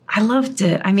I loved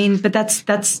it. I mean, but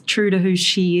that's true to who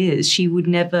she is. She would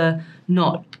never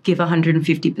not give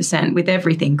 150% with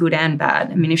everything, good and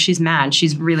bad. I mean, if she's mad,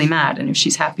 she's really mad. And if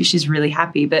she's happy, she's really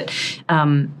happy. But,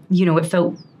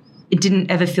 it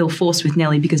didn't ever feel forced with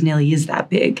Nellie because Nellie is that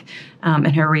big.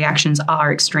 And her reactions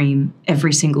are extreme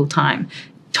every single time.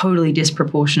 Totally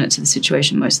disproportionate to the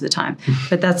situation most of the time.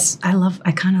 But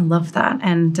I kind of love that.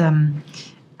 And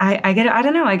I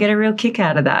get a real kick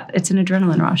out of that. It's an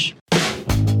adrenaline rush.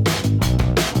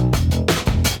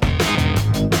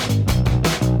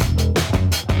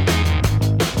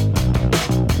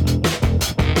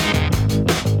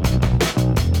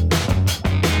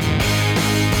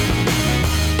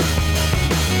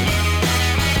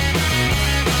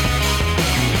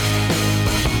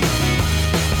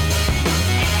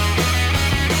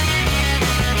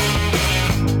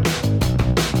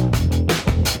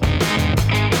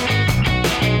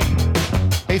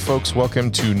 Folks,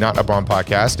 welcome to Not a Bomb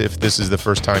Podcast. If this is the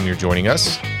first time you're joining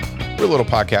us, we're a little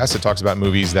podcast that talks about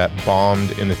movies that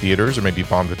bombed in the theaters or maybe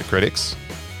bombed with the critics.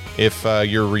 If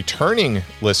you're a returning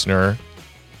listener,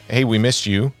 hey, we missed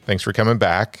you. Thanks for coming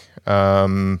back.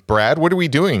 Brad, what are we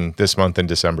doing this month in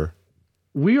December?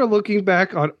 We are looking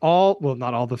back on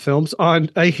not all the films, on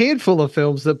a handful of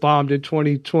films that bombed in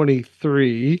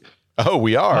 2023. Oh,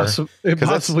 we are.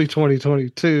 Possibly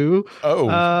 2022.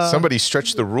 Oh, somebody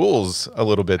stretched the rules a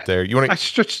little bit there. You want to?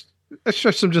 I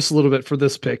stretched them just a little bit for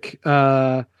this pick.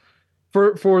 For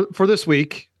this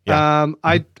week,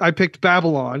 I picked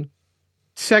Babylon.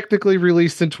 Technically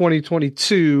released in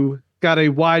 2022, got a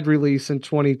wide release in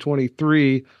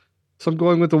 2023. So I'm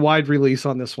going with the wide release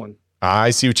on this one.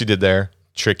 I see what you did there.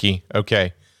 Tricky.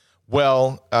 Okay.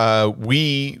 Well,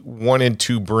 we wanted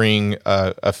to bring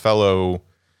a fellow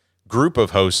group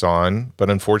of hosts on, but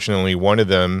unfortunately one of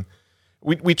them,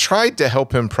 we tried to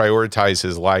help him prioritize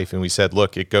his life, and we said,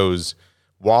 look, it goes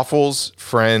waffles,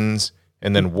 friends,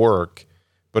 and then work.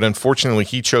 But unfortunately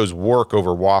he chose work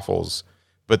over waffles,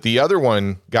 but the other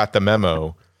one got the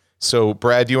memo. So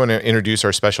Brad, do you want to introduce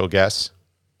our special guest?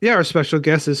 Yeah, our special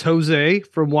guest is Jose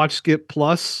from Watch Skip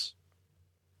Plus. ?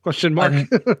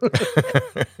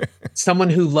 Someone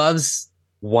who loves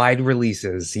wide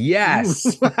releases. Yes.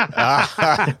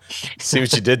 See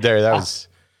what you did there. That was,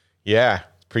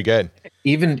 pretty good.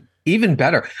 Even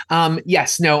better.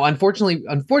 Yes. No.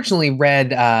 Unfortunately,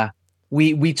 Red.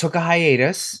 We took a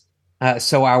hiatus.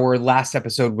 So our last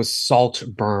episode was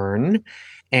Saltburn,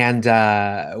 and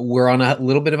we're on a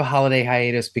little bit of a holiday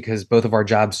hiatus because both of our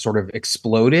jobs sort of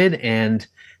exploded, and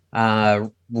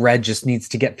Red just needs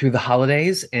to get through the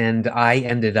holidays, and I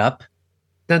ended up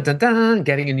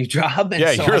getting a new job.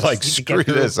 And so you're like, screw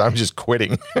this, I'm just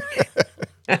quitting.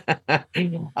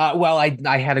 Well,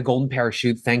 I had a golden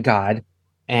parachute, thank God.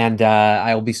 And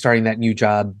I will be starting that new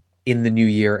job in the new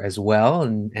year as well.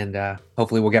 And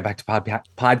hopefully we'll get back to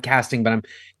podcasting, but I'm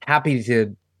happy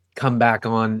to come back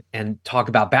on and talk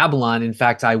about Babylon. In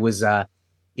fact, I was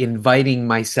inviting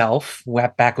myself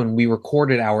back when we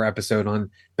recorded our episode on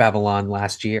Babylon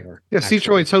last year. Yeah, see,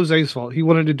 Troy, it's Jose's fault. He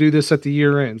wanted to do this at the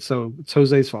year end, so it's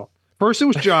Jose's fault. First it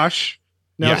was Josh,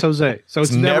 now it's Jose. So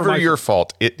it's never your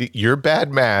fault. Your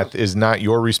bad math is not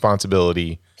your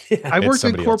responsibility. I worked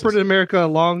in corporate America a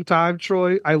long time,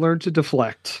 Troy. I learned to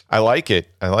deflect. I like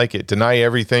it. Deny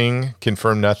everything,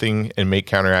 confirm nothing, and make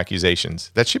counter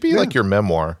accusations. That should be like your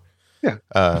memoir. Yeah.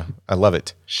 I love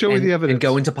it. Show me the evidence. And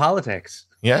go into politics.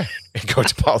 Yeah, go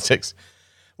into politics.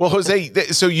 Well, Jose,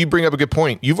 so you bring up a good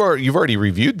point. You've already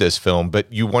reviewed this film,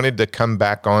 but you wanted to come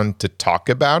back on to talk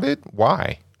about it.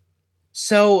 Why?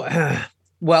 So,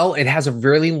 well, it has a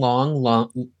really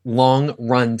long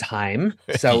run time.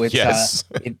 So it's yes.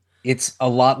 It's a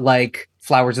lot like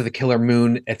Flowers of the Killer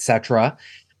Moon, etc.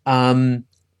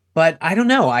 But I don't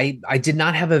know. I did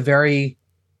not have a very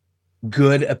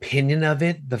good opinion of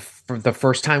it the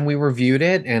first time we reviewed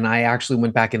it, and I actually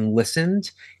went back and listened,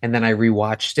 and then I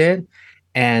rewatched it,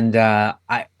 and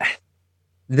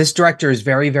this director is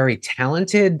very, very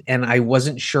talented, and I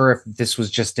wasn't sure if this was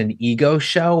just an ego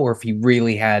show or if he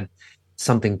really had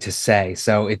something to say.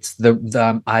 So it's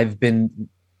I've been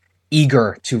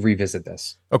eager to revisit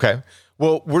this. Okay,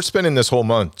 well, we're spending this whole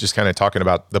month just kind of talking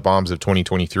about the bombs of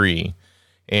 2023.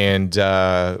 And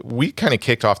we kind of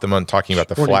kicked off the month talking about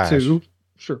the 22, Flash.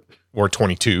 Sure. Or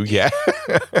 22, yeah.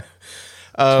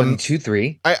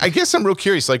 22-3. I guess I'm real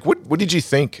curious. Like, what did you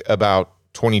think about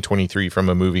 2023 from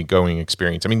a movie going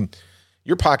experience? I mean,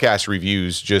 your podcast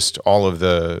reviews just all of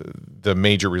the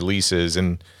major releases,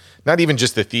 and not even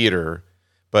just the theater,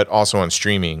 but also on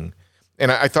streaming. And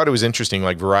I thought it was interesting,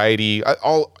 like Variety,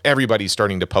 everybody's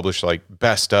starting to publish like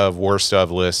best of, worst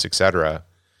of lists, etc.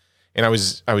 And I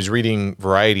was reading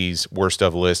Variety's worst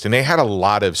of list, and they had a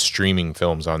lot of streaming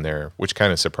films on there, which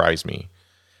kind of surprised me.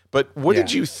 But what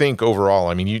did you think overall?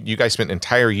 I mean, you guys spent an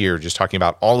entire year just talking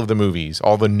about all of the movies,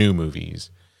 all the new movies.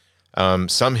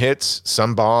 Some hits,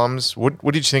 some bombs. What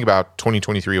did you think about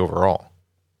 2023 overall?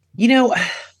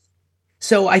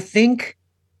 So I think,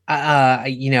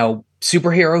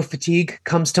 superhero fatigue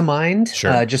comes to mind,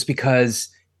 just because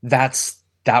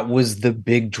that was the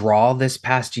big draw this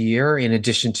past year, in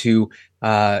addition to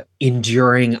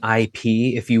enduring IP,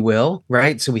 if you will,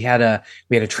 right? So we had a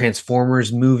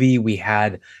Transformers movie, we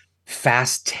had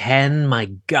Fast 10, my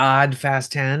God,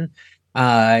 Fast 10.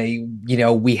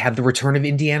 We had the return of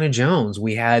Indiana Jones,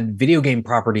 we had video game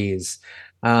properties,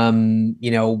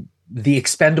 the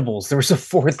Expendables. There was a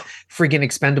fourth friggin'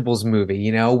 Expendables movie.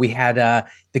 We had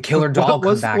the Killer Doll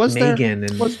come back, Megan.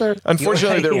 And was there?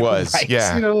 Unfortunately, there was. Right.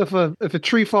 Yeah. If a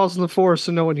tree falls in the forest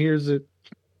and no one hears it.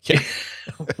 Yeah.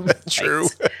 True.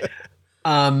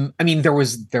 There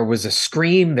was a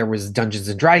Scream. There was Dungeons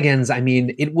and Dragons.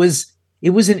 It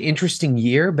was an interesting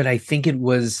year, but I think it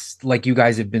was, like you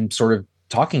guys have been sort of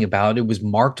talking about, it was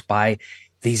marked by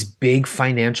these big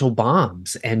financial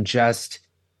bombs and just,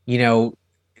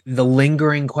 the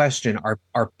lingering question,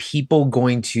 are people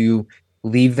going to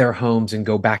leave their homes and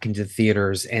go back into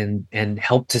theaters and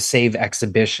help to save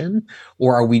exhibition,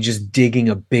 or are we just digging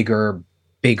a bigger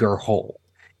hole?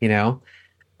 I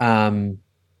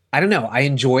don't know. I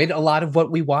enjoyed a lot of what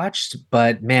we watched,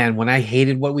 but man, when I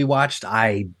hated what we watched,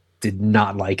 I did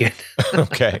not like it.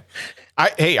 Okay.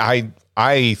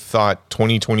 I thought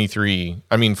 2023,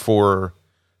 for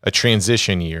a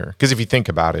transition year, because if you think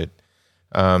about it,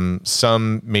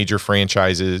 some major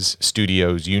franchises,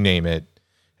 studios, you name it,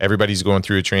 everybody's going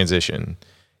through a transition.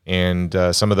 And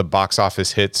some of the box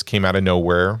office hits came out of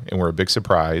nowhere and were a big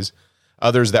surprise.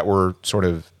 Others that were sort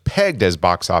of pegged as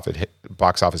box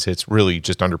office hits really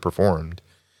just underperformed.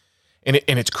 And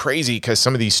it's crazy because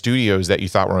some of these studios that you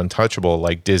thought were untouchable,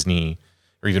 like Disney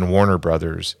or even Warner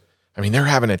Brothers, they're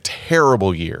having a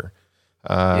terrible year.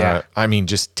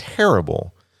 Just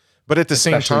terrible. But at the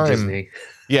same time, Disney.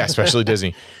 Yeah, especially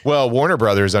Disney. Well, Warner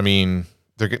Brothers, they're going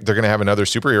to have another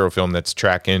superhero film that's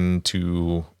tracking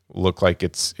to look like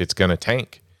it's going to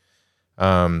tank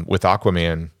with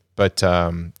Aquaman. But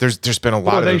there's been a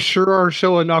lot of... They sure are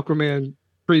showing Aquaman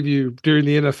preview during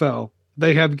the NFL.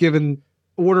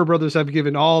 Warner Brothers have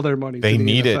given all their money to the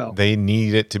NFL. They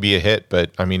need it to be a hit,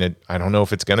 but I don't know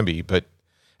if it's going to be. But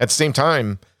at the same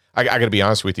time, I got to be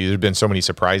honest with you, there's been so many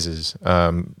surprises.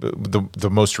 The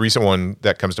most recent one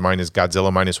that comes to mind is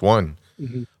Godzilla -1.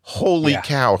 Mm-hmm. Holy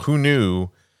cow, who knew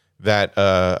that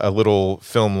a little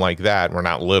film like that, well,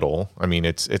 not little,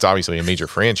 it's obviously a major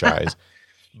franchise.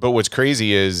 But what's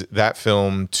crazy is that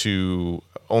film to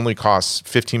only cost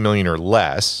 $15 million or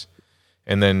less,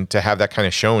 and then to have that kind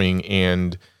of showing,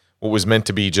 and what was meant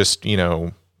to be just, I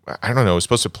don't know, it was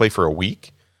supposed to play for a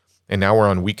week, and now we're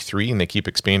on week 3 and they keep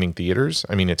expanding theaters.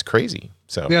 It's crazy.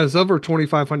 So yeah, it's over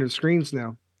 2,500 screens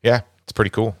now. Yeah, it's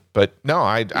pretty cool. But no,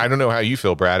 I don't know how you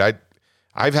feel, Brad.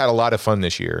 I've had a lot of fun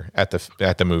this year at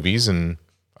the movies, and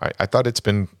I thought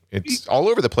it's all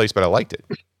over the place, but I liked it.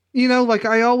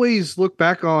 I always look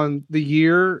back on the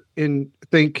year and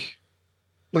think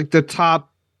like the top,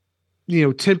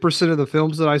 10% of the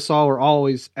films that I saw were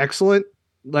always excellent,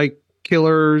 like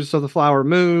Killers of the Flower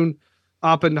Moon,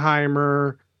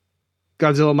 Oppenheimer,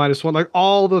 Godzilla -1, like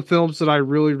all the films that I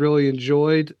really, really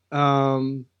enjoyed,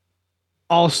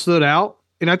 all stood out.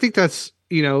 And I think that's,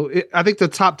 I think the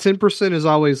top 10% is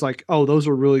always like, oh, those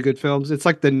were really good films. It's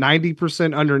like the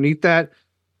 90% underneath that.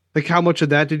 Like, how much of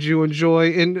that did you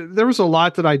enjoy? And there was a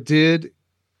lot that I did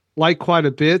like quite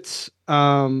a bit.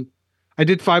 I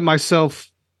did find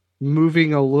myself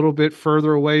moving a little bit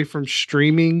further away from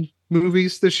streaming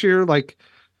movies this year, like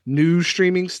new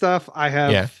streaming stuff. I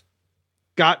have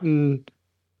gotten,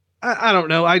 I don't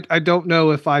know. I don't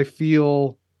know if I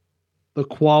feel the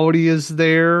quality is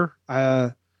there.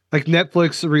 Like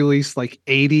Netflix released like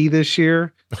 80 this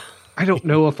year. I don't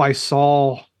know if I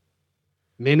saw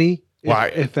many.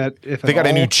 Well, they got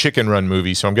a new Chicken Run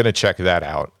movie, so I'm going to check that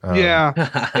out. Yeah,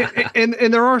 and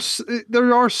there are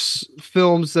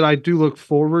films that I do look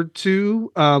forward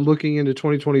to looking into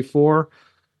 2024.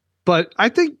 But I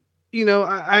think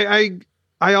I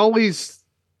always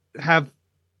have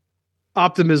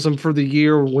optimism for the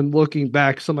year when looking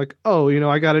back. So I'm like, oh,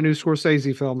 I got a new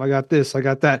Scorsese film. I got this. I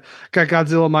got that. Got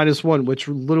Godzilla -1, which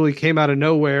literally came out of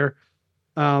nowhere.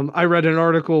 I read an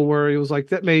article where it was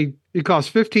like it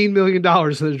cost $15 million,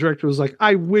 and the director was like,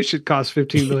 I wish it cost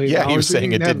 $15 million. Yeah, he was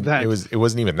saying it didn't. It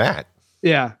wasn't even that.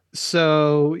 Yeah.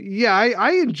 So yeah,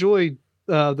 I enjoyed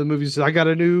the movies. I got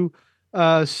a new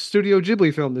Studio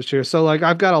Ghibli film this year. So like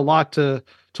I've got a lot to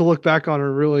look back on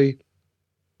and really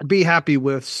be happy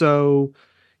with. So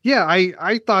yeah,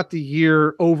 I thought the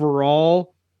year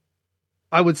overall,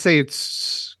 I would say it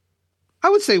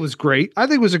was great. I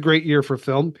think it was a great year for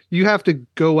film. You have to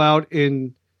go out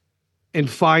and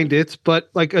find it, but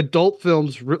like adult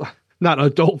films, not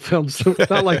adult films,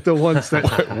 not like the ones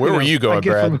that where were you going,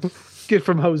 Brad? Get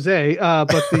from Jose,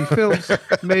 but the films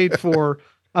made for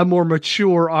a more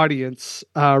mature audience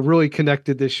really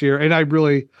connected this year, and I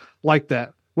really like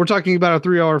that. We're talking about a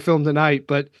 3-hour film tonight,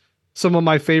 but some of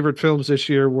my favorite films this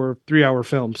year were 3-hour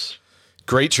films.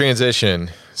 Great transition.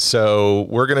 So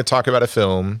we're going to talk about a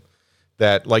film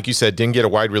that, like you said, didn't get a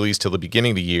wide release till the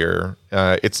beginning of the year.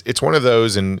 It's one of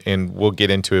those, and we'll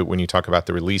get into it when you talk about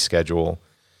the release schedule.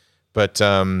 But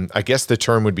I guess the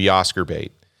term would be Oscar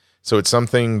bait. So it's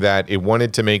something that it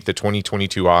wanted to make the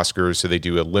 2022 Oscars, so they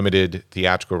do a limited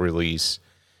theatrical release.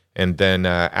 And then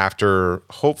after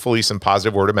hopefully some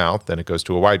positive word of mouth, then it goes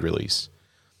to a wide release.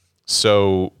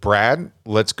 So Brad,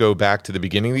 let's go back to the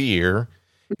beginning of the year.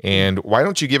 And why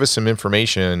don't you give us some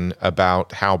information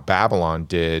about how Babylon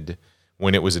did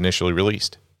when it was initially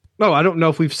released? No, I don't know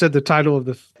if we've said the title of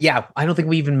the... Yeah, I don't think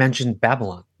we even mentioned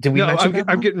Babylon. Did we mention Babylon?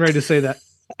 I'm getting ready to say that.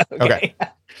 Okay.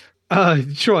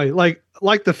 Troy,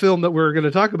 like the film that we're going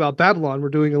to talk about, Babylon, we're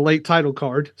doing a late title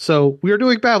card. So we are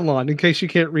doing Babylon in case you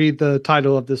can't read the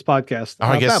title of this podcast.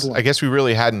 I guess we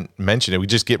really hadn't mentioned it. We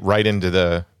just get right into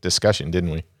the discussion,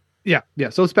 didn't we? Yeah.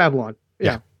 So it's Babylon.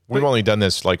 Yeah. We've only done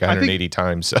this like 180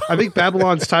 times. So. I think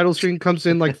Babylon's title screen comes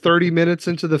in like 30 minutes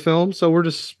into the film. So we're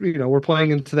just, we're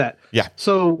playing into that. Yeah.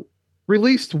 So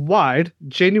released wide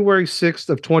January 6th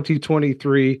of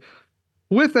 2023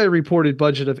 with a reported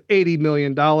budget of $80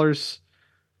 million.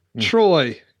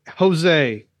 Troy,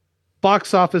 Jose,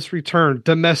 box office return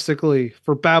domestically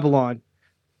for Babylon,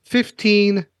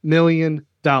 $15 million.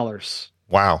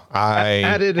 Wow.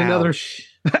 Added another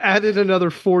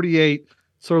 48.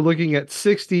 So we're looking at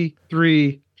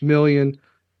 $63 million.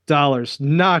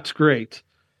 Not great.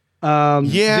 But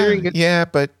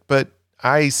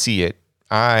I see it.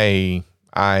 I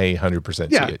 100%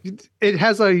 see it. It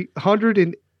has a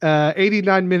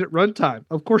 189-minute runtime.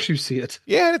 Of course you see it.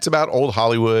 Yeah, and it's about old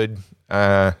Hollywood.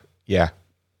 Yeah.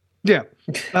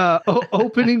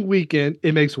 Opening weekend,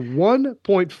 it makes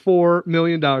 $1.4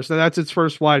 million. Now that's its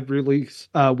first wide release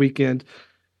weekend.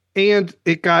 And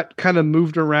it got kind of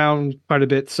moved around quite a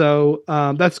bit. So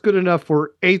that's good enough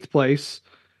for 8th place.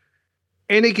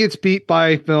 And it gets beat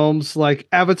by films like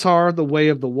Avatar, The Way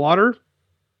of the Water,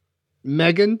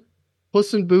 Megan,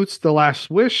 Puss in Boots, The Last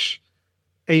Wish,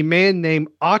 A Man Named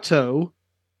Otto.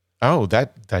 Oh,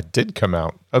 that did come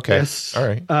out. Okay. Yes. All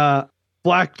right.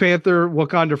 Black Panther,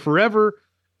 Wakanda Forever,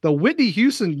 the Whitney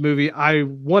Houston movie, I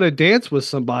Want to Dance with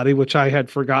Somebody, which I had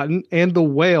forgotten, and The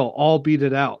Whale all beat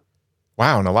it out.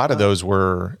 Wow, and a lot of those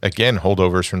were, again,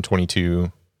 holdovers from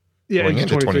 22. Yeah,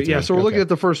 into 23. Yeah, so we're looking at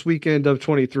the first weekend of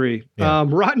 23. Yeah.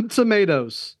 Rotten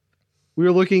Tomatoes, we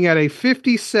were looking at a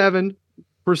 57%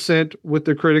 with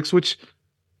the critics, which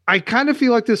I kind of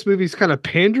feel like this movie's kind of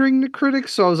pandering to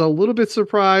critics, so I was a little bit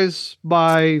surprised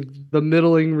by the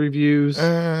middling reviews.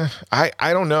 I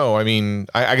don't know. I mean,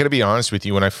 I got to be honest with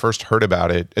you. When I first heard about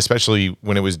it, especially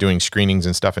when it was doing screenings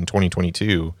and stuff in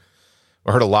 2022,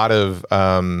 I heard a lot of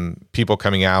people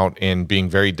coming out and being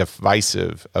very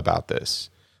divisive about this.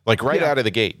 Like out of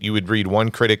the gate, you would read one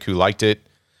critic who liked it,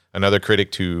 another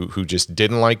critic who just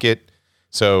didn't like it.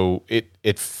 So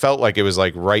it felt like it was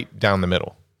like right down the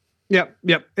middle. Yep.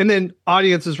 And then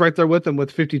audience is right there with them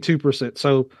with 52%.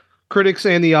 So critics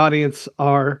and the audience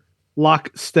are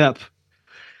lockstep.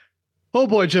 Oh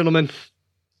boy, gentlemen,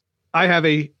 I have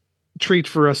a treat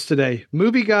for us today.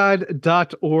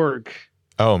 Movieguide.org.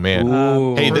 Oh man!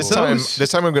 Hey, this time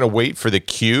I'm going to wait for the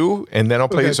cue, and then I'll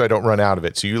play it so I don't run out of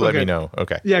it. So you let me know.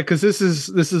 Okay. Yeah, because this is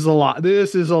a lot.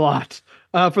 This is a lot.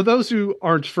 For those who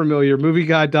aren't familiar,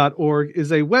 movieguide.org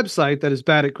is a website that is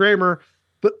bad at grammar,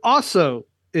 but also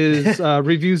is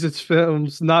reviews its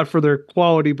films not for their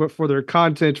quality, but for their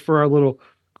content for our little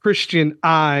Christian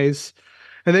eyes.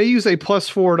 And they use a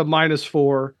 +4 to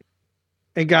 -4.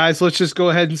 And guys, let's just go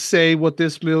ahead and say what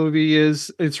this movie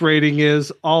is. Its rating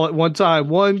is all at one time.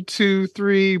 1, 2,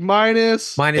 3,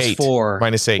 minus. -8.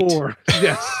 -8. 4.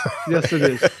 Yes, it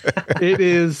is. It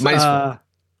is. -4.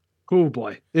 Oh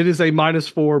boy, it is a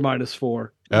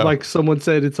 -4. Oh. Like someone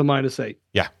said, it's a -8.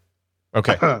 Yeah.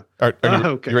 Okay.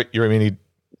 Okay. You ready?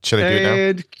 Should I do it now?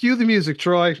 And cue the music,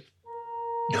 Troy.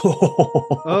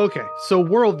 Okay. So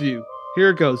worldview.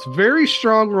 Here it goes. Very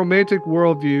strong romantic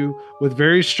worldview with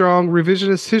very strong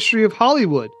revisionist history of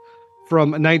Hollywood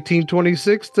from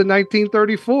 1926 to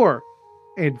 1934.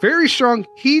 and very strong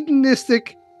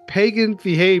hedonistic pagan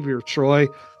behavior, Troy,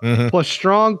 plus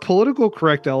strong political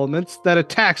correct elements that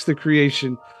attacks the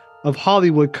creation of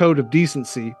Hollywood code of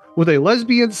decency with a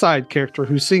lesbian side character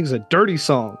who sings a dirty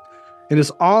song and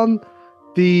is on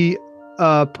the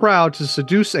proud to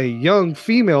seduce a young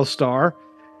female star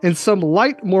and some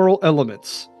light moral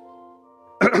elements.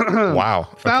 Wow.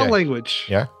 Foul Okay. language.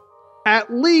 Yeah.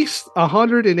 At least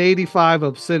 185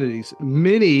 obscenities,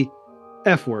 many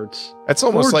F words. That's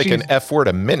almost Or like an Jesus. F word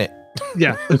a minute.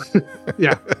 Yeah.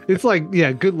 Yeah. It's like,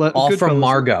 yeah, good. All good from fellas.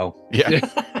 Margot.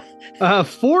 Yeah.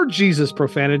 4 Jesus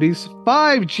profanities,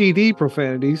 5 GD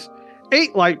profanities,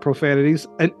 8 light profanities.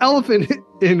 An elephant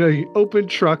in an open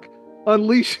truck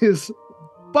unleashes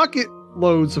bucket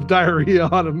loads of diarrhea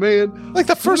on a man. Like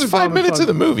the first Woman 5 vomits minutes on- of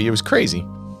the movie. It was crazy.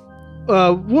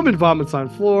 Woman vomits on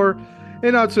floor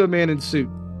and onto a man in suit.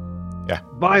 Yeah.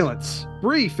 Violence.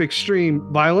 Brief extreme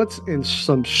violence and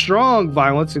some strong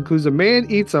violence includes a man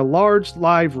eats a large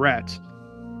live rat.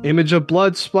 Image of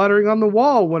blood splattering on the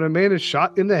wall when a man is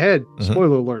shot in the head.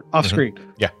 Spoiler alert. Off screen.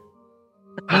 Yeah.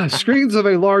 Screens of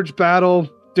a large battle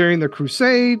during the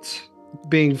Crusades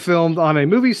being filmed on a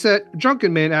movie set.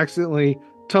 Drunken man accidentally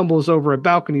tumbles over a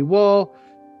balcony wall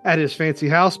at his fancy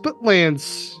house, but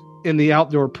lands in the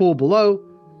outdoor pool below.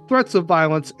 Threats of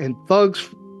violence and thugs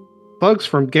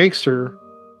from gangster.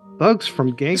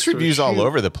 This review's all shoot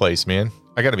over the place, man.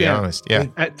 I got to be Yeah. honest. Yeah.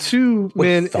 at 2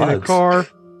 men in a thugs? car.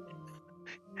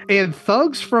 And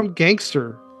thugs from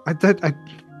gangster.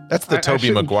 That's the I Toby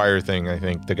shouldn't- Maguire thing, I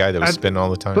think. The guy that was I- spinning all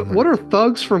the time. But what are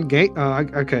thugs from gang?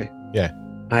 Okay.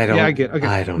 I don't. Yeah, I get. Okay.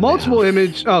 I don't Multiple know.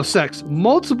 image. Oh, sex.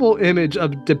 Multiple image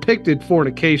of depicted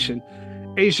fornication.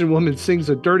 Asian woman sings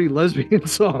a dirty lesbian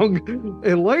song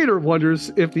and later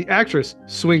wonders if the actress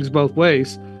swings both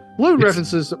ways. Lewd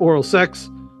references to oral sex.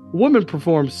 Woman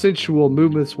performs sensual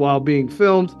movements while being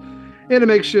filmed in a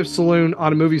makeshift saloon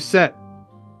on a movie set.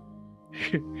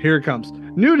 Here it comes.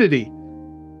 Nudity.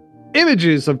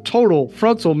 Images of total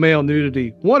frontal male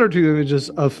nudity. 1 or 2 images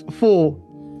of full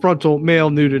frontal male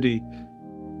nudity.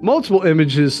 Multiple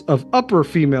images of upper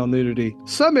female nudity.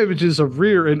 Some images of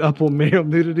rear and upper male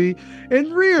nudity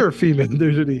and rear female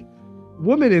nudity.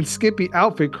 Woman in skimpy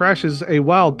outfit crashes a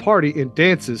wild party and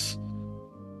dances.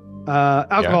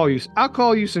 Alcohol use.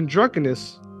 Alcohol use and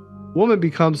drunkenness. Woman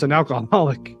becomes an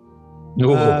alcoholic.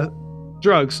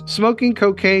 Drugs. Smoking,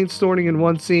 cocaine, snorting in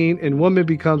one scene, and woman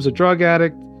becomes a drug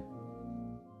addict.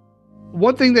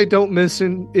 One thing they don't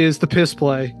mention is the piss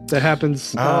play that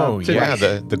happens. Oh, today. yeah.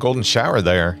 The golden shower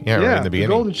there. Yeah, right in the beginning.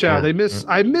 Golden Shower. Yeah. They miss.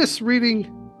 I miss reading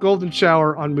Golden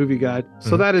Shower on Movie Guide,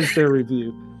 so that is their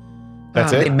review.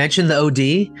 That's They it. mentioned the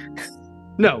OD.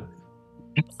 No,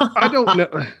 I don't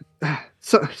know.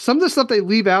 So some of the stuff they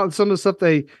leave out and some of the stuff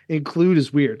they include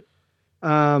is weird.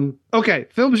 Okay,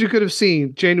 films you could have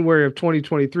seen January of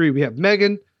 2023. We have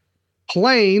Megan,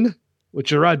 Plane with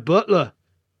Gerard Butler,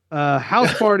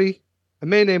 House Party, A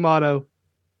Man Named Otto,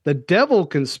 The Devil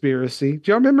Conspiracy.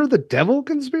 Do y'all remember The Devil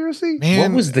Conspiracy? Man,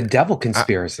 What was the devil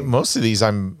conspiracy? most of these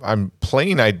I'm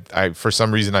playing. I for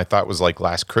some reason I thought was like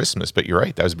last Christmas, but you're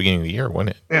right. That was the beginning of the year,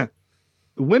 wasn't it?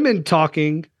 Women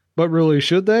Talking, but really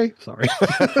should they? Sorry.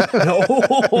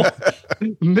 No.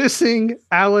 Missing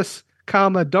Alice,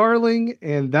 Darling,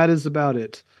 and that is about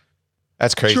it.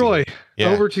 That's crazy. Troy, Yeah.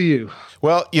 over to you.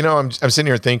 Well, I'm sitting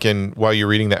here thinking while you're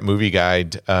reading that movie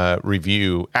guide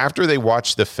review, after they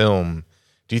watched the film,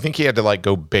 do you think he had to like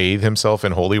go bathe himself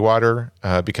in holy water?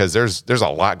 Because there's a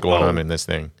lot going on in this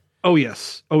thing. Oh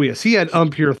yes. He had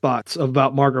impure thoughts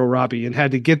about Margot Robbie and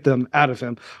had to get them out of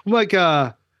him. Like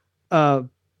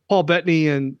Paul Bettany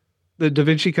and the Da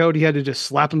Vinci Code, he had to just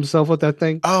slap himself with that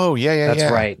thing. Oh yeah,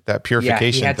 That's right. That Yeah,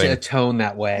 purification he had thing. to atone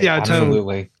that way. Yeah, atone.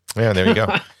 Absolutely. Yeah, there you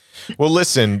go. Well,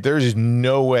 listen, there's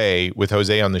no way with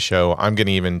Jose on the show I'm going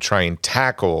to even try and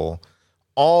tackle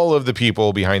all of the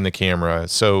people behind the camera.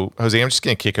 So, Jose, I'm just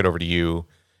going to kick it over to you.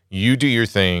 You do your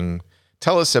thing.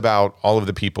 Tell us about all of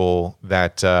the people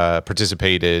that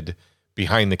participated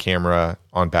behind the camera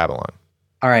on Babylon.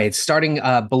 All right, starting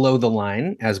below the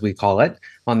line, as we call it,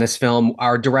 on this film,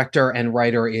 our director and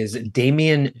writer is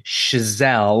Damien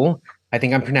Chazelle. I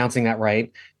think I'm pronouncing that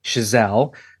right.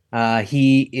 Chazelle.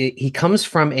 He comes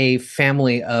from a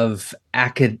family of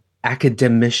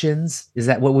academicians. Is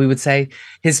that what we would say?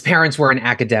 His parents were in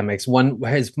academics.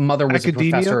 His mother was a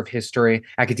professor of history.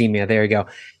 Academia. There you go.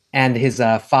 And his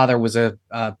father was a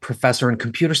professor in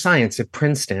computer science at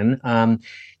Princeton.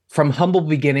 From humble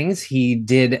beginnings, he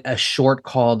did a short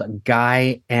called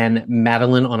Guy and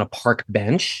Madeline on a Park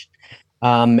Bench.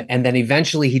 And then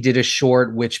eventually he did a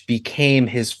short which became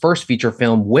his first feature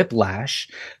film, Whiplash.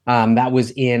 That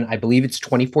was in, I believe it's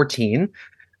 2014.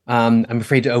 I'm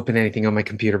afraid to open anything on my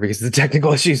computer because of the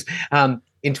technical issues.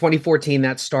 In 2014,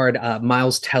 that starred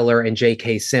Miles Teller and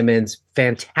J.K. Simmons.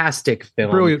 Fantastic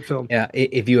film. Brilliant film.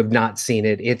 If you have not seen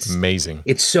it, it's amazing.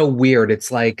 It's so weird.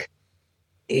 It's like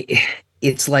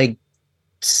it's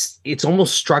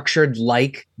almost structured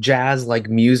like jazz, like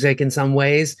music in some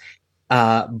ways.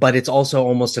 But it's also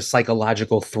almost a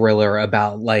psychological thriller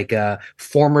about like a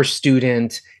former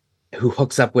student who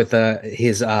hooks up with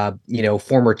his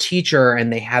former teacher,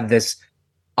 and they have this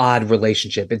odd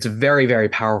relationship. It's a very, very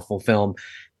powerful film.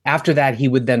 After that, he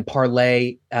would then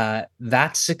parlay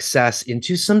that success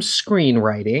into some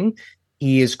screenwriting.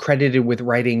 He is credited with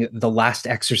writing The Last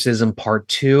Exorcism Part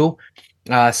 2,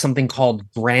 something called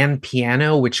Grand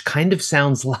Piano, which kind of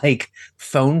sounds like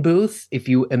Phone Booth. If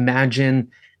you imagine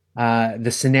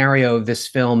the scenario of this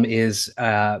film is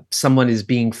someone is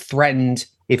being threatened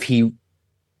if he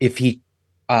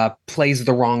plays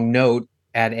the wrong note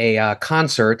at a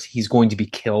concert, he's going to be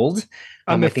killed.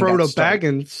 And Frodo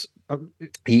Baggins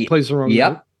plays the wrong note.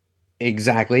 Yep,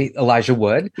 exactly. Elijah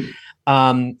Wood.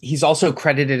 He's also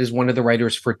credited as one of the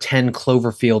writers for 10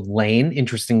 Cloverfield Lane,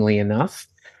 interestingly enough.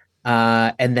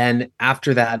 And then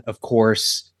after that, of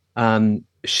course,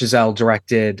 Chazelle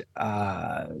directed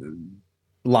La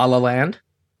La Land.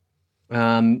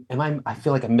 I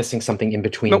feel like I'm missing something in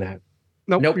between that.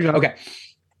 Nope. Okay.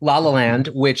 La La Land,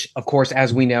 which, of course,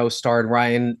 as we know, starred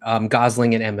Ryan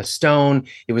Gosling and Emma Stone.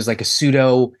 It was like a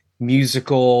pseudo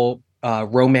musical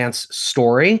romance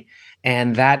story,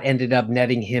 and that ended up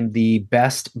netting him the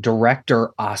Best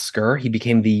Director Oscar. He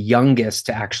became the youngest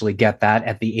to actually get that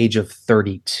at the age of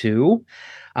 32.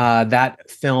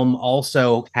 That film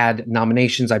also had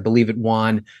nominations. I believe it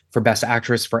won for Best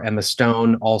Actress for Emma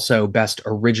Stone, also Best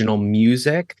Original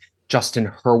Music,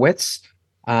 Justin Hurwitz.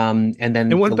 And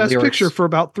then it won Best Picture for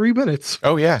about 3 minutes.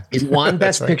 Oh yeah, it won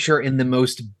Best Picture in the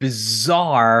most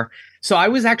bizarre. So I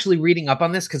was actually reading up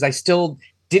on this because I still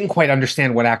didn't quite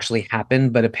understand what actually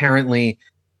happened, but apparently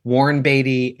Warren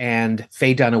Beatty and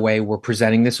Faye Dunaway were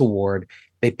presenting this award.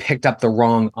 They picked up the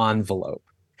wrong envelope,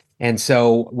 and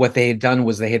so what they had done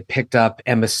was they had picked up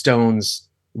Emma Stone's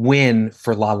win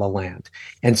for La La Land,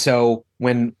 and so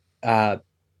when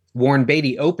Warren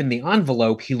Beatty opened the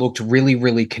envelope, he looked really,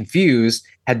 really confused,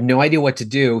 had no idea what to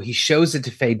do. He shows it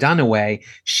to Faye Dunaway.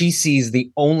 She sees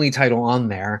the only title on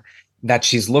there that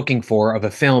she's looking for of a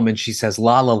film, and she says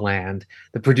La La Land.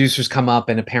 The producers come up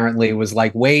and apparently it was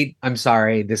like, wait, I'm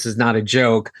sorry, this is not a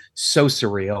joke. So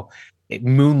surreal.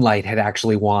 Moonlight had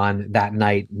actually won that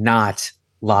night, not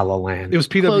La La Land. It was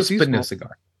PwC's but no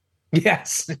cigar.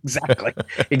 Yes, exactly.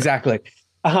 Exactly.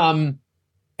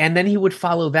 And then he would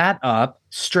follow that up,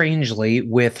 strangely,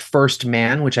 with First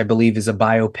Man, which I believe is a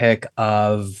biopic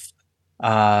of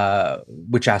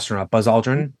which astronaut? Buzz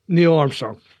Aldrin? Neil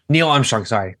Armstrong. Neil Armstrong,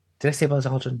 sorry. Did I say Buzz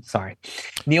Aldrin? Sorry.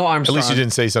 Neil Armstrong. At least you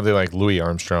didn't say something like Louis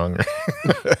Armstrong.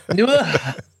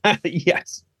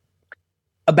 Yes.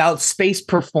 About space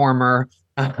performer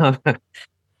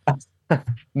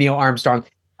Neil Armstrong.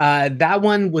 That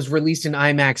one was released in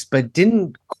IMAX, but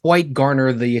didn't quite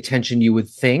garner the attention you would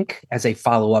think as a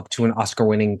follow-up to an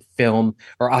Oscar-winning film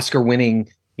or Oscar-winning,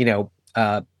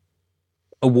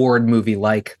 award movie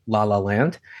like La La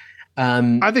Land.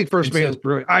 I think First Man is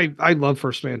brilliant. I love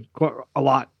First Man a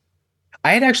lot.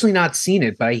 I had actually not seen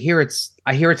it, but I hear it's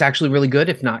actually really good,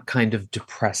 if not kind of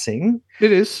depressing.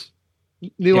 It is.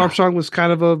 Neil Armstrong was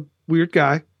kind of a weird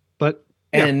guy, but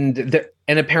and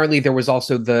apparently there was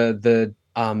also the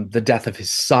death of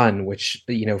his son, which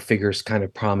figures kind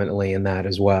of prominently in that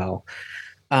as well.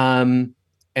 And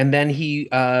then he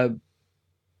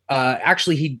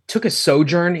he took a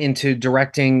sojourn into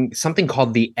directing something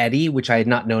called The Eddy, which I had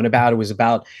not known about. It was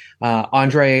about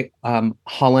Andre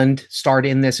Holland starred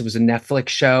in this. It was a Netflix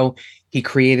show. He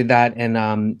created that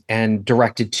and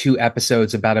directed 2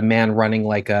 episodes about a man running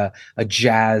like a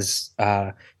jazz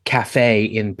cafe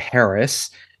in Paris.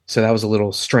 So that was a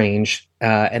little strange.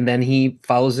 And then he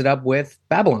follows it up with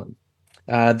Babylon,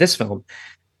 this film.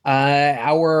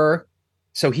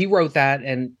 So he wrote that,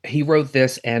 and he wrote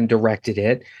this and directed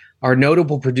it. Our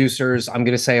notable producers, I'm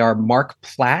going to say, are Mark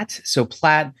Platt. So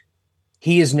Platt,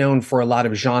 he is known for a lot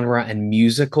of genre and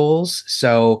musicals.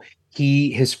 So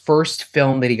his first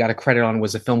film that he got a credit on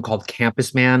was a film called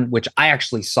Campus Man, which I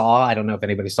actually saw. I don't know if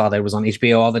anybody saw that. It was on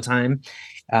HBO all the time.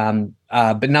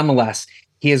 But nonetheless,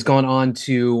 he has gone on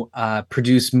to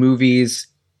produce movies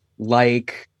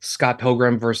like Scott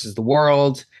Pilgrim versus the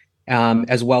World,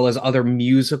 as well as other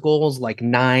musicals like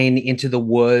Nine, Into the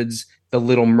Woods, the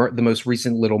most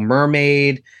recent Little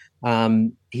Mermaid.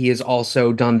 He has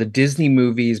also done the Disney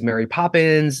movies Mary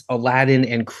Poppins, Aladdin,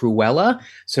 and Cruella.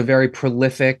 So very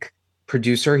prolific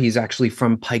producer. He's actually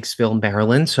from Pikesville,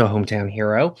 Maryland, so hometown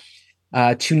hero.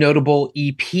 Two notable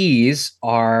EPs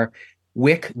are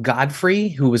Wick Godfrey,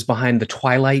 who was behind the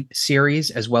Twilight series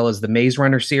as well as the Maze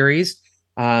Runner series.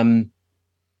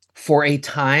 For a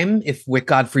time, if Wick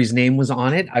Godfrey's name was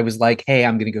on it, I was like, hey,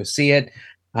 I'm going to go see it.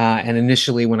 And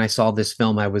initially, when I saw this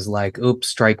film, I was like, oops,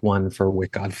 strike one for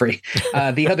Wick Godfrey.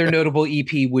 The other notable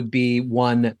EP would be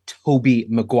one Tobey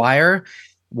Maguire,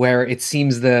 where it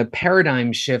seems the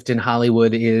paradigm shift in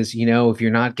Hollywood is, if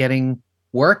you're not getting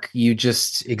work, you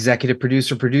just executive produce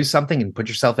something and put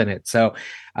yourself in it. So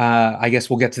I guess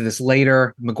we'll get to this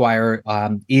later. Maguire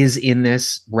is in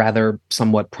this rather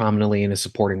somewhat prominently in a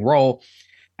supporting role.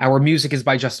 Our music is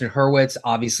by Justin Hurwitz.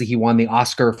 Obviously, he won the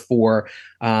Oscar for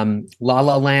La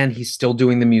La Land. He's still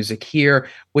doing the music here.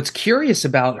 What's curious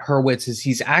about Hurwitz is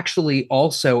he's actually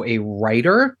also a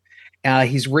writer.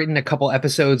 He's written a couple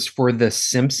episodes for The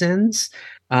Simpsons.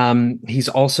 He's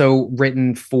also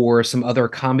written for some other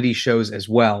comedy shows as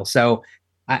well. So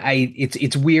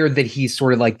it's weird that he's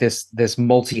sort of like this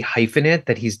multi-hyphenate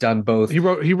that he's done both. He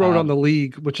wrote on The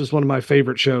League, which is one of my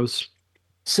favorite shows.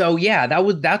 So yeah,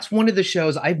 that's one of the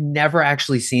shows. I've never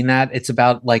actually seen that. It's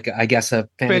about like, I guess, a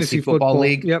fantasy football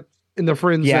league. Yep. And the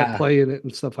friends that play in it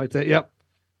and stuff like that. Yep.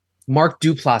 Mark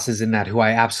Duplass is in that, who I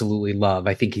absolutely love.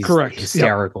 I think he's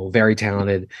hysterical, very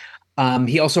talented.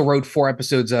 He also wrote 4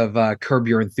 episodes of Curb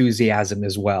Your Enthusiasm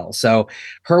as well. So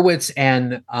Hurwitz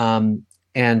and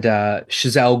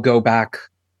Chazelle go back.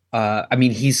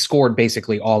 He's scored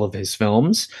basically all of his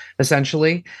films,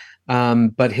 essentially.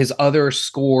 But his other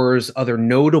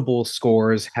notable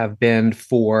scores have been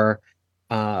for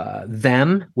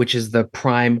Them, which is the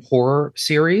Prime horror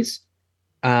series.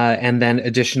 And then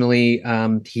additionally,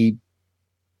 he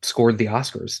scored the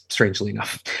Oscars, strangely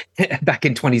enough, back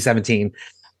in 2017.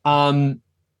 And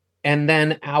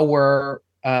then our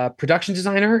production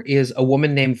designer is a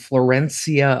woman named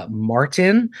Florencia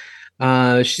Martin.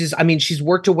 She's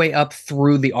worked her way up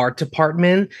through the art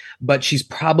department, but she's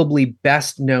probably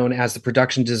best known as the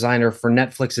production designer for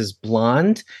Netflix's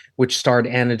Blonde, which starred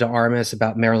Ana de Armas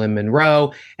about Marilyn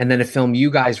Monroe, and then a film you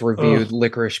guys reviewed,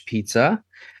 Licorice Pizza.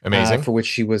 Amazing. For which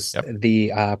she was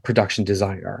the production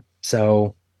designer.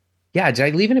 So, yeah, did I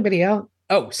leave anybody out?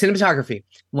 Oh, cinematography.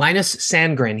 Linus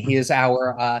Sandgren. He is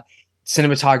our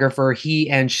cinematographer. He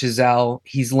and Chazelle,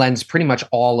 he's lensed pretty much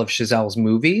all of Chazelle's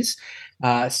movies.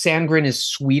 Sandgren is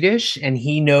Swedish, and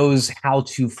he knows how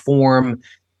to form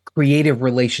creative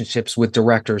relationships with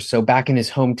directors. So back in his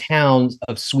hometown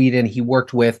of Sweden, he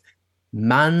worked with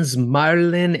Mans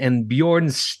Marlin and Bjorn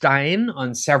Stein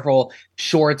on several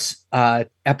shorts,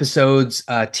 episodes,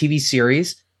 TV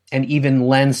series, and even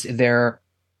lensed their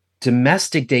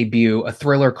domestic debut, a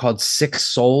thriller called Six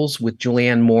Souls with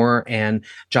Julianne Moore and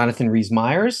Jonathan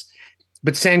Rhys-Meyers.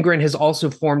 But Sandgren has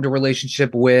also formed a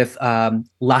relationship with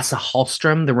Lasse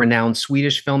Hallström, the renowned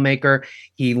Swedish filmmaker.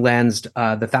 He lensed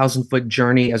The 1,000-Foot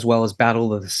Journey as well as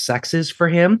Battle of the Sexes for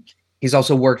him. He's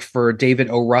also worked for David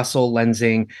O. Russell,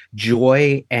 lensing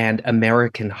Joy and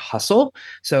American Hustle.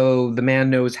 So the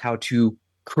man knows how to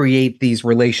create these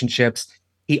relationships.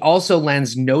 He also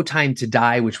lensed No Time to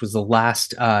Die, which was the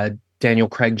last Daniel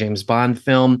Craig James Bond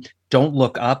film. Don't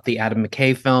Look Up, the Adam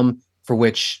McKay film, for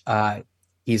which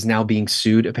he's now being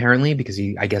sued, apparently, because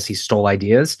I guess he stole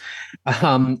ideas.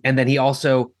 And then he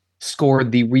also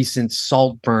scored the recent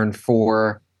Saltburn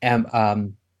for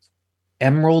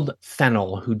Emerald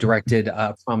Fennell, who directed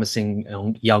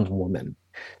Promising Young Woman.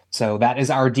 So that is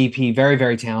our DP. Very,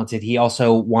 very talented. He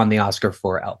also won the Oscar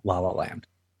for La La Land.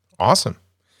 Awesome.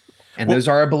 And those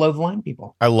are our below the line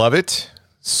people. I love it.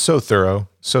 So thorough,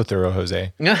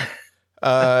 Jose. We're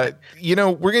going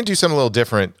to do something a little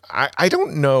different. I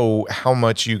don't know how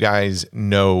much you guys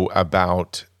know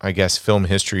about, I guess, film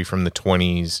history from the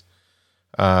 20s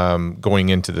going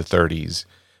into the 30s.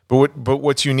 But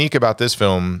what's unique about this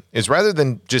film is rather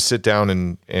than just sit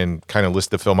down and kind of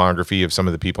list the filmography of some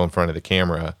of the people in front of the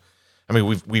camera, I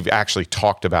mean, we've actually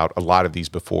talked about a lot of these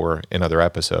before in other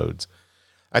episodes.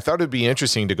 I thought it'd be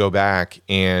interesting to go back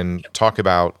and talk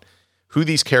about who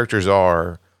these characters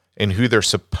are and who they're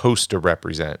supposed to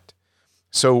represent.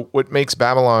 So what makes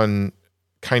Babylon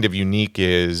kind of unique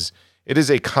is it is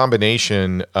a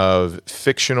combination of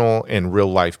fictional and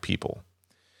real life people.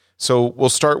 So we'll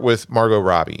start with Margot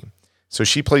Robbie. So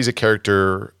she plays a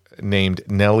character named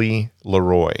Nellie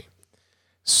Leroy.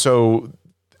 So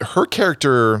her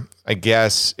character, I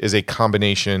guess, is a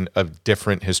combination of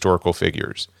different historical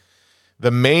figures. The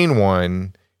main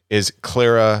one is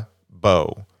Clara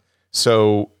Bow.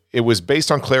 So it was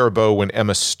based on Clara Bow when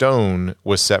Emma Stone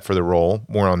was set for the role.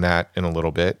 More on that in a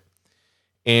little bit.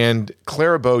 And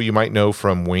Clara Bow, you might know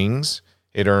from Wings.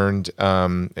 It earned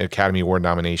an Academy Award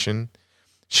nomination.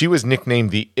 She was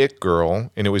nicknamed the It Girl,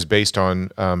 and it was based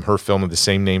on her film of the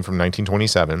same name from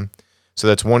 1927. So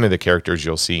that's one of the characters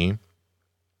you'll see.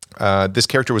 This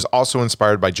character was also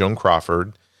inspired by Joan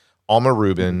Crawford, Alma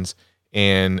Rubens,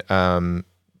 and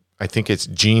I think it's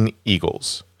Jean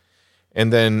Eagles.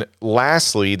 And then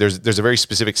lastly, there's a very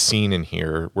specific scene in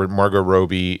here where Margot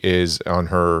Robbie is on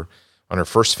her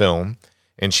first film,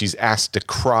 and she's asked to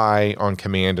cry on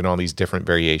command in all these different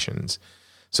variations.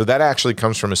 So that actually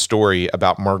comes from a story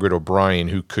about Margaret O'Brien,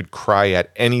 who could cry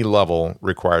at any level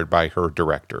required by her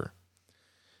director.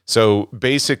 So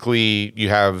basically, you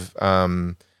have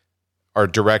our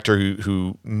director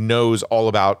who knows all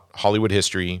about Hollywood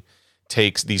history,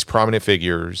 takes these prominent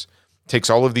figures, takes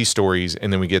all of these stories,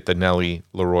 and then we get the Nellie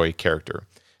Leroy character.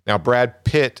 Now, Brad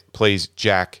Pitt plays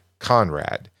Jack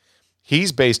Conrad.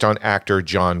 He's based on actor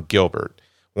John Gilbert,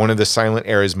 one of the silent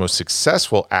era's most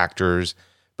successful actors,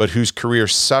 but whose career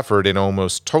suffered an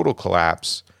almost total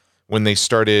collapse when they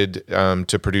started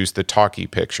to produce the talkie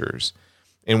pictures.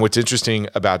 And what's interesting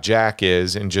about Jack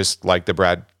is, and just like the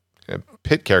Brad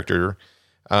Pitt character,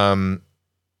 the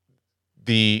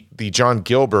John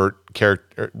Gilbert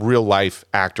character, real life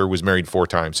actor, was married 4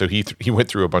 times, so he went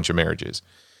through a bunch of marriages,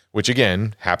 which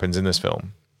again happens in this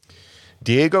film.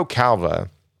 Diego Calva,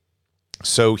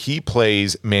 so he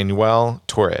plays Manuel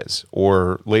Torres,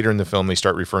 or later in the film they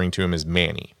start referring to him as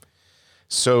Manny.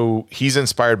 So he's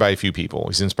inspired by a few people.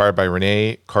 He's inspired by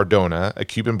Rene Cardona, a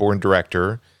Cuban-born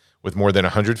director with more than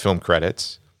 100 film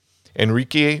credits,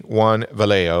 Enrique Juan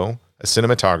Vallejo, a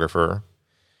cinematographer,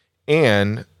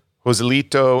 and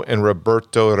Joselito and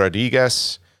Roberto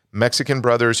Rodriguez, Mexican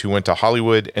brothers who went to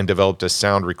Hollywood and developed a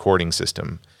sound recording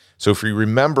system. So if you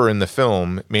remember in the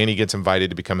film, Manny gets invited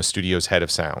to become a studio's head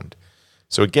of sound.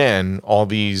 So again, all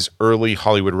these early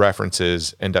Hollywood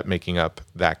references end up making up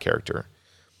that character.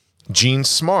 Jean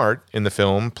Smart in the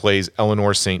film plays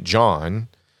Eleanor St. John.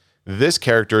 This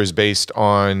character is based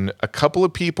on a couple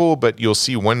of people, but you'll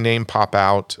see one name pop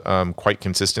out quite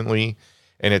consistently,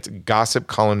 and it's gossip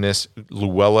columnist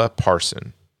Luella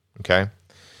Parson. Okay.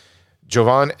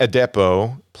 Jovan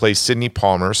Adepo plays Sidney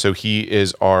Palmer, so he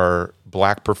is our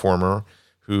black performer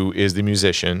who is the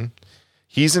musician.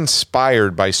 He's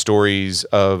inspired by stories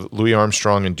of Louis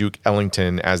Armstrong and Duke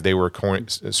Ellington as they were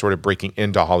sort of breaking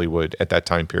into Hollywood at that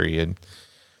time period.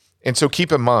 And so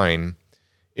keep in mind,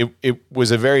 it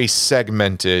was a very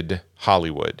segmented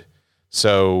Hollywood.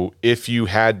 So if you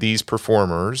had these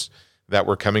performers that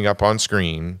were coming up on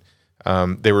screen,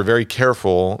 they were very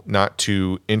careful not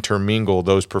to intermingle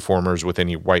those performers with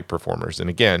any white performers. And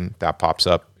again, that pops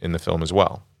up in the film as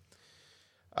well.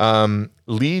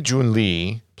 Lee Jun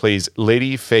Lee plays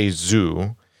Lady Fei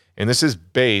Zhu, and this is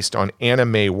based on Anna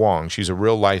May Wong. She's a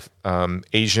real-life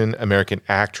Asian American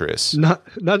actress. Not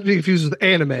to be confused with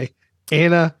anime.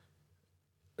 Anna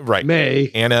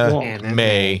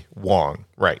May Wong.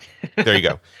 Right. There you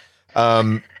go.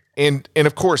 And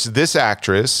of course, this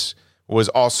actress was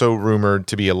also rumored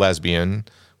to be a lesbian,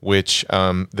 which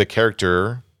the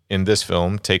character in this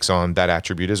film takes on that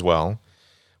attribute as well.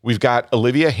 We've got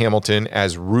Olivia Hamilton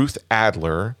as Ruth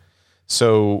Adler.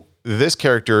 So this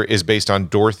character is based on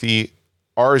Dorothy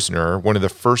Arzner, one of the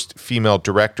first female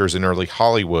directors in early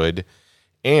Hollywood,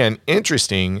 and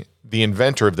interesting, the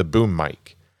inventor of the boom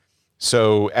mic.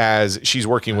 So as she's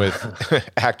working with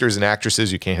actors and actresses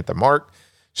who can't hit the mark,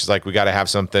 she's like, we got to have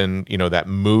something, that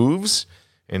moves.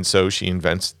 And so she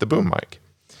invents the boom mic.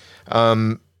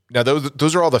 Now,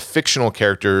 those are all the fictional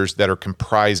characters that are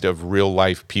comprised of real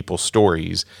life people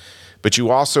stories. But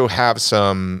you also have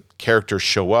some characters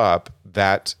show up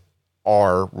that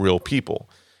are real people.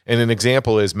 And an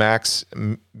example is Max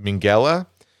Minghella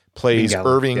plays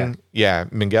Irving. Yeah,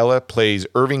 Minghella plays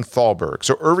Irving Thalberg.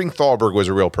 So Irving Thalberg was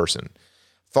a real person.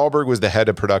 Thalberg was the head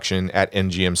of production at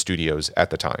MGM Studios at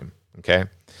the time. Okay.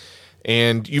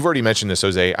 And you've already mentioned this,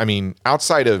 Jose. I mean,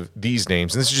 outside of these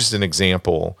names, and this is just an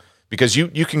example, because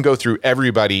you can go through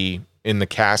everybody in the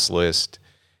cast list,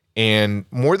 and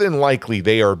more than likely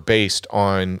they are based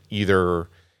on either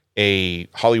a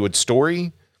Hollywood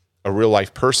story, a real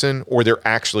life person, or they're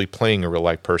actually playing a real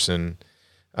life person.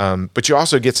 But you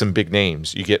also get some big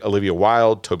names. You get Olivia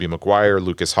Wilde, Tobey Maguire,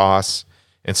 Lucas Haas,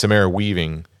 and Samara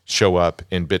Weaving show up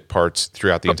in bit parts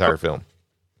throughout the entire film.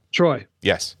 Troy.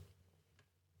 Yes.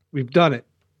 We've done it.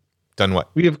 Done what?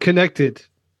 We have connected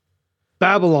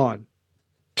Babylon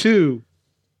to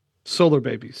Solar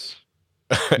Babies.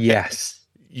 Yes.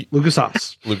 Lucas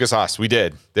Haas. Lucas Haas. We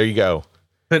did. There you go.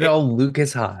 Good old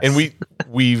Lucas Haas. And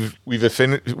we've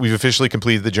officially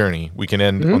completed the journey. We can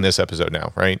end on this episode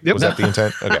now, right? Yep. Was that the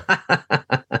intent? Okay.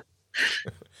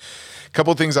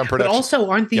 couple things on production. But also,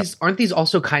 aren't these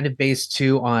also kind of based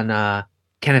too on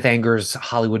Kenneth Anger's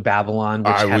Hollywood Babylon,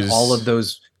 which had all of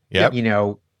those,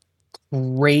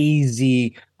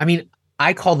 crazy. I mean,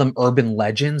 I call them urban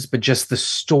legends, but just the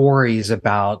stories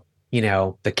about,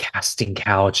 the casting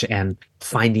couch and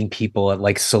finding people at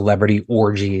like celebrity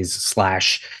orgies /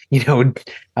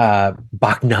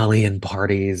 Bacchanalian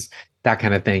parties, that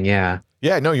kind of thing. Yeah.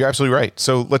 Yeah, no, you're absolutely right.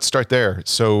 So let's start there.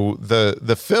 So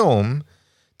the film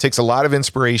takes a lot of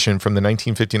inspiration from the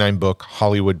 1959 book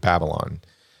Hollywood Babylon.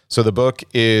 So the book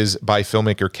is by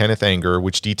filmmaker Kenneth Anger,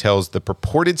 which details the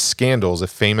purported scandals of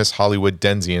famous Hollywood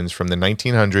denizens from the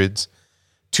 1900s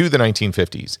to the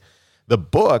 1950s. The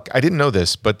book, I didn't know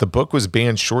this, but the book was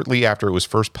banned shortly after it was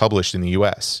first published in the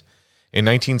US in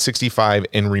 1965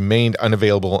 and remained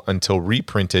unavailable until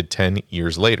reprinted 10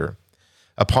 years later.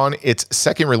 Upon its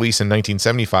second release in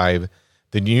 1975,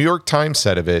 the New York Times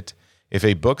said of it, "If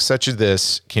a book such as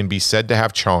this can be said to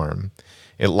have charm,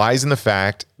 it lies in the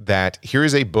fact that here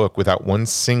is a book without one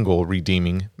single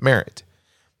redeeming merit."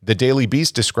 The Daily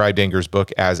Beast described Anger's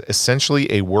book as essentially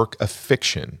a work of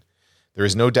fiction. There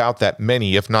is no doubt that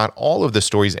many, if not all, of the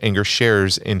stories Anger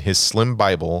shares in his slim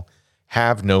Bible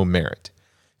have no merit.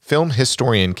 Film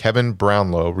historian Kevin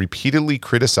Brownlow repeatedly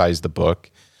criticized the book,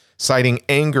 citing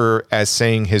Anger as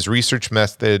saying his research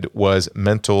method was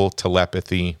mental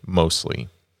telepathy mostly.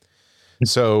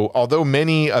 So, although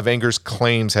many of Anger's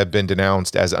claims have been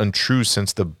denounced as untrue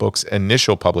since the book's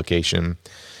initial publication,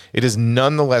 it is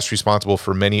nonetheless responsible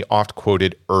for many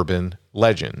oft-quoted urban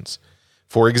legends.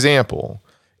 For example,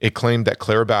 it claimed that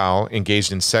Clara Bow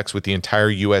engaged in sex with the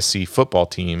entire USC football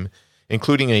team,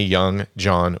 including a young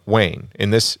John Wayne.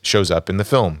 And this shows up in the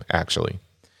film, actually.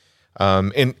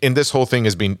 And this whole thing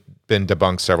has been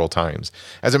debunked several times.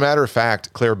 As a matter of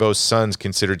fact, Clara Bow's sons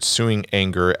considered suing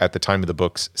Anger at the time of the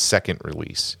book's second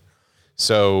release.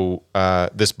 So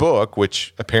this book,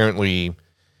 which apparently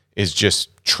is just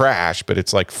trash, but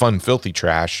it's like fun, filthy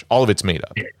trash, all of it's made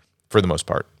up for the most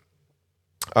part.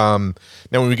 Now,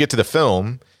 when we get to the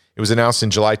film, it was announced in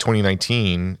July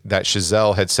 2019 that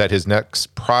Chazelle had set his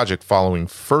next project following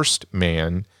First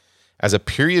Man as a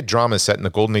period drama set in the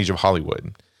golden age of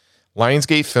Hollywood.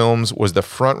 Lionsgate Films was the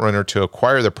frontrunner to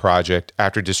acquire the project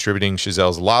after distributing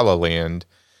Chazelle's La La Land,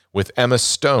 with Emma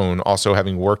Stone also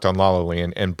having worked on La La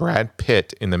Land and Brad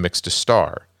Pitt in the mix to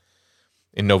star.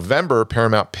 In November,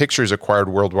 Paramount Pictures acquired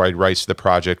worldwide rights to the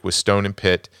project, with Stone and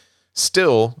Pitt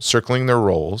still circling their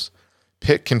roles.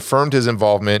 Pitt confirmed his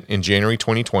involvement in January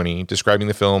 2020, describing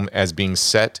the film as being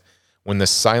set when the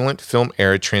silent film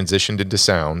era transitioned into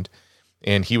sound,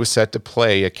 and he was set to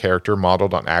play a character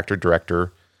modeled on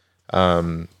actor-director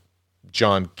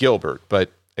John Gilbert.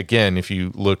 But again, if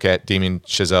you look at Damien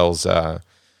Chazelle's,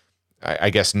 I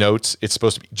guess, notes, it's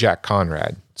supposed to be Jack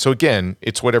Conrad. So again,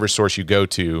 it's whatever source you go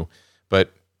to,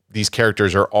 but these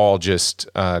characters are all just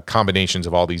combinations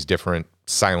of all these different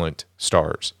silent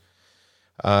stars.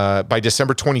 By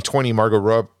December 2020,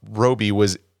 Margot Robbie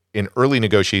was in early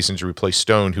negotiations to replace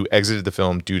Stone, who exited the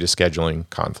film due to scheduling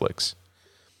conflicts.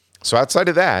 So outside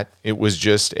of that, it was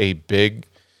just a big,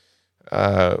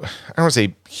 I don't want to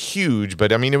say huge,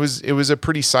 but I mean, it was a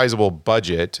pretty sizable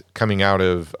budget coming out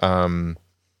of,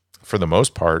 for the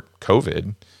most part,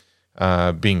 COVID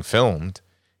being filmed.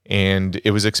 And it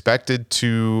was expected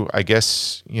to, I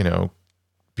guess,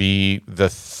 be the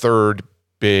third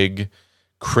big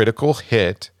critical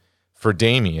hit for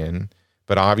Damien,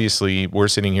 but obviously we're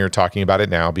sitting here talking about it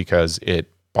now because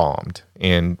it bombed.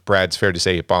 And Brad's fair to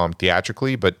say it bombed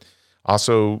theatrically, but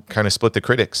also kind of split the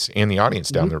critics and the audience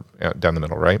down the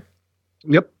middle, right?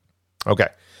 Yep. Okay.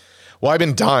 Well, I've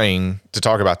been dying to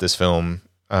talk about this film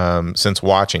since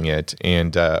watching it,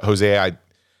 and Jose,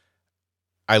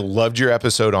 I loved your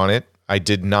episode on it. I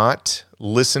did not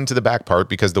listen to the back part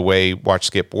because the way Watch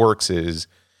Skip works is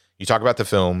you talk about the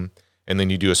film, and then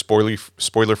you do a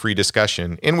spoiler-free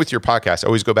discussion. And with your podcast, I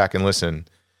always go back and listen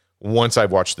once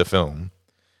I've watched the film.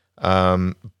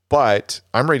 But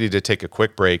I'm ready to take a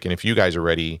quick break. And if you guys are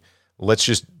ready, let's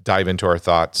just dive into our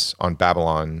thoughts on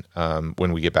Babylon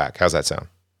when we get back. How's that sound?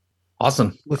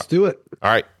 Awesome. Let's do it.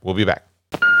 All right, we'll be back.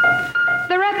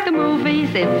 They're at the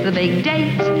movies, it's a big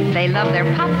date. They love their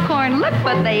popcorn, look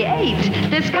what they ate.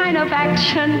 This kind of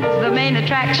action's the main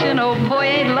attraction. Oh boy,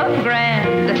 ain't love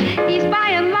grand. He's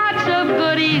buying lots of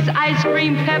goodies, ice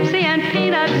cream, Pepsi, and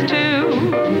peanuts too.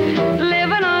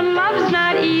 Living on love's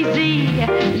not easy.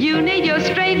 You need your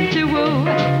strength to woo.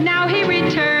 Now he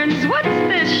returns. What's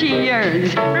this she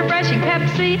yearns? Refreshing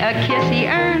Pepsi, a kiss he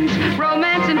earns.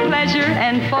 Romance and pleasure,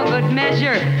 and for good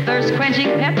measure, thirst quenching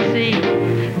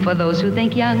Pepsi for those who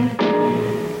think young.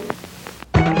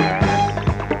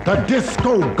 All The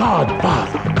Disco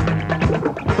Godfather.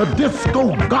 The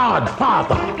Disco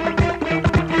Godfather.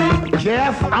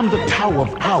 Yes, I'm the Tower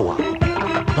of Power.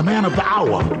 The man of the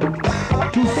hour.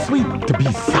 Too sweet to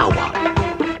be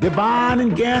sour. Divine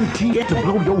and guaranteed to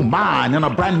blow your mind in a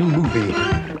brand new movie,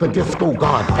 The Disco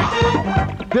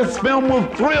Godfather. This film will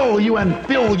thrill you and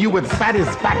fill you with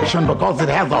satisfaction because it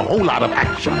has a whole lot of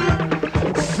action.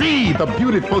 See the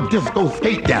beautiful disco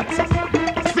skate dancers.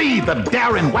 See the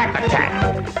daring whack attack.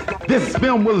 This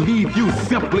film will leave you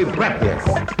simply breathless.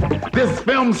 This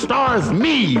film stars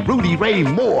me, Rudy Ray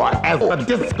Moore, as the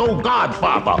Disco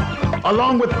Godfather,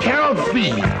 along with Carol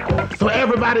Speed. So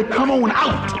everybody come on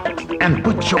out and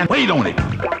put your weight on it.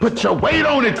 Put your weight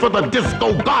on it for the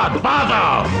Disco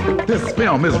Godfather. This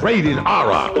film is rated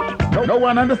R. No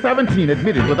one under 17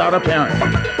 admitted without a parent.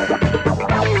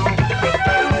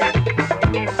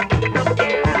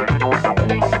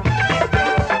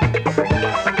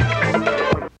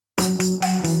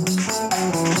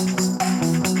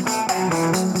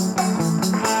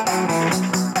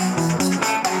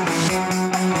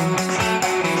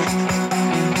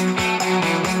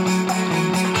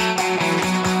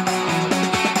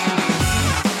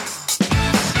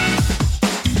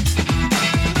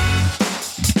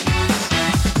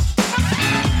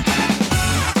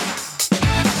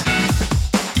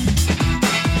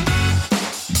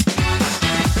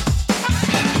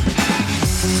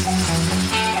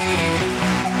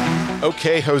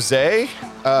 Okay, Jose.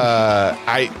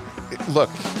 Look,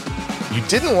 you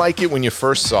didn't like it when you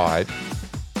first saw it.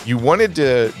 You wanted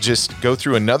to just go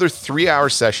through another 3-hour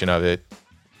session of it.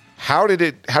 How did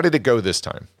it go this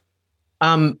time?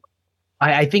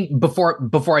 I think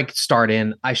before I start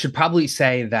in, I should probably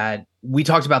say that we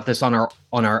talked about this on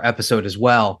our episode as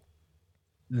well.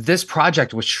 This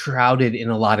project was shrouded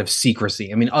in a lot of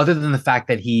secrecy. I mean, other than the fact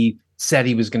that he said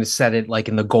he was going to set it like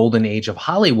in the golden age of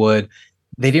Hollywood,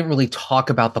 they didn't really talk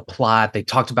about the plot. They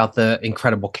talked about the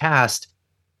incredible cast,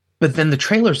 but then the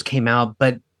trailers came out.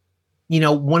 But, you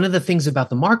know, one of the things about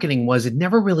the marketing was it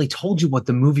never really told you what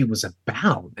the movie was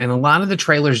about. And a lot of the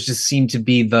trailers just seemed to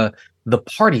be the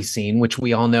party scene, which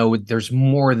we all know there's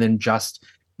more than just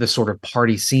the sort of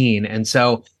party scene. And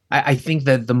so I think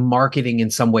that the marketing in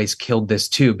some ways killed this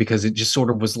too, because it just sort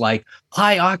of was like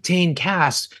high octane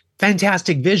cast,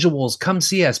 fantastic visuals, come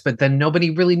see us, but then nobody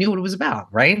really knew what it was about,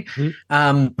 right?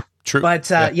 Mm-hmm. True. But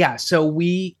yeah, so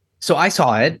I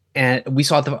saw it, and I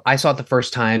saw it the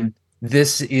first time.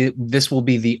 This will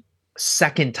be the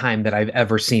second time that I've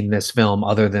ever seen this film,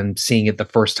 other than seeing it the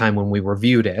first time when we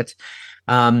reviewed it.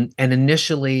 And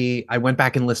initially, I went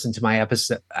back and listened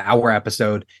to our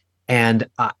episode, and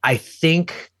I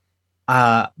think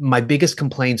my biggest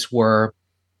complaints were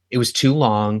it was too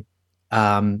long.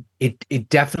 It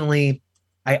definitely,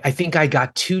 I think I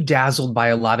got too dazzled by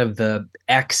a lot of the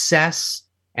excess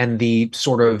and the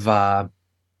sort of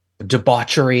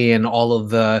debauchery and all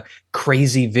of the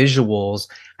crazy visuals.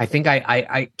 I think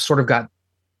I sort of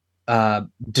got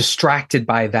distracted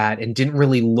by that and didn't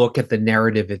really look at the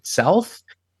narrative itself.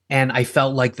 And I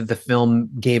felt like that the film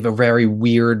gave a very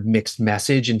weird mixed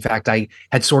message. In fact, I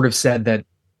had sort of said that,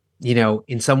 you know,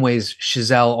 in some ways,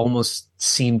 Chazelle almost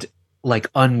seemed like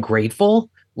ungrateful.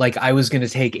 Like I was going to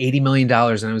take $80 million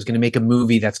and I was going to make a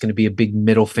movie that's going to be a big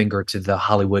middle finger to the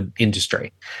Hollywood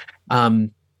industry.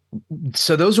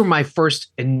 So those were my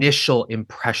first initial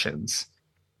impressions.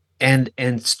 And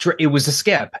it was a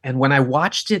skip. And when I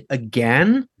watched it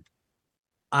again,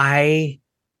 I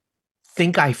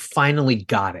think I finally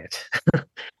got it.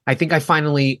 I think I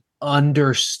finally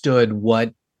understood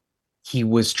what he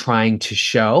was trying to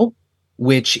show,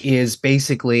 which is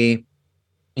basically,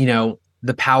 you know,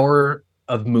 the power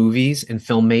of movies and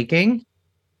filmmaking,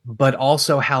 but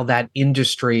also how that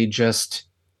industry just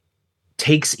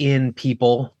takes in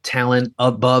people, talent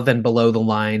above and below the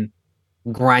line,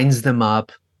 grinds them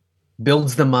up,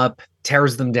 builds them up,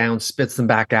 tears them down, spits them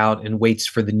back out, and waits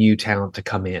for the new talent to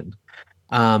come in.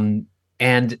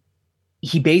 And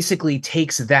he basically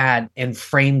takes that and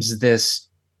frames this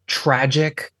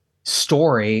tragic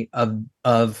story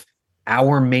of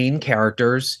our main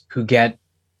characters who get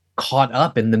caught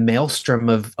up in the maelstrom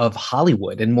of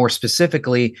Hollywood, and more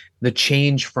specifically, the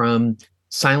change from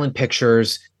silent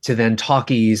pictures to then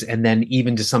talkies, and then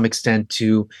even to some extent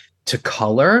to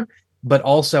color, but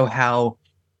also how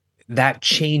that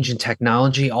change in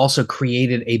technology also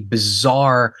created a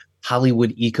bizarre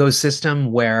Hollywood ecosystem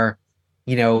where,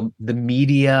 you know, the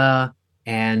media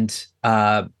and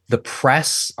the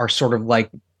press are sort of like,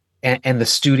 and the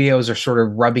studios are sort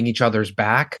of rubbing each other's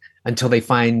back until they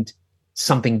find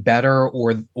something better,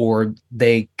 or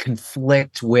they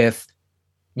conflict with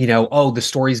oh, the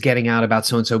story's getting out about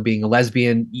so and so being a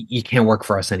lesbian, you can't work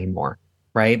for us anymore,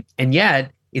 right? And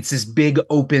yet it's this big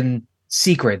open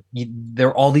secret.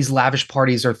 There, all these lavish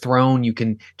parties are thrown. You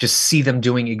can just see them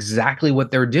doing exactly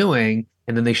what they're doing,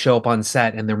 and then they show up on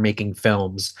set and they're making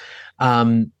films.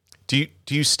 Do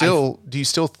you still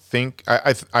think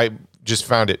I just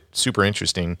found it super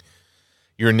interesting.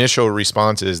 Your initial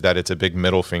response is that it's a big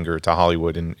middle finger to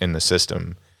Hollywood in the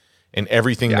system, and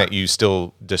everything that you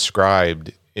still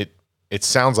described. It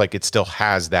sounds like it still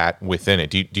has that within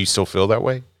it. Do you still feel that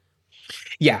way?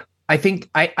 Yeah, I think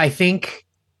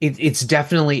it's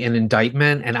definitely an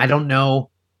indictment, and I don't know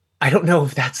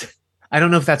if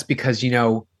that's because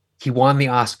he won the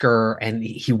Oscar and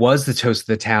he was the toast of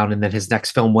the town, and then his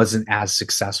next film wasn't as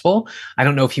successful. I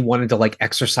don't know if he wanted to like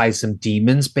exercise some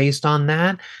demons based on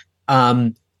that.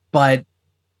 But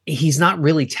he's not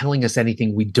really telling us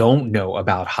anything we don't know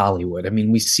about Hollywood. I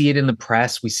mean, we see it in the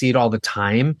press. We see it all the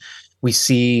time. We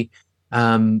see,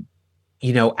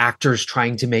 actors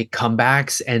trying to make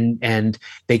comebacks and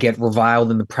they get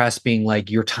reviled in the press being like,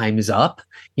 your time is up,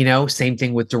 same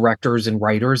thing with directors and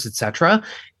writers, etc.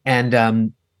 And,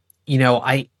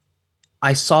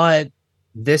 I saw it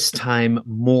this time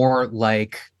more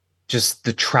like just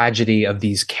the tragedy of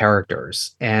these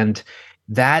characters, and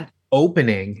that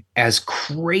opening, as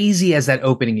crazy as that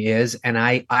opening is, and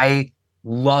I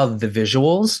love the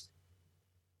visuals,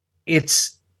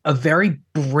 it's a very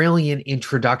brilliant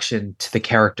introduction to the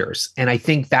characters. And I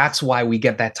think that's why we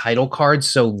get that title card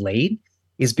so late,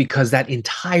 is because that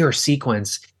entire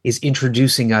sequence is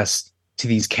introducing us to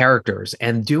these characters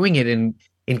and doing it in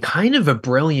kind of a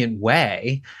brilliant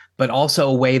way, but also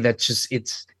a way that's just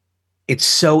it's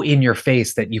so in your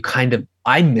face that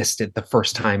I missed it the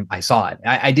first time I saw it.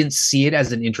 I didn't see it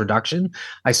as an introduction.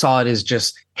 I saw it as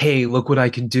just, hey, look what I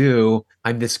can do.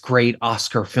 I'm this great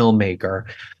Oscar filmmaker.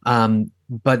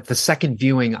 But the second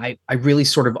viewing, I really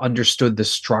sort of understood the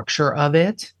structure of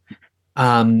it.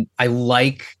 I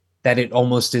like that it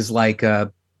almost is like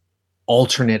a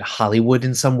alternate Hollywood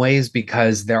in some ways,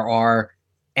 because there are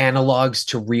analogs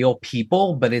to real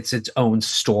people, but it's its own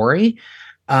story.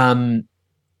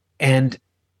 And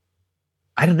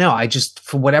I don't know. I just,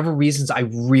 for whatever reasons, I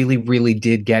really, really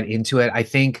did get into it. I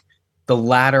think the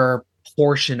latter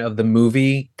portion of the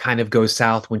movie kind of goes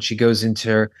south when she goes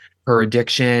into her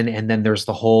addiction. And then there's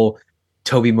the whole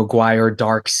Tobey Maguire,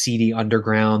 dark, seedy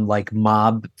underground, like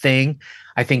mob thing.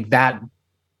 I think that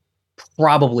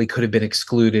probably could have been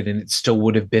excluded and it still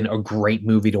would have been a great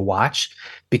movie to watch,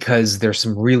 because there's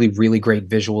some really, really great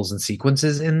visuals and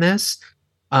sequences in this.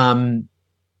 I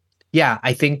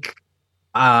think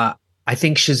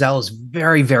Chazelle is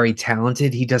very, very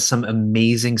talented. He does some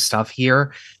amazing stuff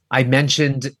here. I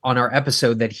mentioned on our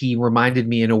episode that he reminded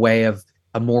me in a way of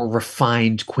a more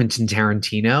refined Quentin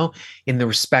Tarantino, in the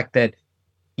respect that,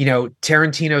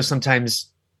 Tarantino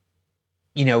sometimes,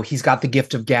 he's got the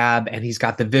gift of gab and he's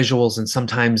got the visuals, and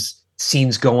sometimes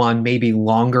scenes go on maybe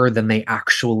longer than they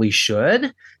actually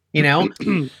should, and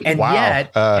wow.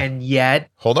 yet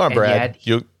hold on, Brad,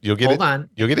 you'll get hold on.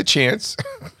 You'll get a chance.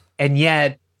 And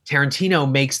yet Tarantino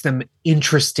makes them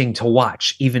interesting to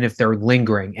watch, even if they're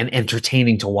lingering, and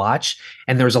entertaining to watch.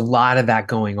 And there's a lot of that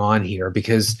going on here,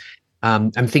 because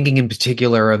I'm thinking in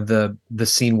particular of the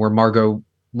scene where Margot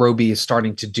Robbie is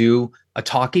starting to do a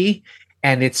talkie,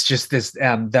 and it's just this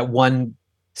that one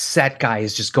set guy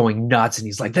is just going nuts, and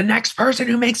he's like, the next person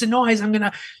who makes a noise, I'm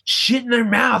gonna shit in their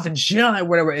mouth and shit on it,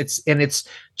 whatever. It's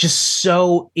just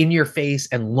so in your face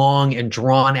and long and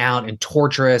drawn out and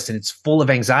torturous, and it's full of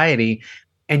anxiety,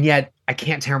 and yet I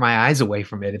can't tear my eyes away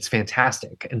from it. It's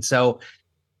fantastic. And so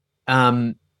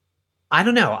I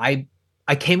don't know, I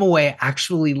came away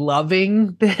actually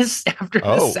loving this after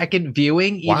the second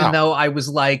viewing, even though I was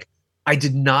like, I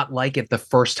did not like it the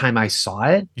first time I saw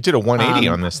it. You did a 180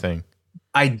 on this thing.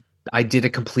 I did a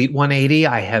complete 180.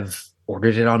 I have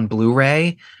ordered it on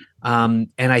Blu-ray. And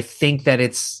I think that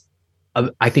it's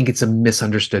a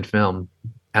misunderstood film.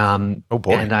 Oh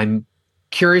boy. And I'm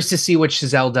curious to see what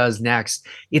Chazelle does next.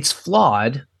 It's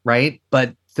flawed, right?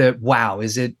 But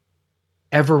is it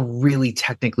ever really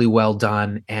technically well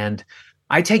done? And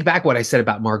I take back what I said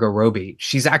about Margot Robbie.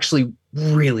 She's actually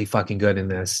really fucking good in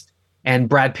this. And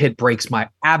Brad Pitt breaks my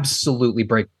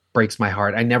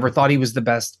heart. I never thought he was the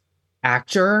best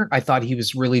actor. I thought he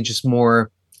was really just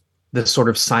more the sort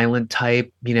of silent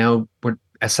type,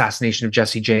 Assassination of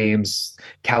Jesse James,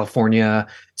 California,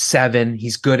 Seven.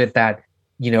 He's good at that,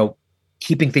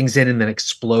 keeping things in and then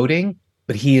exploding,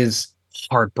 but he is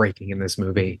heartbreaking in this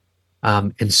movie.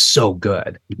 And so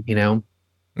good,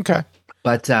 Okay.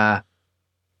 But the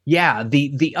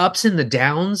ups and the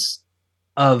downs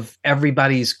of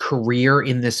everybody's career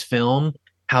in this film,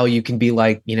 how you can be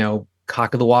like,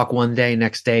 cock of the walk one day,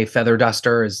 next day feather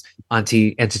duster, as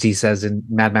Auntie Entity says in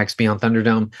Mad Max Beyond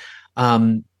Thunderdome.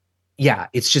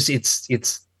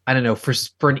 It's I don't know,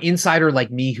 for an insider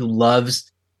like me who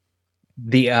loves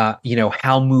the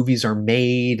how movies are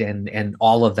made and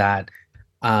all of that.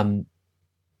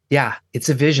 It's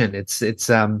a vision. It's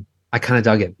I kind of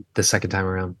dug it the second time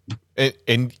around.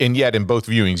 And yet in both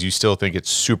viewings, you still think it's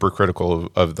super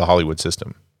critical of the Hollywood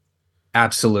system.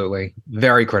 Absolutely.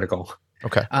 Very critical.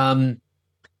 Okay.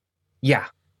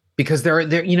 Because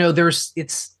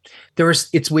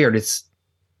it's weird. It's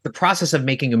the process of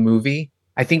making a movie.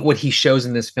 I think what he shows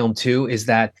in this film too is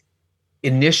that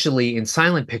initially in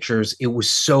silent pictures, it was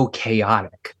so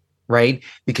chaotic, right?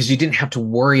 Because you didn't have to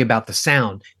worry about the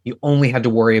sound. You only had to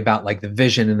worry about like the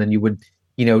vision, and then you would,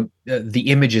 the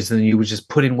images, and then you would just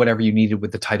put in whatever you needed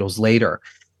with the titles later.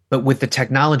 But with the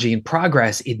technology and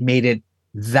progress, it made it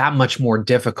that much more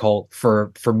difficult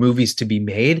for movies to be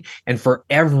made and for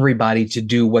everybody to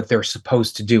do what they're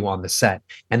supposed to do on the set.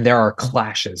 And there are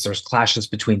clashes. There's clashes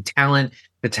between talent,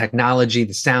 the technology,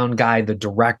 the sound guy, the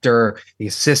director, the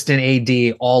assistant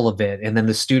AD, all of it. And then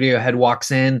the studio head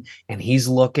walks in and he's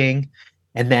looking.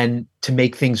 And then to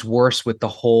make things worse with the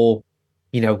whole,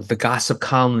 the gossip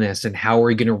columnist and how are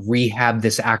we going to rehab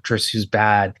this actress who's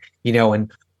bad,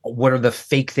 and what are the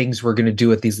fake things we're going to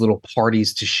do at these little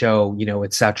parties to show,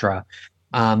 et cetera.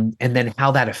 And then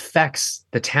how that affects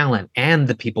the talent and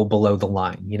the people below the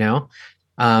line,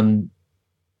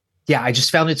 I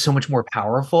just found it so much more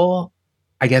powerful,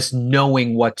 I guess,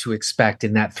 knowing what to expect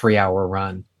in that 3-hour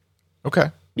run. Okay.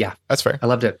 Yeah. That's fair. I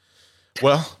loved it.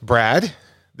 Well, Brad,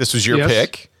 this was your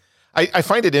pick. I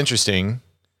find it interesting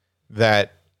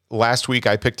that last week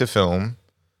I picked a film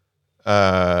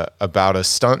about a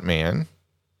stuntman,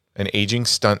 an aging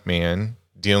stuntman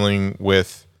dealing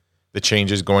with the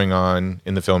changes going on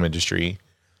in the film industry.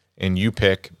 And you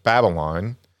pick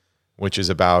Babylon, which is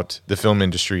about the film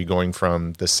industry going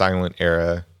from the silent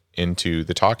era into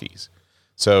the talkies.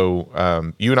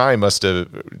 So you and I must have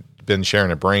been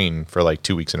sharing a brain for like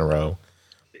 2 weeks in a row.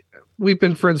 We've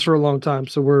been friends for a long time,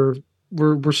 so we're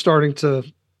starting to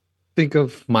think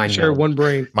of one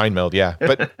brain. Mind meld, yeah.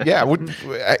 But yeah,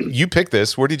 you picked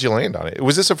this. Where did you land on it?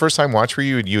 Was this a first time watch for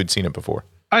you? You had seen it before?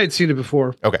 I had seen it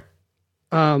before. Okay.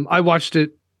 I watched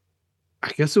it,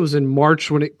 I guess it was in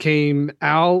March when it came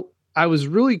out. I was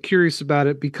really curious about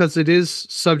it because it is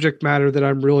subject matter that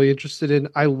I'm really interested in.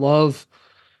 I love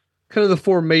kind of the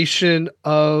formation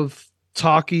of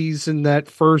talkies in that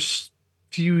first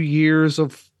few years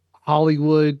of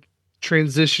Hollywood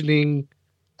transitioning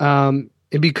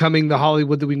and becoming the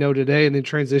Hollywood that we know today, and then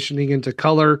transitioning into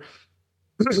color.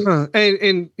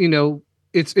 and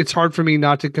it's hard for me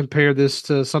not to compare this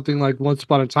to something like Once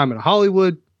Upon a Time in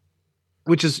Hollywood,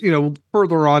 which is,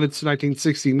 further on, it's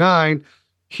 1969.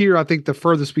 Here, I think the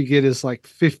furthest we get is like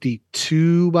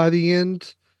 52 by the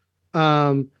end.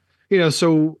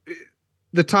 So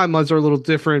the timelines are a little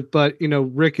different, but,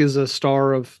 Rick is a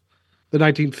star of the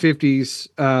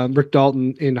 1950s, Rick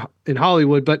Dalton in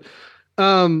Hollywood. But,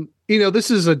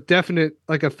 this is a definite,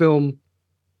 like a film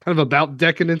kind of about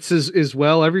decadence as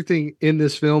well. Everything in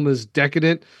this film is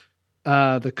decadent.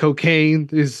 The cocaine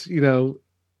is,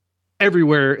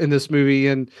 everywhere in this movie.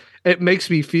 And it makes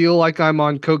me feel like I'm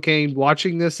on cocaine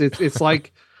watching this. It's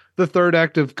like the third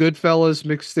act of Goodfellas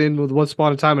mixed in with Once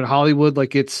Upon a Time in Hollywood.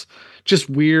 Like it's just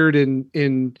weird.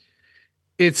 And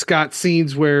it's got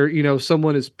scenes where,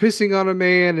 someone is pissing on a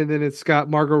man, and then it's got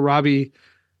Margot Robbie,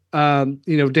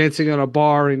 dancing on a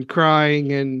bar and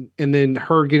crying, and then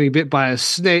her getting bit by a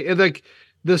snake. And like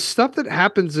the stuff that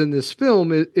happens in this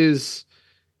film is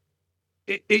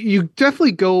you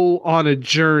definitely go on a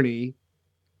journey.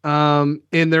 And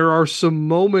there are some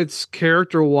moments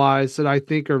character wise that I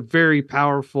think are very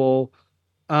powerful.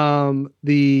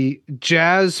 The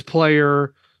jazz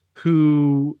player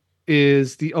who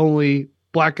is the only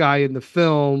black guy in the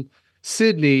film,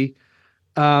 Sidney,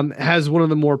 has one of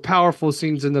the more powerful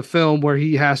scenes in the film where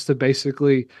he has to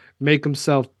basically make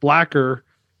himself blacker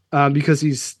because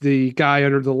he's the guy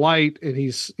under the light, and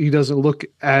he doesn't look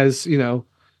as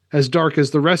dark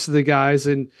as the rest of the guys,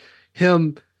 and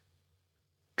him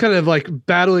kind of like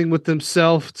battling with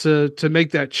himself to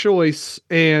make that choice.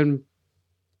 And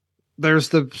there's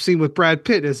the scene with Brad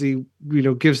Pitt as he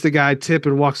gives the guy a tip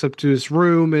and walks up to his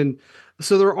room. And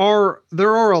so there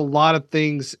are a lot of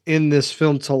things in this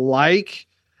film to like.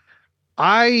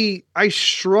 I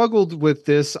struggled with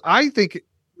this. I think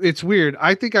it's weird.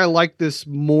 I think I liked this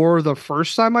more the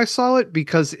first time I saw it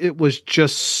because it was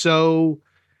just so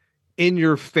in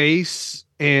your face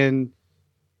and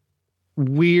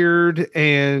weird,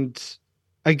 and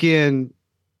again,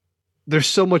 there's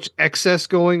so much excess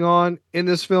going on in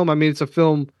this film. I mean, it's a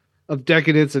film of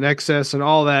decadence and excess and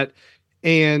all that,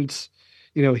 and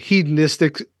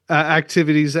hedonistic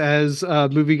activities, as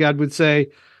Movie God would say.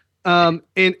 And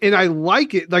I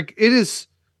like it. Like, it is,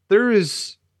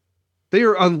 they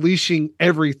are unleashing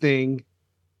everything.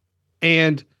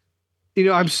 And,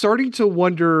 I'm starting to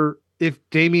wonder if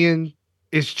Damien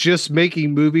is just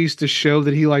making movies to show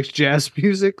that he likes jazz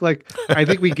music. Like, I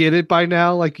think we get it by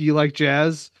now. Like, you like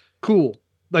jazz. Cool.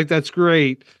 Like, that's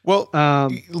great. Well,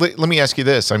 let me ask you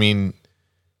this. I mean,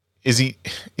 is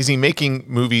he making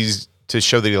movies to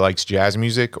show that he likes jazz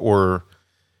music, or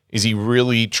is he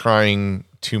really trying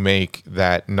to make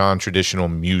that non-traditional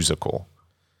musical?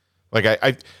 Like,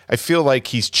 I feel like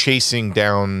he's chasing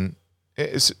down.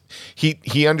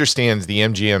 He understands the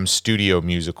MGM studio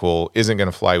musical isn't going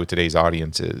to fly with today's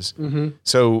audiences. Mm-hmm.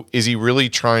 So is he really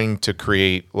trying to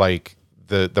create like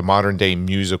the modern day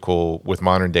musical with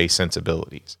modern day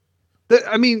sensibilities?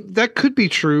 That could be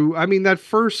true. I mean,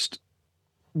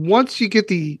 once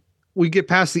we get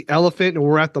past the elephant and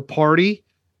we're at the party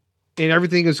and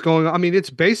everything is going on. I mean, it's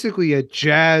basically a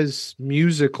jazz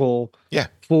musical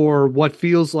for what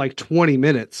feels like 20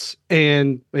 minutes.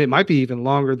 And it might be even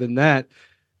longer than that.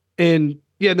 And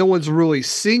no one's really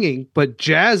singing, but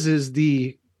jazz is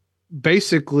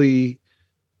basically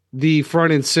the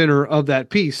front and center of that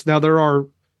piece. Now, there are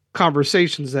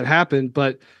conversations that happen,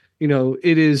 but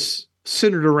it is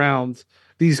centered around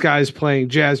these guys playing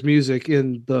jazz music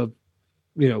in the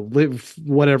live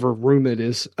whatever room it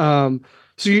is.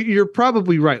 So you're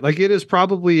probably right. Like, it is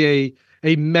probably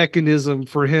a mechanism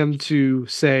for him to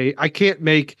say, I can't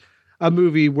make a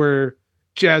movie where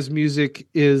jazz music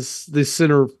is the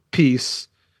centerpiece,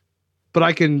 but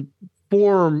I can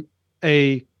form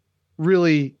a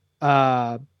really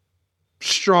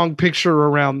strong picture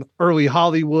around early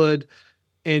Hollywood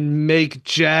and make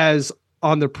jazz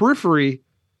on the periphery,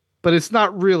 but it's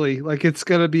not really. Like, it's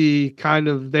going to be kind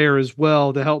of there as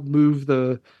well to help move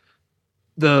the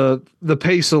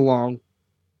pace along.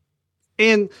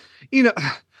 And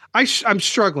I'm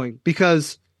struggling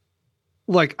because,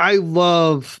 like, I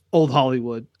love old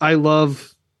Hollywood. I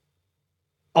love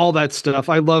all that stuff.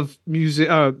 I love music,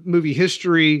 movie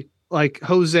history. Like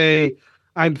Jose,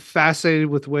 I'm fascinated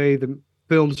with the way the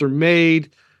films are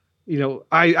made.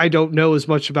 I don't know as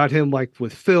much about him, like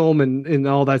with film and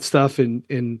all that stuff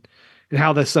and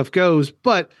how that stuff goes,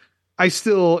 but I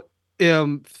still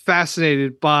am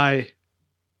fascinated by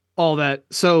all that.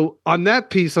 So on that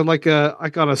piece, on like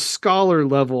on a scholar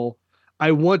level,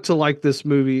 I want to like this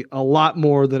movie a lot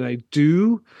more than I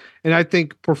do. And I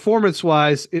think performance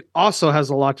wise, it also has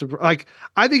a lot to like.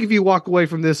 I think if you walk away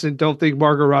from this and don't think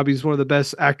Margot Robbie is one of the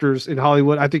best actors in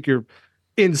Hollywood, I think you're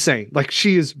insane. Like,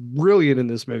 she is brilliant in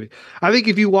this movie. I think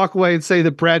if you walk away and say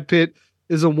that Brad Pitt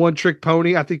is a one-trick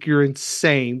pony, I think you're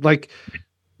insane. Like,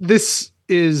 this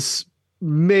is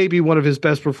maybe one of his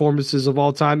best performances of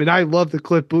all time. And I love the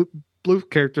Cliff Booth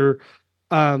character.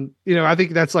 I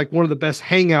think that's like one of the best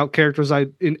hangout characters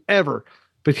in ever.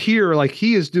 But here, like,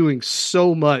 he is doing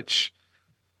so much.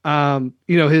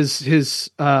 His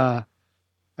I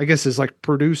guess his like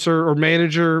producer or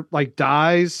manager like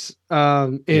dies.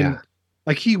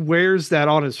 Like, he wears that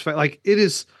on his face. Like, it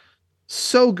is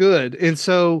so good. And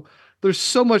so there's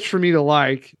so much for me to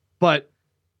like, but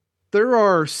there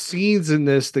are scenes in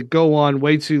this that go on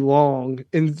way too long.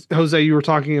 And Jose, you were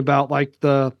talking about like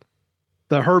the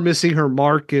her missing her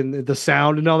mark and the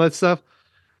sound and all that stuff.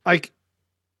 Like,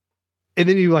 and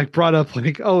then you like brought up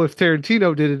like, oh, if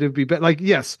Tarantino did it, it'd be better. Like,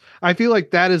 yes, I feel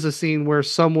like that is a scene where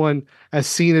someone has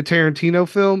seen a Tarantino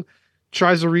film,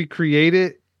 tries to recreate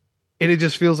it, and it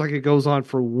just feels like it goes on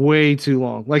for way too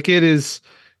long. Like, it is,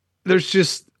 there's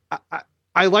just,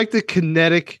 I like the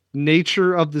kinetic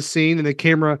nature of the scene and the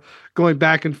camera going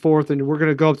back and forth. And we're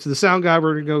going to go up to the sound guy.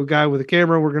 We're going to go guy with a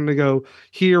camera. We're going to go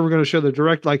here. We're going to show the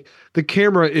direct, like, the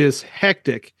camera is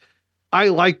hectic. I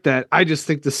like that. I just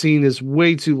think the scene is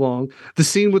way too long. The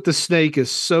scene with the snake is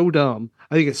so dumb.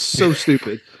 I think it's so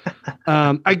stupid.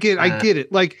 I get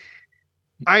it. Like,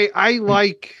 I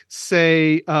like,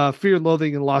 say, Fear and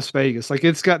Loathing in Las Vegas. Like,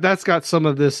 that's got some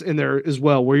of this in there as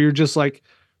well, where you're just like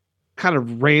kind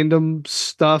of random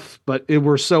stuff, but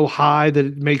we're so high that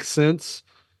it makes sense.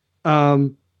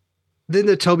 Then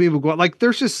the Tobey Maguire, like,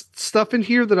 there's just stuff in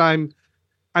here that I'm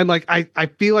like, I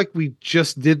feel like we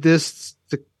just did this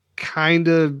to kind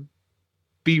of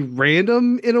be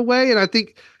random in a way. And I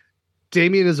think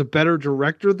Damien is a better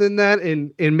director than that.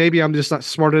 And maybe I'm just not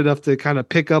smart enough to kind of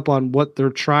pick up on what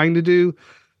they're trying to do.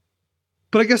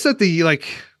 But I guess that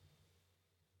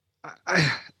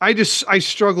I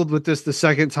struggled with this the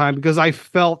second time because I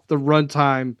felt the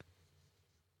runtime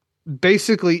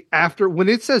basically after when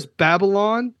it says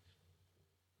Babylon,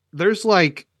 there's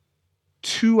like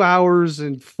 2 hours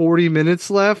and 40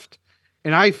 minutes left.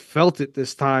 And I felt it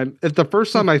this time. At the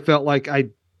first time I felt like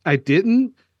I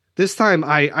didn't. This time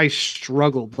I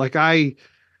struggled. Like I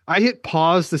hit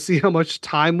pause to see how much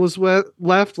time was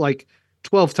left, like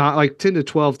 12 times, like 10 to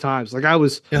 12 times. Like I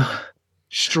was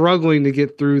struggling to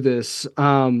get through this.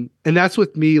 And that's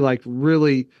with me like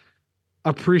really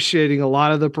appreciating a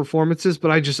lot of the performances,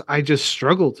 but I just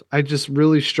struggled. I just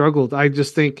really struggled. I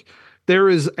just think there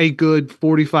is a good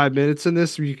 45 minutes in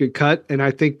this where you could cut, and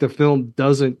I think the film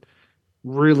doesn't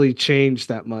really change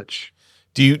that much.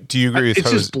 Do you agree with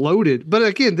it's just bloated? But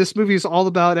again, this movie is all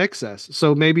about excess,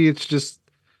 so maybe it's just.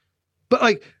 But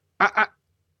like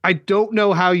I don't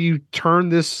know how you turn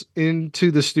this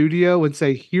into the studio and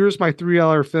say, here's my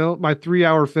 3-hour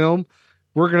film.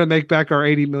 We're going to make back our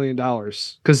 $80 million,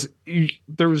 because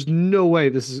there was no way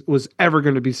this was ever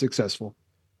going to be successful.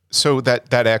 So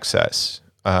that excess,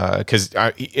 because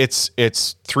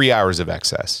it's 3 hours of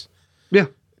excess. Yeah.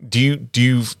 Do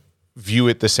you view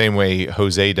it the same way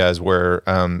Jose does, where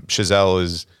Chazelle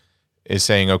is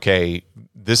saying, okay,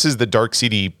 this is the dark,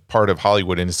 seedy part of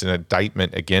Hollywood, and it's an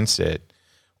indictment against it?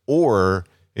 Or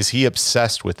is he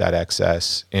obsessed with that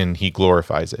excess and he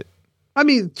glorifies it? I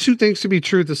mean, two things to be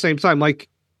true at the same time. Like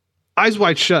Eyes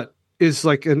Wide Shut is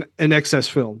like an excess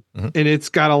film, and it's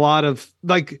got a lot of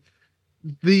like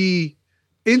the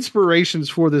inspirations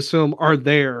for this film are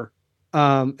there.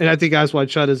 And I think Eyes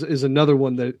Wide Shut is another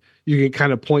one that you can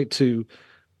kind of point to.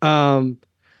 I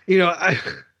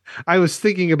was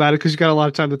thinking about it because you got a lot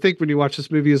of time to think when you watch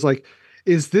this movie. Is like,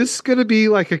 is this going to be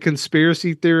like a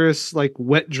conspiracy theorist, like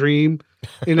wet dream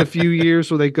in a few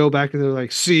years where they go back and they're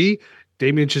like, see,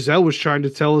 Damien Chazelle was trying to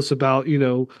tell us about,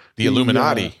 the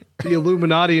Illuminati, the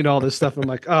Illuminati and all this stuff. I'm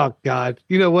like, oh God,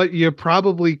 you know what? You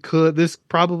probably could, this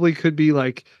probably could be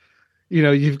like,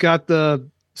 you've got the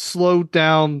slowed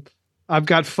down, I've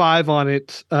got 5 on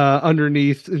it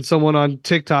underneath, and someone on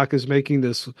TikTok is making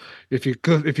this. If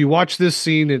you watch this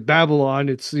scene in Babylon,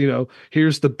 it's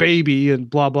here's the baby and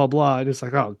blah blah blah, and it's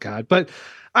like, oh God. But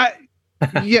I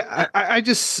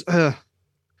just I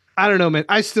don't know, man.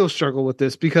 I still struggle with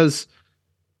this because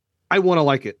I want to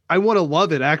like it. I want to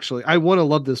love it. Actually, I want to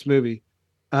love this movie,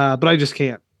 but I just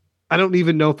can't. I don't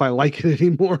even know if I like it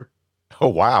anymore. Oh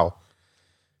wow.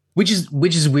 Which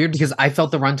is weird because I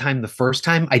felt the runtime the first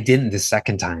time, I didn't the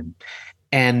second time.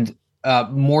 And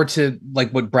more to like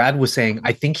what Brad was saying,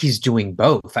 I think he's doing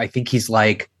both. I think he's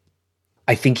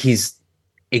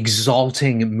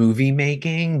exalting movie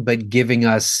making, but giving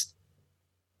us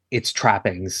its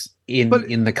trappings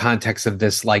in the context of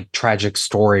this like tragic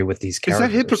story with these characters.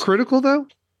 Is that hypocritical though?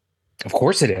 Of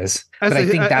course it is. But I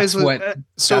think that's where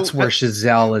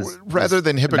Chazelle is. Rather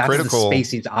than hypocritical. That's the space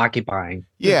he's occupying.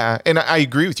 Yeah. And I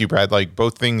agree with you, Brad. Like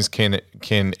both things can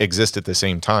exist at the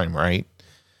same time, right?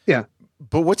 Yeah.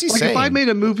 But what's he saying? If I made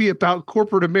a movie about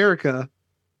corporate America,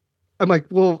 I'm like,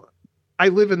 well, I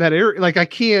live in that area. Like I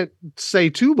can't say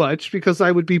too much because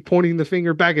I would be pointing the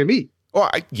finger back at me.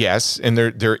 Well, yes. And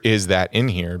there is that in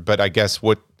here, but I guess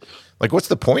what's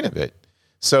the point of it?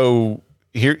 So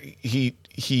here he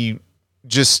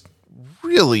just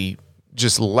really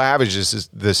just lavishes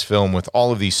this film with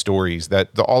all of these stories that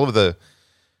all of the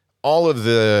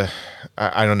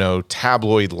I don't know,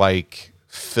 tabloid like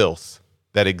filth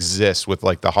that exists with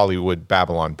like the Hollywood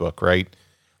Babylon book, right?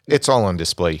 It's all on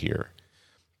display here.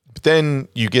 But then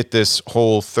you get this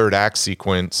whole third act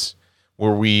sequence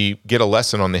where we get a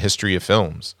lesson on the history of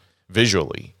films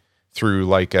visually through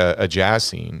like a jazz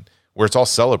scene where it's all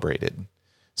celebrated.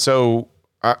 So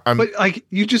but like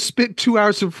you just spent 2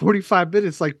 hours and 45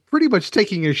 minutes, like pretty much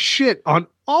taking a shit on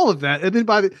all of that, and then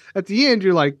at the end,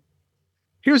 you're like,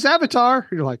 "Here's Avatar."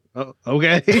 And you're like, "Oh,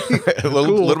 okay." a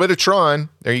little bit of Tron.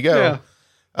 There you go.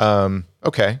 Yeah.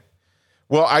 Okay.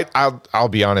 Well, I'll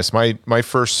be honest. My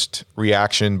first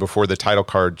reaction before the title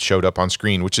card showed up on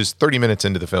screen, which is 30 minutes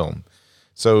into the film.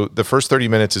 So the first 30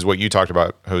 minutes is what you talked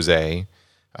about, Jose,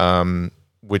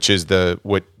 which is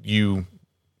what you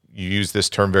use this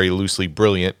term very loosely,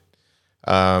 brilliant,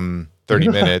 30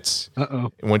 minutes. Uh-oh.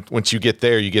 And once you get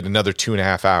there, you get another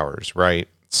 2.5 hours, right?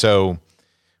 So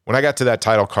when I got to that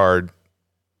title card,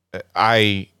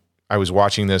 I was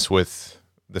watching this with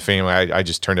the family. I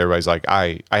just turned to everybody's like,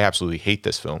 I absolutely hate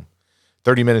this film.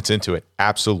 30 minutes into it,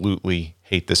 absolutely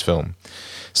hate this film.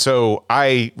 So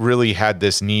I really had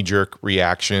this knee-jerk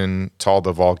reaction to all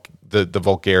the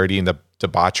vulgarity and the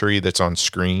debauchery that's on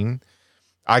screen.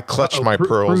 I clutched my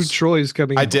pearls. Troy's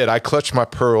coming. I did. I clutched my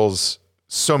pearls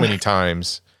so many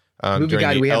times Movie during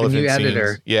Guide, the we have a new elephant scenes.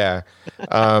 editor. Yeah.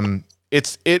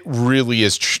 It really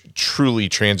is truly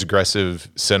transgressive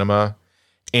cinema.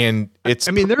 And it's,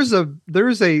 I mean, there's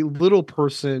a little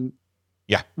person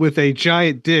yeah, with a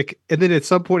giant dick, and then at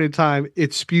some point in time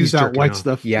it spews He's out jerking white off.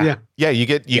 stuff. Yeah. yeah, you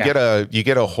get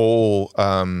a whole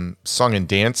song and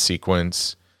dance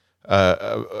sequence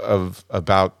of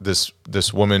about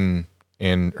this woman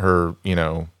and her,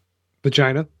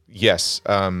 Vagina. yes.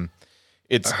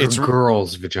 It's Her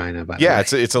girl's vagina, by the yeah,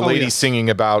 way. it's a lady yeah. singing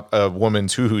about a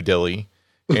woman's hoo-hoo dilly,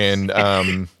 and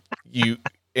you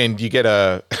get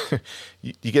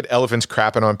you get elephants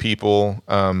crapping on people,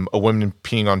 a woman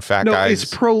peeing on fat No, guys.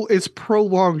 it's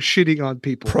prolonged shitting on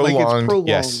people. Prolonged, Like it's prolonged.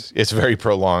 yes, it's very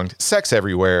prolonged. Sex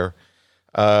everywhere,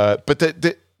 but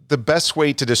the best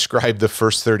way to describe the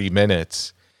first 30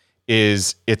 minutes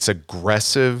is it's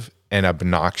aggressive and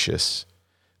obnoxious.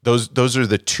 Those are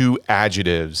the two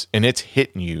adjectives, and it's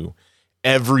hitting you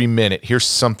every minute. Here's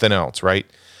something else, right?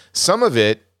 Some of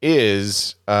it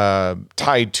is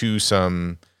tied to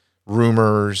some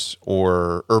rumors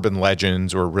or urban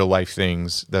legends or real life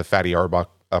things. The Fatty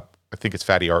Arbuckle, I think it's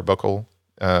Fatty Arbuckle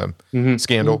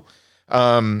scandal.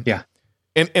 Yeah.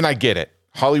 And I get it.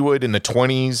 Hollywood in the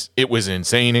 20s, it was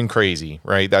insane and crazy,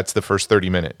 right? That's the first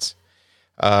 30 minutes.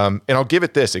 And I'll give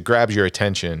it this, it grabs your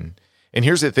attention. And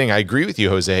here's the thing, I agree with you,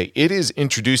 Jose. It is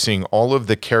introducing all of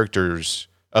the characters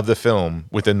of the film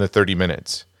within the 30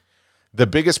 minutes. The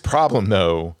biggest problem,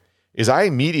 though, is I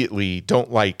immediately don't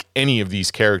like any of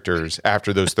these characters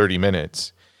after those 30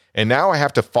 minutes. And now I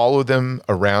have to follow them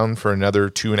around for another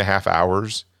 2.5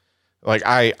 hours. Like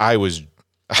I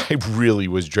really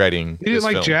was dreading. You didn't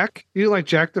like film. Jack? You didn't like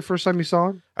Jack the first time you saw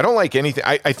him? I don't like anything.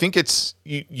 I think it's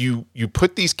you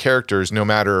put these characters, no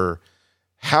matter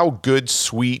how good,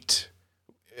 sweet,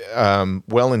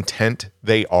 well intent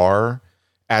they are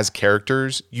as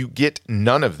characters, you get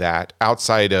none of that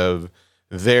outside of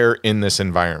they're in this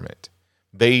environment.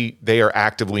 They are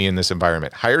actively in this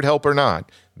environment. Hired help or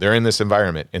not, they're in this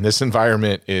environment. And this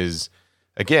environment is,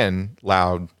 again,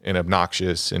 loud and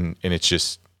obnoxious, and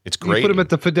it's great. You put him at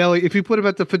the Fidelio. If you put him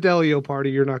at the Fidelio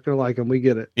party, you're not going to like him. We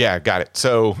get it. Yeah, got it.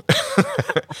 So,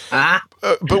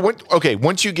 but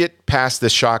once you get past the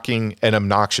shocking and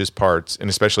obnoxious parts, and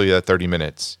especially that 30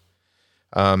 minutes,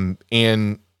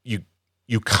 and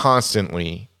you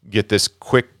constantly get this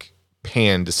quick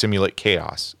pan to simulate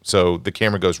chaos. So the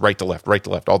camera goes right to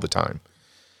left all the time.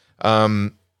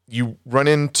 You run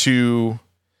into,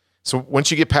 so once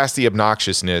you get past the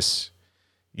obnoxiousness,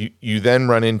 you then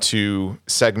run into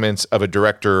segments of a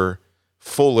director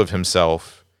full of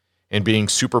himself and being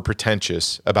super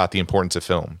pretentious about the importance of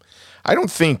film. I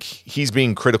don't think he's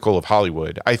being critical of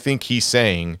Hollywood. I think he's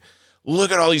saying,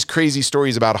 look at all these crazy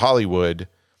stories about Hollywood.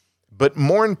 But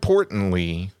more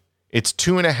importantly, it's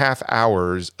 2.5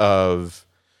 hours of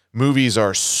movies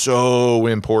are so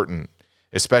important,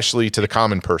 especially to the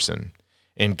common person.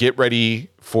 And get ready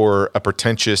for a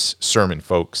pretentious sermon,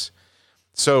 folks.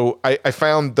 So I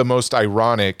found the most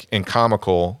ironic and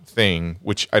comical thing,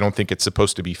 which I don't think it's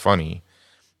supposed to be funny,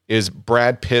 is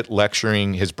Brad Pitt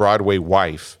lecturing his Broadway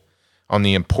wife on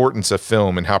the importance of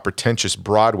film and how pretentious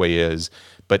Broadway is,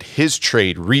 but his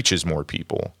trade reaches more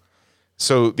people.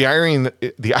 So the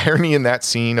irony in that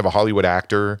scene of a Hollywood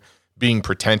actor being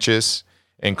pretentious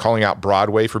and calling out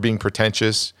Broadway for being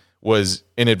pretentious was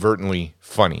inadvertently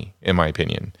funny, in my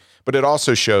opinion. But it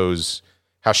also shows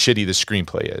how shitty the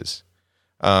screenplay is,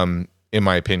 in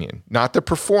my opinion. Not the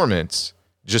performance,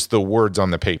 just the words on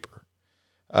the paper.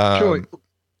 Joey,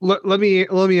 let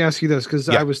me ask you this, because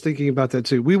Yeah. I was thinking about that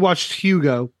too. We watched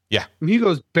Hugo. Yeah.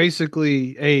 Hugo's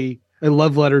basically a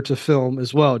love letter to film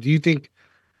as well. Do you think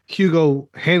Hugo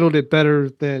handled it better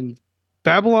than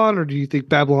Babylon, or do you think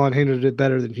Babylon handled it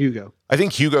better than Hugo? I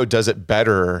think Hugo does it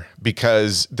better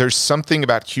because there's something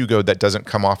about Hugo that doesn't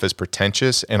come off as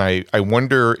pretentious. And I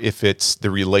wonder if it's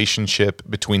the relationship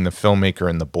between the filmmaker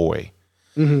and the boy.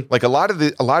 Mm-hmm. Like a lot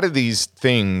of these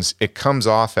things, it comes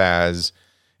off as,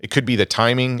 it could be the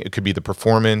timing, it could be the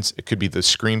performance, it could be the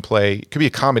screenplay, it could be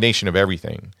a combination of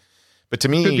everything. But to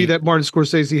me, Could be that Martin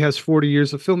Scorsese has 40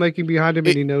 years of filmmaking behind him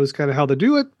and he knows kind of how to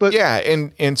do it. But yeah,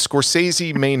 and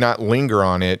Scorsese may not linger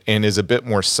on it and is a bit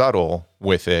more subtle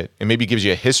with it, and maybe gives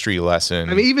you a history lesson.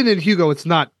 I mean, even in Hugo, it's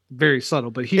not very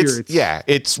subtle, but here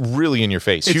it's really in your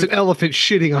face. It's an elephant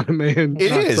shitting on a man.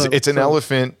 It is. It's an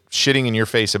elephant shitting in your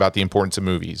face about the importance of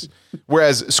movies.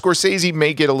 Whereas Scorsese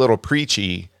may get a little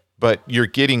preachy, but you're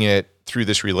getting it through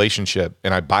this relationship,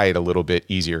 and I buy it a little bit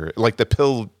easier. Like the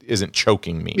pill isn't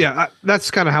choking me. Yeah,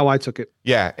 that's kind of how I took it.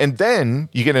 Yeah, and then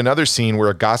you get another scene where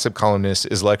a gossip columnist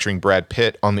is lecturing Brad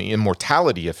Pitt on the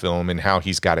immortality of film and how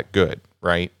he's got it good,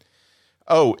 right?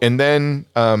 Oh, and then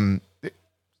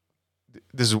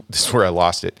this is where I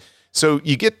lost it. So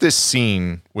you get this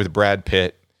scene with Brad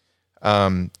Pitt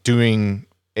doing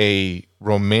a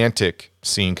romantic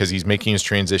scene because he's making his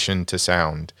transition to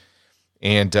sound.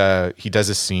 And he does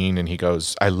a scene and he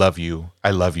goes, I love you.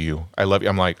 I love you. I love you.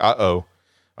 I'm like, uh-oh.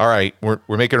 All right, we're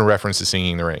making a reference to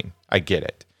Singing in the Rain. I get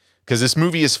it. Because this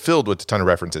movie is filled with a ton of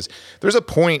references. There's a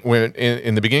point when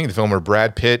in the beginning of the film where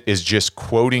Brad Pitt is just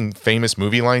quoting famous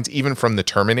movie lines, even from The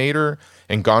Terminator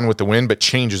and Gone with the Wind, but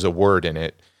changes a word in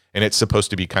it. And it's supposed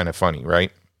to be kind of funny,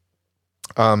 right?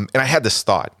 And I had this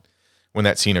thought when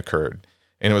that scene occurred.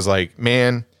 And it was like,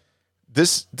 man,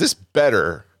 this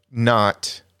better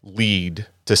not lead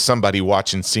to somebody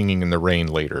watching Singing in the Rain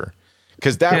later.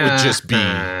 Because that would just be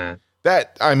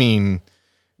that. I mean,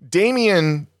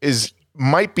 Damien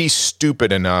might be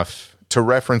stupid enough to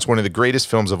reference one of the greatest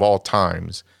films of all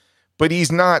times, but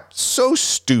he's not so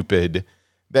stupid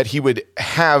that he would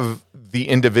have the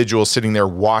individual sitting there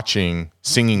watching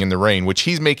Singing in the Rain, which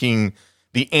he's making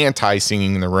the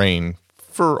anti-Singing in the Rain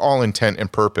for all intent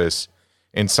and purpose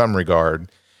in some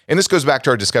regard. And this goes back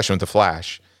to our discussion with The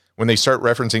Flash. When they start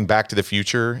referencing Back to the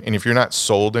Future, and if you're not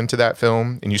sold into that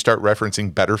film and you start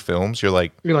referencing better films, you're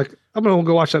like, I'm going to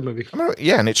go watch that movie.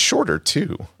 Yeah, and it's shorter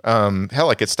too. Hell,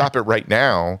 I could stop it right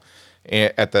now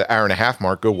at the hour and a half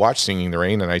mark, go watch Singing in the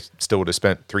Rain, and I still would have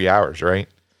spent 3 hours, right?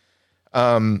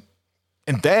 And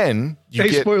then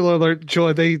spoiler alert,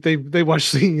 Joy, they watch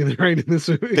Singing in the Rain in this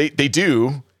movie. They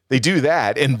do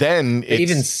that, and then they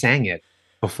even sang it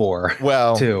before.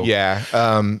 Well, too. Yeah,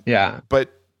 yeah, but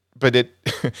it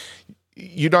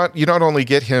you not only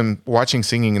get him watching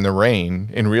Singing in the Rain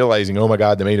and realizing, oh my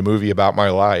God, they made a movie about my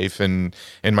life and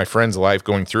my friend's life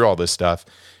going through all this stuff.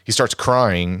 He starts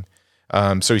crying.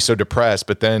 So he's so depressed,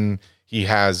 but then he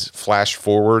has flash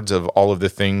forwards of all of the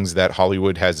things that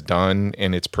Hollywood has done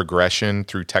and its progression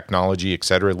through technology, et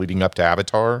cetera, leading up to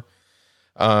Avatar,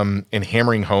 and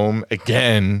hammering home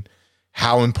again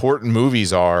how important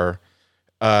movies are.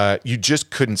 You just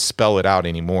couldn't spell it out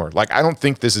anymore. Like, I don't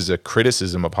think this is a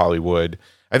criticism of Hollywood.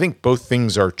 I think both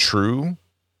things are true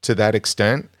to that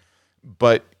extent,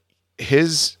 but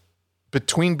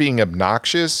between being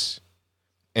obnoxious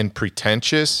and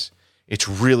pretentious, it's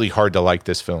really hard to like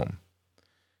this film.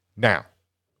 Now,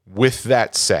 with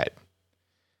that said,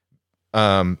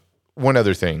 one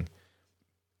other thing.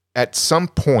 At some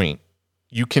point,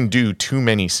 you can do too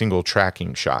many single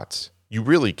tracking shots. You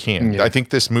really can. Yeah. I think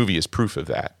this movie is proof of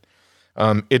that.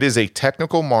 It is a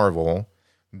technical marvel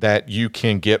that you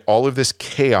can get all of this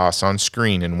chaos on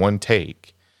screen in one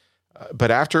take.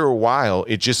 But after a while,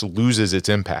 it just loses its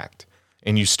impact.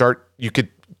 And you could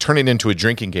turn it into a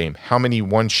drinking game. How many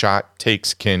one-shot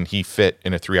takes can he fit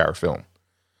in a 3-hour film?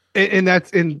 And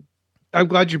I'm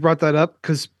glad you brought that up,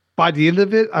 because by the end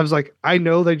of it, I was like, I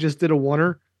know they just did a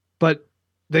oneer, but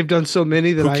they've done so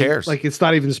many that who cares? It's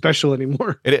not even special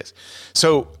anymore. It is.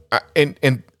 So,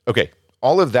 okay,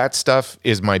 all of that stuff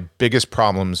is my biggest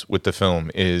problems with the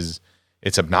film. Is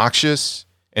it's obnoxious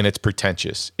and it's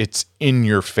pretentious. It's in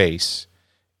your face,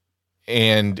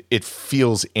 and it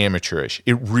feels amateurish.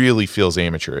 It really feels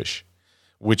amateurish,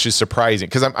 which is surprising,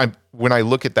 because I'm when I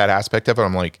look at that aspect of it,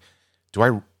 I'm like,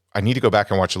 I need to go back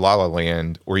and watch La La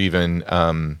Land, or even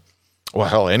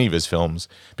any of his films,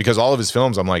 because all of his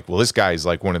films, I'm like, well, this guy's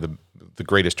like one of the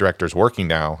greatest directors working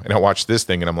now. And I watch this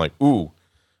thing and I'm like, ooh,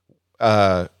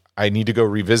 I need to go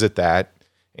revisit that.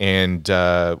 And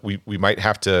we might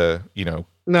have to,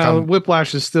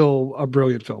 Whiplash is still a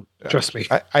brilliant film. Trust me.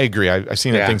 I agree. I've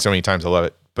seen that thing so many times. I love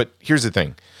it. But here's the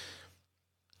thing.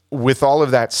 With all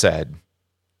of that said,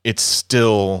 it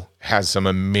still has some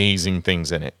amazing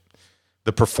things in it.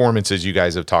 The performances you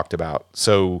guys have talked about.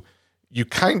 So you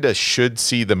kind of should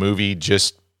see the movie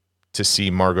just to see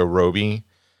Margot Robbie.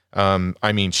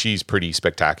 I mean, she's pretty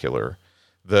spectacular.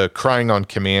 The crying on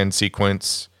command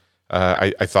sequence,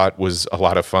 I thought was a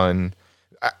lot of fun.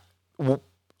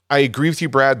 I agree with you,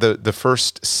 Brad. The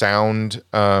first sound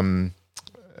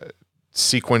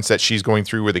sequence that she's going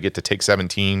through, where they get to take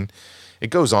 17, it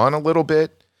goes on a little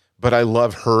bit, but I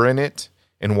love her in it,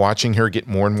 and watching her get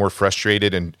more and more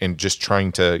frustrated and just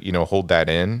trying to, hold that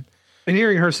in. And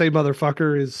hearing her say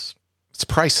 "motherfucker" it's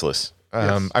priceless.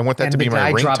 Yes. I want that to be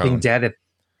my ringtone. Dropping dead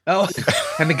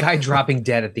and the guy dropping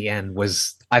dead at the end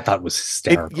I thought was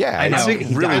hysterical.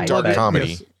 It's really dark comedy.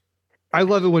 Yes. I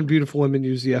love it when beautiful women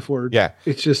use the F word. Yeah.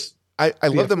 It's just, I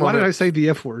love the moment. Why did I say the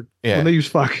F word? Yeah. When they use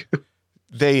fuck.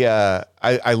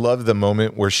 I love the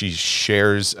moment where she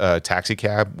shares a taxi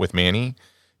cab with Manny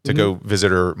to go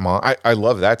visit her mom. I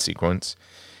love that sequence.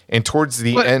 And towards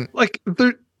the end,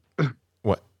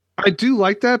 what? I do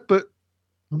like that, but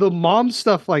the mom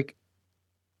stuff,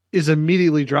 is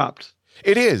immediately dropped.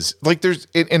 It is like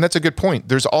and that's a good point.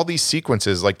 There's all these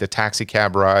sequences like the taxi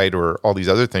cab ride or all these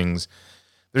other things.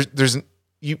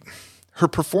 Her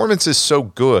performance is so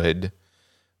good,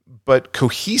 but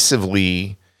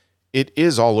cohesively, it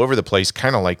is all over the place,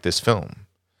 kind of like this film.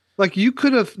 Like you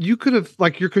could have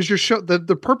like because you're show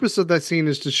the purpose of that scene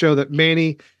is to show that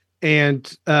Manny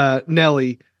and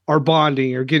Nellie are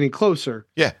bonding or getting closer.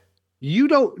 Yeah. You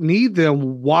don't need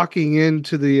them walking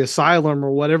into the asylum or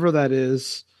whatever that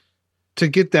is to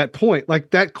get that point.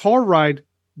 Like that car ride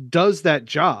does that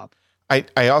job.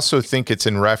 I also think it's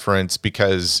in reference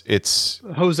because it's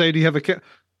Jose. Do you have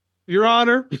Your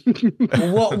Honor?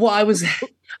 well, I was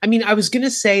going to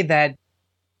say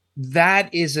that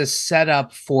is a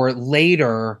setup for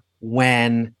later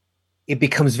when it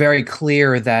becomes very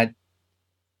clear that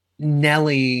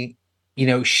Nellie,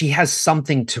 she has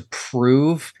something to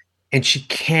prove and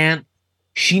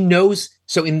she knows.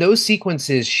 So in those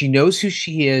sequences, she knows who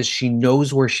she is. She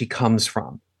knows where she comes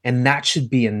from. And that should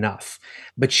be enough.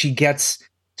 But she gets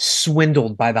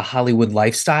swindled by the Hollywood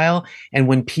lifestyle. And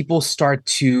when people start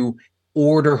to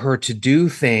order her to do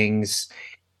things,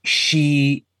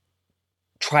 she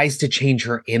tries to change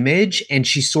her image and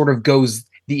she sort of goes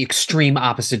the extreme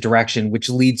opposite direction, which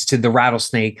leads to the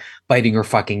rattlesnake biting her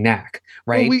fucking neck.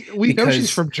 Right. Well, we know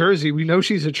she's from Jersey. We know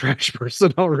she's a trash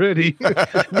person already.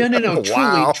 No.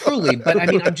 Wow. Truly. But I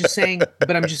mean, I'm just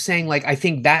saying, like, I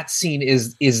think that scene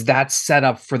is that set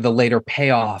up for the later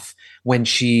payoff when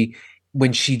she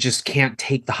just can't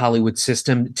take the Hollywood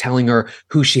system telling her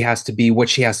who she has to be, what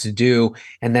she has to do.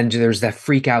 And then there's that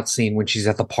freak out scene when she's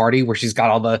at the party where she's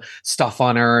got all the stuff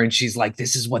on her and she's like,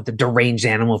 this is what the deranged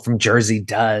animal from Jersey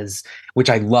does, which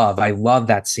I love. I love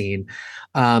that scene.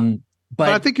 But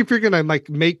I think if you're going to like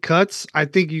make cuts, I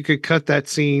think you could cut that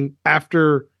scene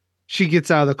after she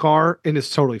gets out of the car and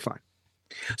it's totally fine.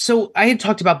 So I had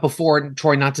talked about before,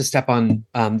 Troy, not to step on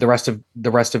the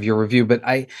rest of your review, but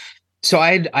I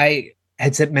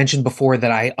had mentioned before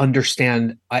that I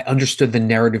understood the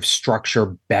narrative structure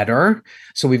better.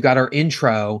 So we've got our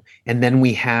intro, and then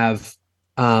we have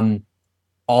all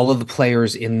of the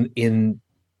players in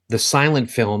the silent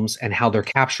films and how they're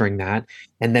capturing that,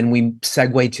 and then we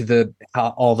segue to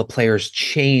how all the players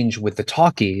change with the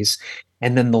talkies,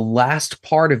 and then the last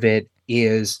part of it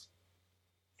is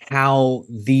how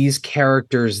these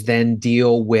characters then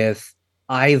deal with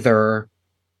either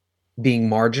being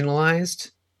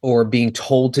marginalized or being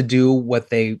told to do what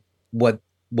they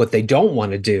don't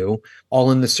want to do, all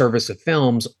in the service of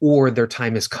films, or their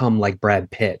time has come, like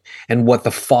Brad Pitt, and what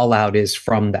the fallout is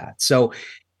from that. So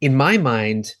in my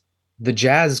mind, the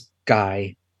jazz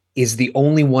guy is the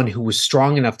only one who was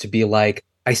strong enough to be like,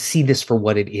 I see this for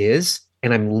what it is,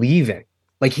 and I'm leaving.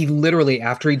 Like he literally,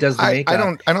 after he does the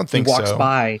makeup, I don't think he walks so.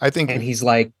 by, and he's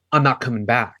like, I'm not coming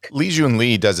back. Lee Jun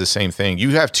Lee does the same thing.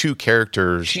 You have two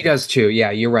characters. She does too.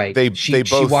 Yeah, you're right. They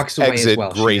both walks away exit as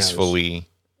well, gracefully,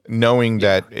 knowing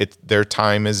that their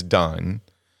time is done.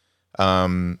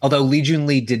 Although Lee Jun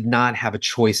Lee did not have a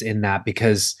choice in that,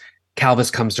 because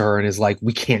Calvis comes to her and is like,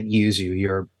 "We can't use you.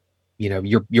 You're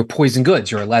poison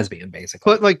goods. You're a lesbian,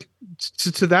 basically." But like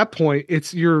to that point,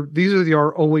 these are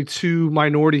your only two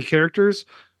minority characters,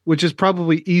 which is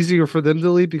probably easier for them to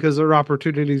lead because their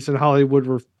opportunities in Hollywood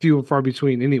were few and far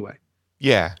between anyway.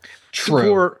 Yeah,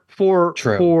 true.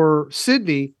 For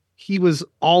Sidney, he was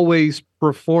always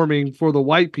performing for the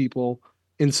white people,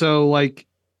 and so like,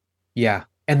 yeah,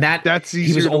 and that's easier.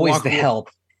 He was always the help.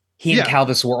 He and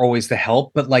Calvis were always the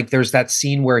help, but like, there's that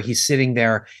scene where he's sitting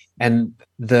there, and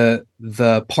the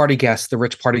party guests, the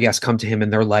rich party guests, come to him,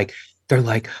 and they're like,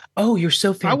 "Oh, you're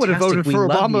so fantastic. I would have voted for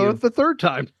Obama the third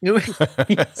time."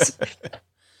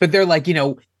 But they're like,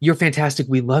 "You're fantastic.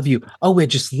 We love you. Oh, I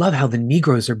just love how the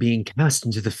Negroes are being cast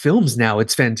into the films now.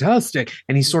 It's fantastic."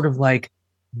 And he's sort of like,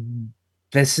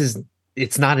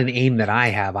 it's not an aim that I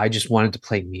have. I just wanted to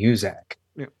play music,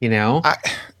 I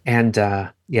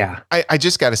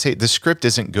just got to say, the script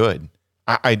isn't good.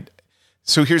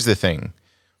 So here's the thing.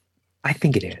 I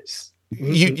think it is.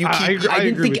 I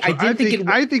think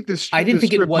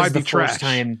it was the first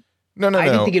time. No. I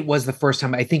didn't think it was the first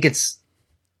time. I think it's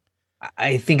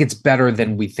better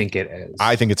than we think it is.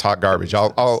 I think it's hot garbage.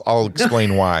 I'll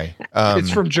explain why.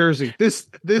 It's from Jersey. This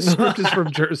script is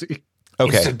from Jersey.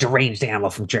 Okay. It's a deranged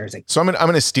animal from Jersey. So I'm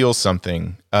gonna steal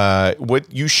something.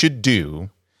 What you should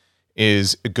do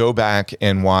is go back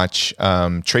and watch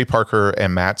Trey Parker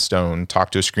and Matt Stone talk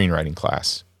to a screenwriting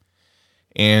class.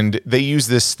 And they use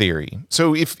this theory.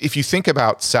 So if you think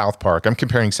about South Park, I'm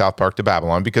comparing South Park to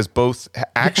Babylon because both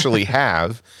actually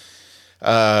have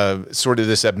sort of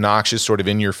this obnoxious, sort of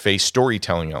in your face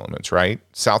storytelling elements, right?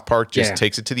 South Park just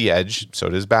takes it to the edge. So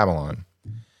does Babylon.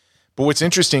 But what's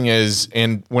interesting is,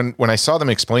 and when I saw them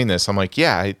explain this, I'm like,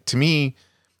 yeah, to me,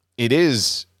 it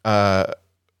is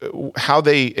how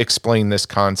they explain this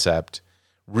concept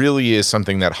really is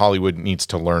something that Hollywood needs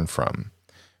to learn from,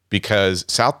 because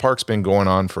South Park's been going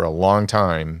on for a long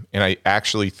time. And I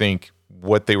actually think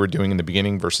what they were doing in the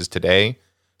beginning versus today,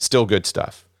 still good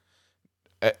stuff.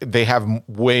 They have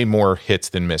way more hits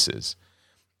than misses,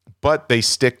 but they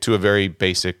stick to a very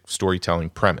basic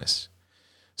storytelling premise.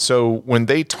 So when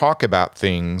they talk about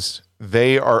things,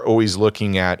 they are always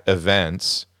looking at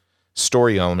events,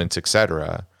 story elements,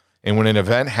 etc. And when an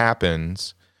event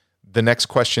happens, the next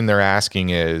question they're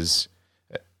asking is,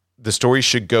 the story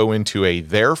should go into a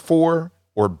therefore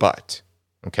or but.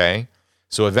 Okay?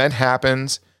 So event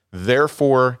happens,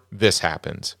 therefore this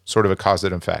happens. Sort of a cause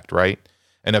and effect, right?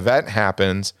 An event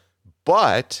happens,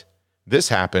 but this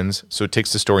happens, so it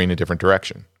takes the story in a different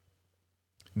direction.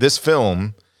 This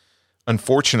film,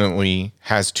 unfortunately,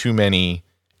 has too many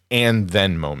and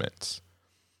then moments.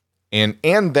 And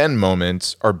then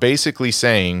moments are basically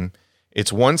saying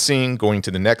it's one scene going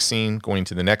to the next scene, going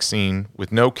to the next scene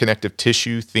with no connective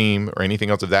tissue, theme, or anything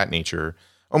else of that nature,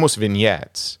 almost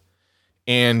vignettes.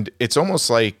 And it's almost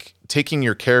like taking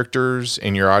your characters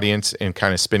and your audience and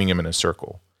kind of spinning them in a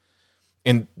circle.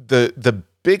 And the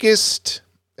biggest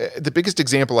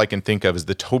example I can think of is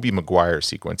the Tobey Maguire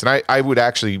sequence. And I would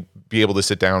actually be able to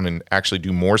sit down and actually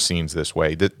do more scenes this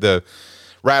way. The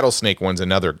rattlesnake one's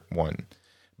another one.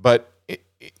 But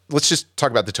let's just talk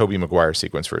about the Tobey Maguire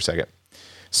sequence for a second.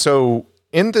 So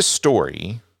in the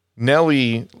story,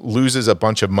 Nellie loses a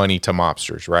bunch of money to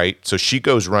mobsters, right? So she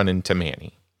goes running to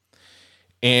Manny.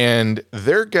 And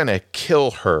they're going to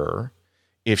kill her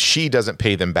if she doesn't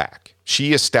pay them back.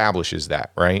 She establishes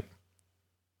that, right?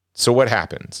 So what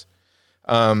happens?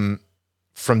 From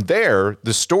there,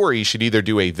 the story should either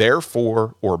do a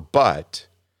therefore or but,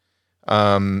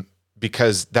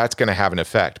 because that's going to have an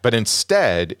effect. But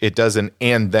instead, it does an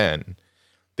and then.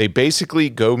 They basically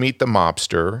go meet the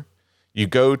mobster. You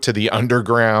go to the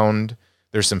underground.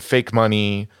 There's some fake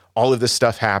money. All of this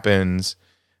stuff happens.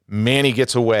 Manny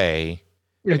gets away.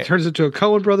 Yeah, it turns into a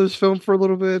Coen Brothers film for a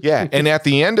little bit. Yeah, and at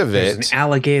the end of There's it, an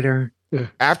alligator.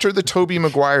 after the Tobey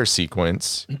Maguire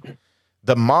sequence,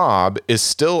 the mob is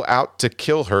still out to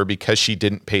kill her because she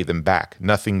didn't pay them back.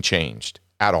 Nothing changed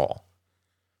at all.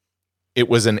 It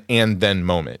was an and then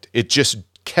moment. It just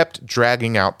kept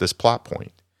dragging out this plot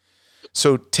point.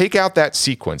 So take out that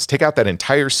sequence, take out that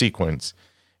entire sequence,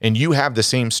 and you have the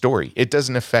same story. It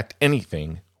doesn't affect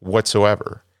anything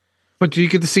whatsoever. But do you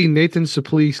get to see Nathan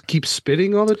Suplee keep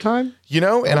spitting all the time? You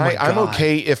know, and Oh my I'm God.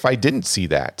 okay if I didn't see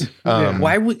that. Yeah.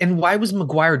 Why was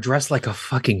Maguire dressed like a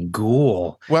fucking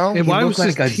ghoul? Well, And He why looked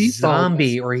was like his a teeth all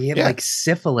zombie, or he had Yeah. like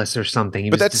syphilis or something. He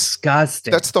But was that's-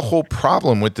 disgusting. that's the whole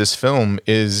problem with this film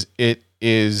is it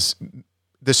is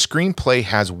the screenplay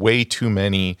has way too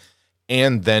many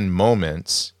and then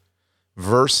moments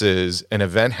versus an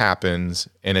event happens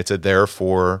and it's a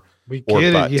therefore We or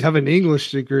get but. it. You have an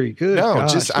English degree. Good. No,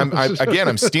 gosh. just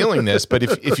I'm stealing this, but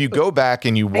if you go back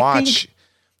and you watch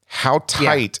how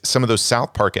tight some of those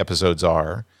South Park episodes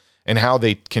are and how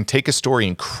they can take a story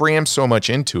and cram so much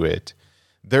into it,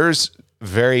 there's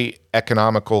very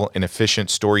economical and efficient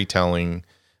storytelling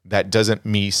that doesn't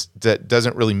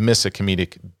really miss a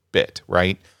comedic bit,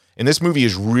 right? And this movie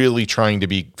is really trying to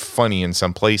be funny in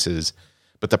some places,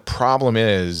 but the problem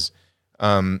is,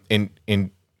 and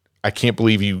I can't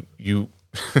believe you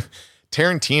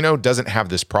Tarantino doesn't have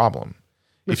this problem.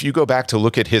 If you go back to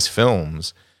look at his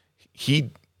films,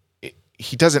 he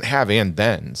doesn't have and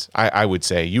thens. I would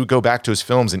say you go back to his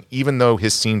films, and even though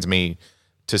his scenes may,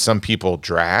 to some people,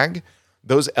 drag,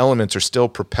 those elements are still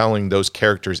propelling those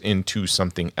characters into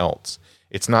something else.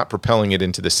 It's not propelling it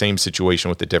into the same situation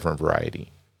with a different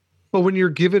variety. But when you're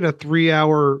given a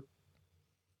 3-hour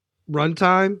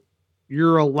runtime,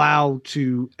 you're allowed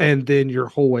to end then your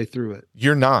whole way through it.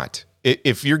 You're not.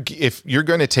 If you're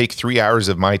going to take 3 hours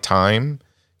of my time,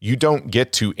 you don't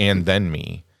get to and then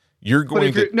me. You're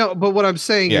going to No, but what I'm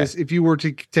saying is if you were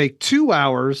to take 2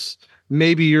 hours,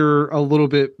 maybe you're a little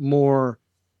bit more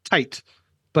tight.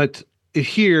 But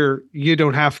here you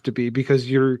don't have to be because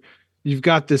you've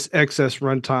got this excess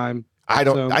runtime.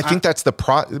 I think that's the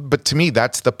but to me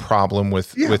that's the problem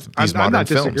with these modern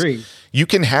films. Disagreeing. You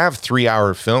can have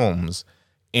 3-hour films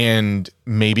and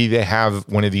maybe they have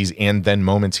one of these and then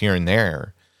moments here and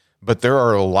there, but there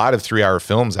are a lot of 3-hour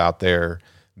films out there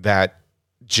that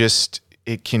just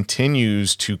it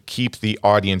continues to keep the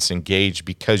audience engaged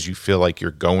because you feel like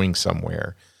you're going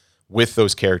somewhere. with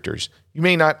those characters. You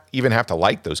may not even have to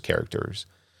like those characters.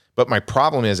 But my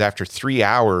problem is after 3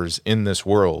 hours in this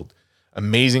world,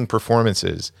 amazing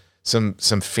performances, some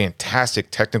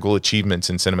fantastic technical achievements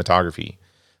in cinematography,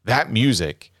 that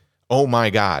music, oh my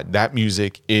God, that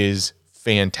music is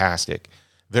fantastic.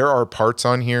 There are parts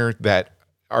on here that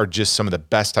are just some of the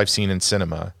best I've seen in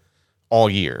cinema all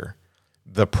year.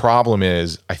 The problem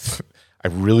is I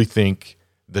really think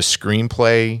the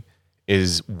screenplay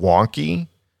is wonky.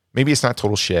 Maybe it's not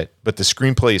total shit, but the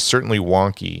screenplay is certainly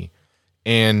wonky.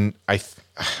 And I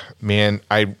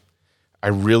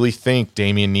really think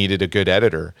Damien needed a good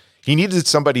editor. He needed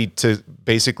somebody to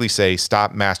basically say,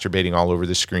 stop masturbating all over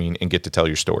the screen and get to tell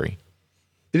your story.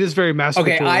 It is very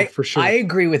masturbatory for sure. I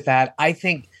agree with that. I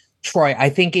think, Troy, I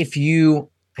think if you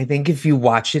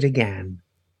watch it again,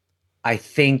 I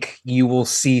think you will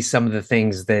see some of the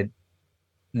things that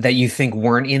you think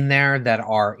weren't in there that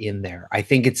are in there. I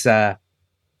think it's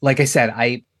like I said,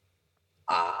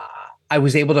 I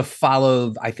was able to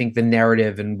follow, I think, the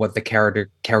narrative and what the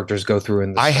characters go through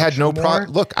in the I had no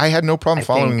problem. Look, I had no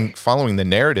problem following the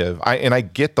narrative. I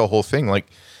get the whole thing. Like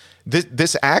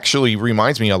this actually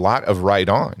reminds me a lot of Ride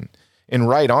On. In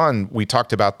Ride On, we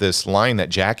talked about this line that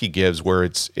Jackie gives where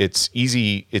it's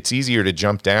easier to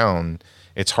jump down.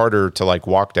 It's harder to like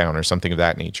walk down or something of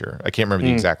that nature. I can't remember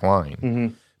the exact line. Mm-hmm.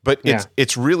 But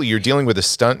it's really, you're dealing with a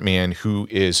stuntman who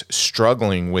is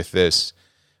struggling with this.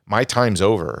 My time's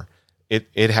over.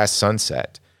 It has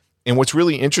sunset. And what's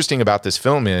really interesting about this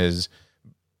film is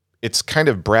it's kind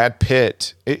of Brad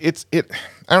Pitt. I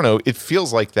don't know. It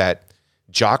feels like that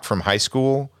jock from high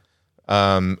school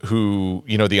who,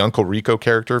 the Uncle Rico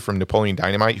character from Napoleon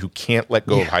Dynamite who can't let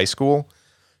go of high school.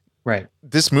 Right.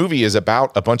 This movie is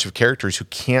about a bunch of characters who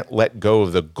can't let go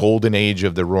of the golden age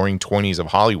of the roaring 20s of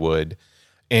Hollywood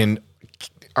and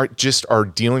are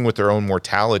dealing with their own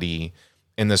mortality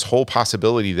and this whole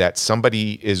possibility that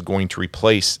somebody is going to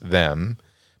replace them,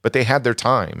 but they had their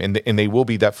time and they will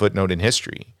be that footnote in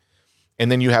history.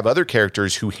 And then you have other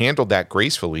characters who handled that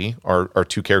gracefully, our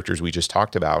two characters we just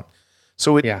talked about.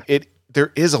 So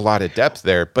there is a lot of depth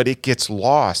there, but it gets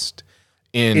lost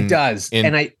in. It does.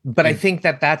 I think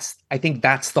that's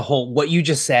the whole, what you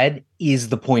just said is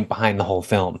the point behind the whole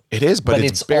film. It is, but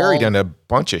it's buried in a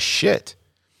bunch of shit.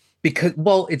 Because,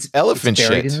 it's elephant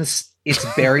buried shit.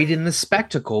 It's buried in the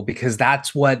spectacle because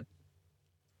that's what.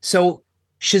 So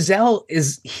Chazelle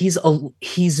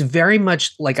he's very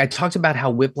much like, I talked about how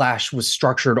Whiplash was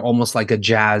structured almost like a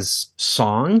jazz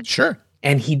song. Sure.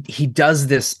 And he does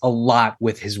this a lot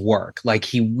with his work. Like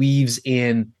he weaves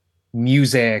in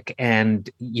music and,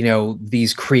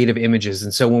 these creative images.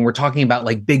 And so when we're talking about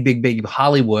like big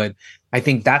Hollywood, I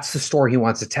think that's the story he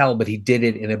wants to tell, but he did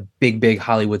it in a big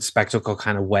Hollywood spectacle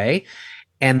kind of way.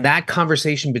 And that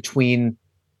conversation between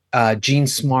Jean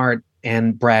Smart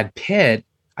and Brad Pitt,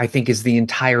 I think, is the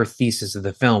entire thesis of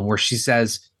the film, where she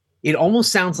says, it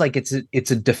almost sounds like it's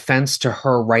a defense to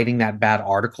her writing that bad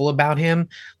article about him.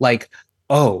 Like,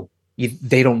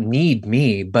 they don't need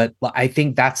me. But I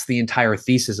think that's the entire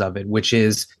thesis of it, which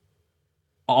is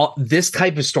this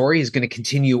type of story is going to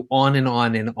continue on and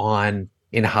on and on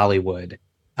in Hollywood.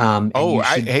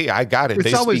 I got it.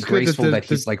 It's always graceful that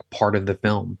he's like part of the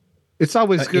film. It's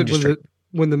always good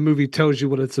when the movie tells you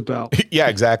what it's about. Yeah,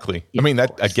 exactly. I mean,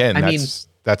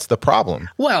 that's the problem.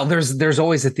 Well, there's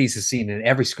always a thesis scene in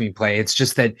every screenplay. It's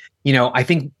just that, I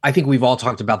think we've all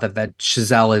talked about that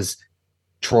Chazelle is,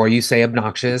 Troy, you say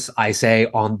obnoxious. I say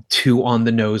on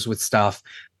the nose with stuff.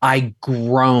 I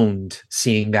groaned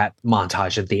seeing that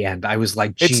montage at the end. I was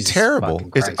like, it's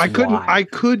terrible. I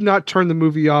could not turn the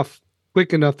movie off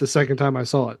quick enough the second time I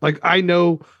saw it. Like, I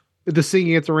know the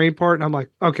singing at the rain part, and I'm like,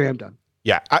 okay, I'm done.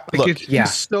 Yeah,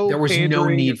 so there was no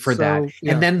need for that.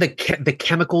 Yeah. And then the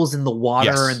chemicals in the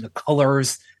water and the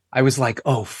colors, I was like,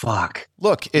 oh fuck.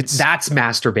 Look, that's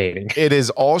masturbating. It is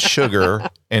all sugar,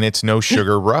 and it's no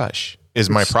sugar rush. Is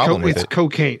my problem with it? It's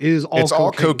cocaine. It's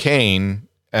all cocaine,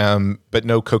 but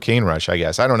no cocaine rush. I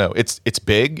guess I don't know. It's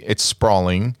big. It's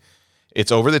sprawling.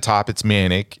 It's over the top. It's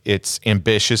manic. It's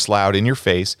ambitious, loud, in your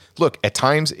face. Look, at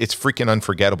times it's freaking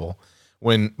unforgettable.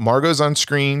 When Margot's on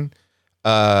screen,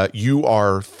 you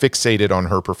are fixated on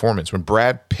her performance. When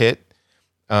Brad Pitt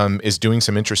is doing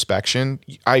some introspection,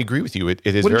 I agree with you. It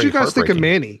is. What did you guys think of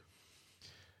Manny?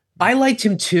 I liked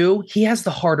him too. He has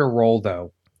the harder role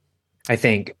though, I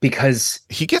think, because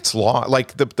he gets lost.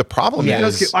 Like the problem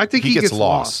is, I think he gets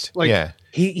lost. Like,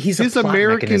 he's his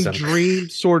American dream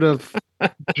sort of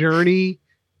journey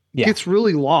gets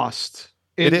really lost.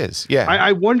 And it is. Yeah.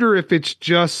 I wonder if it's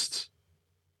just,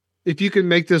 if you can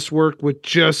make this work with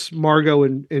just Margot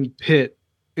and Pitt,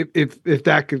 if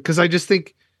that could, because I just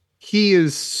think he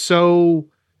is so.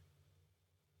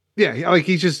 Yeah, like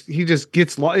he just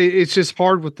gets lost. It's just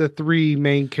hard with the three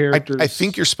main characters. I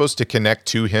think you're supposed to connect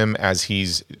to him as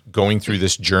he's going through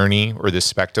this journey or this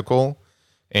spectacle,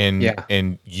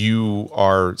 and you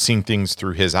are seeing things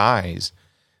through his eyes.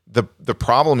 The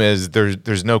problem is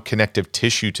there's no connective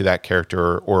tissue to that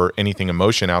character or anything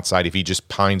emotion outside if he just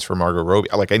pines for Margot Robbie.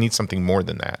 Like, I need something more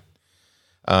than that.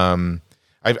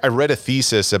 I read a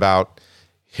thesis about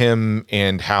him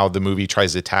and how the movie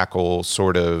tries to tackle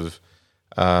sort of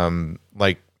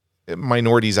like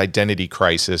minorities' identity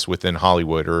crisis within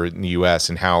Hollywood or in the US,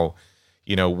 and how,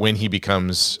 when he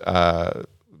becomes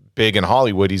big in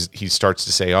Hollywood, he starts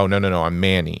to say, oh, no, I'm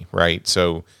Manny, right?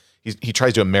 So he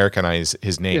tries to Americanize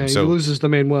his name. Yeah, so he loses the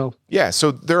Manuel. Yeah,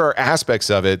 so there are aspects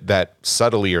of it that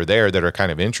subtly are there that are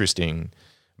kind of interesting,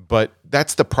 but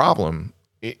that's the problem.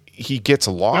 He gets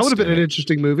lost. That would have been an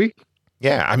interesting movie.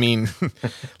 Yeah, I mean,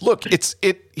 look,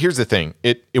 here's the thing.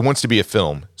 It wants to be a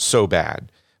film so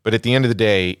bad, but at the end of the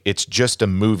day, it's just a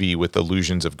movie with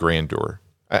illusions of grandeur.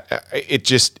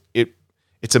 It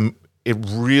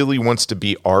really wants to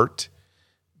be art,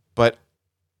 but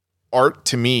art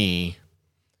to me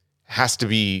has to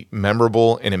be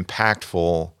memorable and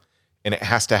impactful, and it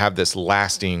has to have this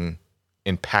lasting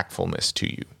impactfulness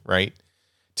to you, right?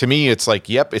 To me, it's like,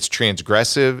 yep, it's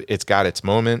transgressive, it's got its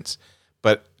moments,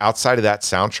 but outside of that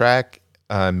soundtrack,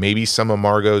 maybe some of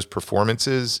Margot's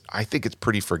performances, I think it's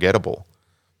pretty forgettable.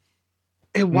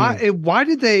 And why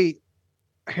did they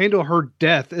handle her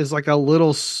death as like a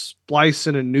little splice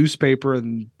in a newspaper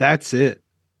and that's it?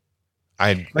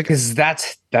 Because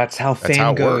that's how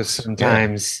fame goes works.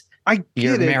 Sometimes. Yeah. I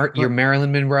get it. You're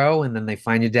Marilyn Monroe, and then they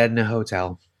find you dead in a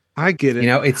hotel. I get it.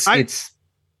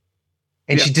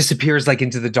 And she disappears like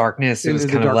into the darkness. It was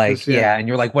kind of like, and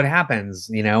you're like, what happens?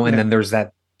 And then there's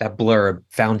that blurb,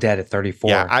 found dead at 34.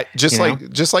 Yeah, just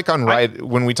like on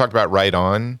when we talked about Right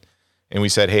On, and we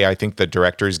said, hey, I think the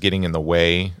director is getting in the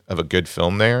way of a good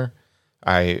film there.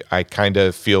 I kind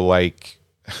of feel like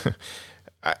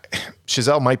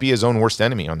Chazelle might be his own worst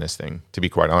enemy on this thing, to be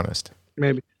quite honest.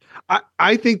 Maybe.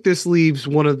 I think this leaves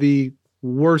one of the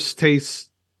worst tastes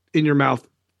in your mouth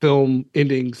film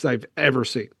endings I've ever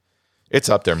seen. It's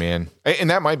up there, man. And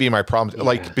that might be my problem. Yeah.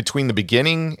 Like, between the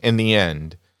beginning and the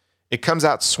end, it comes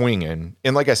out swinging.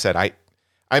 And like I said,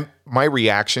 my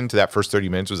reaction to that first 30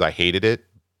 minutes was I hated it,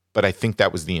 but I think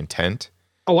that was the intent.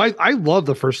 Oh, I love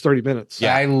the first 30 minutes.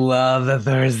 Yeah, I love the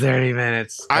first 30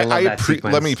 minutes.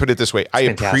 Let me put it this way. I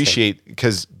appreciate,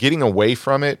 because getting away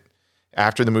from it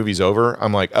after the movie's over,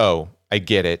 I'm like, oh, I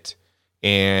get it.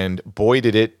 And boy,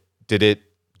 did it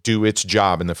do its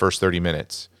job in the first 30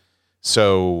 minutes.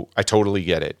 So I totally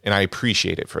get it. And I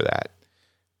appreciate it for that.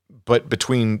 But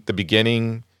between the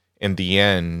beginning and the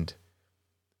end,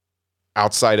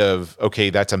 outside of, okay,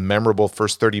 that's a memorable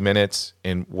first 30 minutes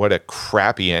and what a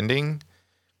crappy ending,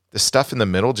 the stuff in the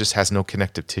middle just has no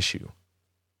connective tissue.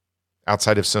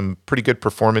 Outside of some pretty good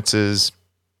performances,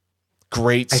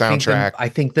 great soundtrack. I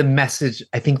think the message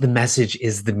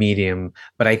is the medium,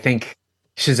 but I think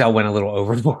Chazelle went a little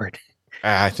overboard.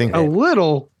 I think a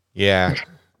little. Yeah.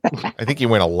 I think he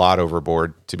went a lot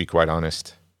overboard, to be quite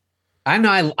honest. I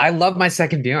know. I love my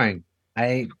second viewing.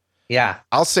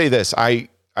 I'll say this. I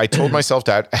told myself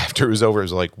that after it was over, I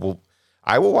was like, well,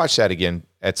 I will watch that again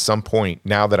at some point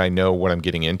now that I know what I'm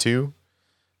getting into,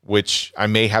 which I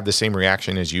may have the same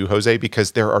reaction as you, Jose,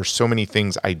 because there are so many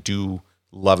things I do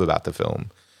love about the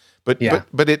film. But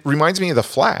it reminds me of The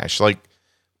Flash. Like,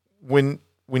 when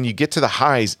you get to the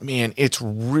highs, man, it's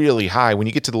really high. When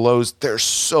you get to the lows, they're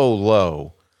so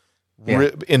low.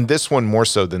 Yeah. In this one, more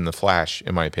so than The Flash,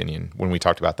 in my opinion, when we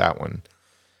talked about that one.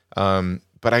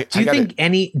 But do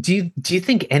you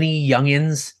think any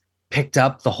youngins picked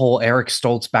up the whole Eric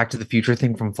Stoltz Back to the Future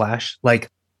thing from Flash?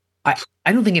 Like, I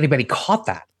don't think anybody caught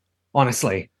that,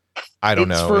 honestly. I don't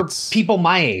know. It's for people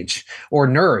my age or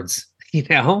nerds.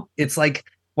 It's like,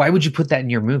 why would you put that in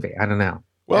your movie? I don't know.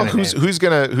 Well, who's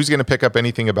gonna pick up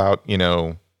anything about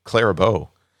Clara Bow?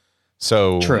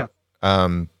 So true.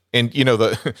 And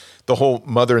the whole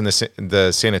mother in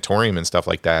the sanatorium and stuff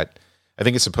like that. I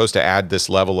think it's supposed to add this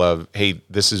level of, hey,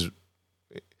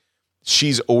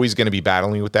 she's always going to be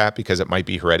battling with that because it might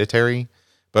be hereditary,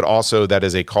 but also that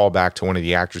is a callback to one of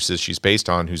the actresses she's based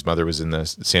on whose mother was in the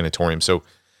sanatorium. So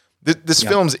this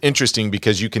film's interesting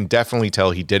because you can definitely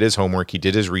tell he did his homework. He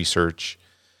did his research.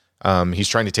 He's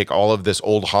trying to take all of this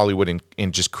old Hollywood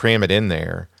and just cram it in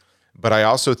there. But I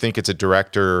also think it's a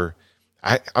director.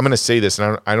 I'm going to say this,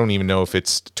 and I don't even know if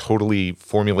it's totally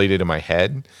formulated in my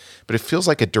head, but it feels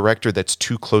like a director that's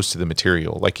too close to the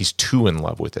material. Like he's too in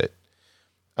love with it.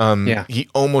 He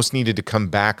almost needed to come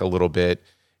back a little bit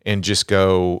and just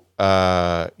go,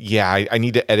 I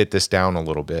need to edit this down a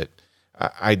little bit.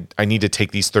 I need to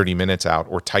take these 30 minutes out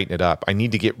or tighten it up. I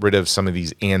need to get rid of some of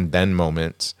these and then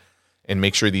moments and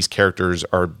make sure these characters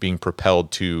are being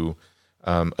propelled to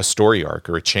a story arc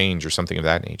or a change or something of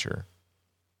that nature.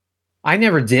 I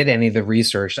never did any of the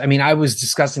research. I mean, I was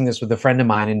discussing this with a friend of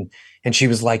mine, and she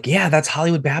was like, "Yeah, that's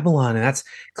Hollywood Babylon, and that's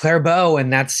Claire Bow,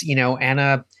 and that's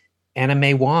Anna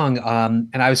May Wong."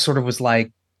 And I was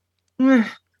like,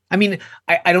 I mean,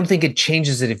 I don't think it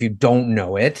changes it if you don't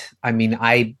know it. I mean,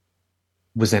 I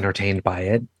was entertained by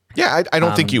it. Yeah, I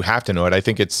don't think you have to know it. I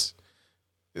think it's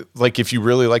like if you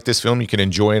really like this film, you can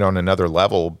enjoy it on another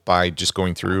level by just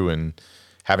going through and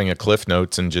having a cliff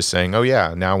notes and just saying, "Oh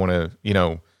yeah, now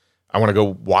I want to go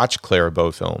watch Clara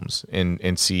Bow films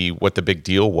and see what the big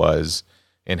deal was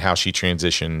and how she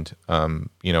transitioned,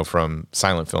 from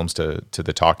silent films to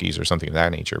the talkies or something of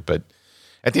that nature." But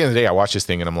at the end of the day, I watch this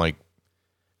thing and I'm like,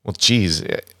 well, geez,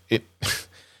 it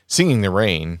Singing the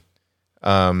Rain.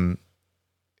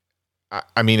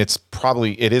 I mean,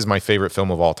 it is my favorite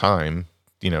film of all time,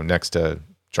 next to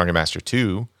Drunken Master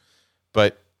 2,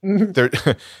 but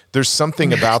there's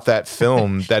something about that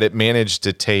film that it managed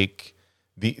to take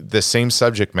the same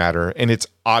subject matter, and it's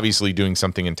obviously doing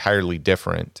something entirely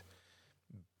different,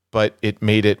 but it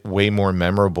made it way more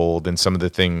memorable than some of the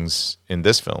things in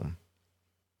this film.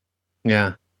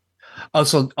 Yeah.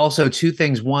 Also two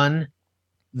things. One,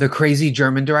 the crazy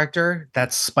German director,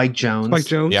 that's Spike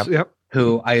Jonze. Yep.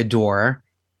 Who I adore.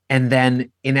 And then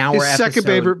in our His second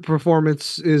favorite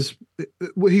performance is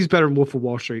he's better than Wolf of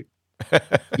Wall Street.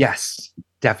 Yes,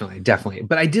 definitely.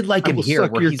 But I did like him here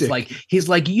where he's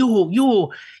like, you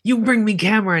bring me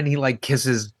camera, and he like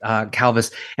kisses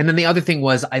Calvis. And then the other thing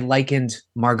was I likened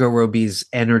Margot Robbie's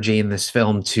energy in this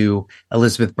film to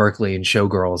Elizabeth Berkley in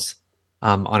Showgirls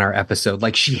on our episode.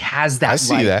 Like she has that. I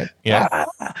see that. Yeah.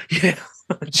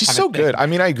 She's so good. I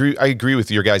mean, I agree with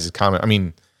your guys' comment. I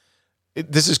mean,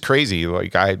 this is crazy.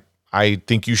 Like I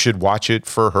think you should watch it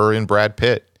for her and Brad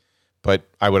Pitt, but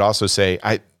I would also say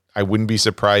I wouldn't be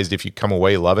surprised if you come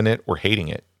away loving it or hating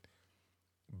it.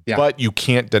 Yeah. But you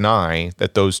can't deny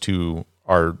that those two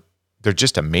they're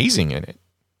just amazing in it.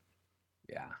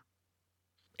 Yeah.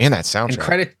 And that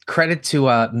soundtrack. And credit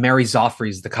to Mary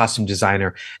Zoffreys, the costume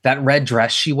designer. That red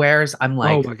dress she wears, I'm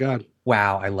like, oh my God.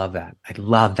 Wow, I love that. I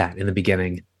love that in the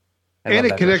beginning. And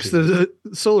it connects to the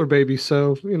Solar Baby,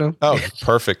 so Oh,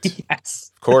 perfect.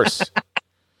 Yes. Of course.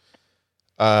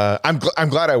 I'm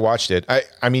glad I watched it.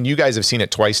 I mean, you guys have seen it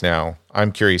twice now.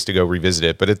 I'm curious to go revisit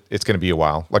it, but it's going to be a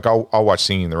while. Like I'll watch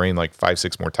Singing in the Rain like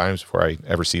 5-6 more times before I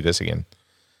ever see this again.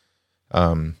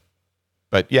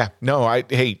 But yeah, no,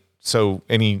 so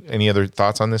any other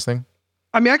thoughts on this thing?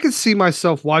 I mean, I could see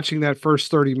myself watching that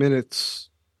first 30 minutes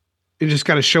and just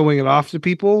kind of showing it off to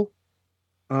people.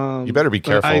 You better be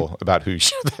careful about who you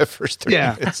show that first 30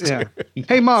 minutes to. Yeah.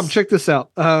 Hey mom, check this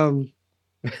out.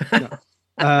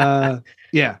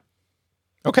 Yeah.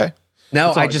 Okay.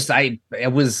 No, I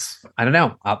don't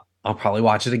know. I'll probably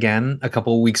watch it again a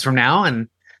couple of weeks from now. And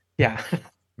yeah,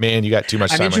 man, you got too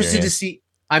much time. I'm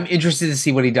interested to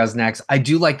see what he does next. I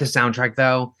do like the soundtrack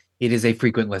though. It is a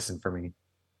frequent listen for me.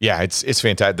 Yeah. It's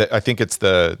fantastic. I think it's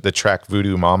the track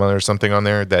Voodoo Mama or something on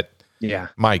there that, yeah,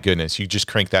 my goodness, you just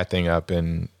crank that thing up.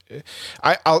 And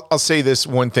I'll say this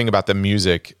one thing about the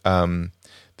music. The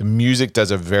music does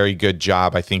a very good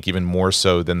job, I think even more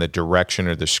so than the direction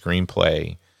or the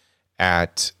screenplay,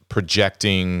 at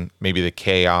projecting maybe the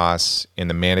chaos and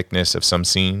the manicness of some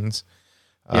scenes.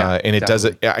 And it does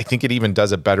it. I think it even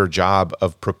does a better job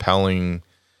of propelling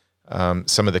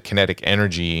some of the kinetic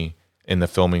energy in the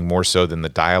filming more so than the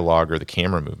dialogue or the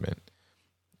camera movement.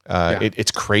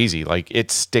 It's crazy. Like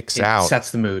it sticks out. It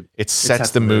sets the mood. It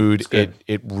sets the mood.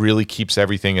 It really keeps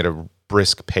everything at a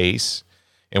brisk pace.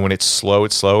 And when it's slow,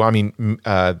 it's slow. I mean,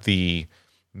 the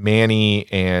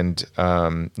Manny and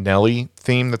Nelly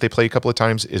theme that they play a couple of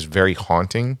times is very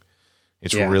haunting.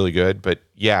 It's really good. But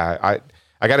yeah,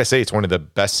 I got to say it's one of the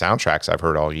best soundtracks I've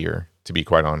heard all year, to be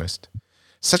quite honest.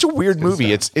 Such a weird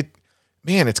movie.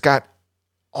 It got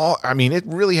all, I mean, it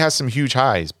really has some huge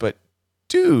highs, but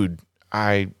dude,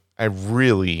 I'd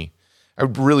really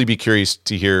be curious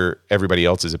to hear everybody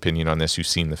else's opinion on this who's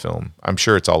seen the film. I'm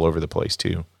sure it's all over the place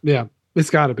too. Yeah, it's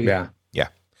got to be. Yeah.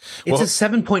 Well, it's a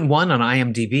 7.1 on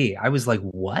IMDb. I was like,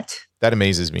 what? That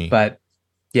amazes me. But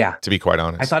yeah, to be quite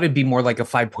honest, I thought it'd be more like a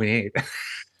 5.8.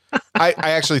 I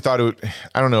actually thought it would,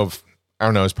 I don't know.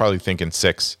 I was probably thinking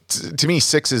 6. To me,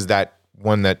 6 is that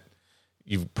one that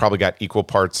you've probably got equal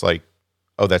parts like,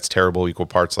 oh, that's terrible, equal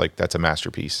parts like that's a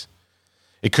masterpiece.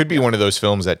 It could be one of those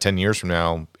films that 10 years from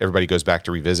now, everybody goes back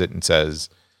to revisit and says,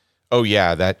 Oh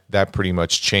yeah, that pretty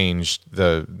much changed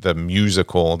the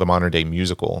musical, the modern day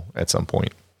musical at some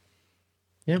point.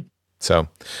 Yeah. So,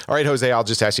 all right, Jose, I'll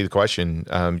just ask you the question.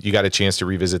 You got a chance to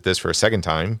revisit this for a second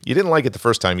time. You didn't like it the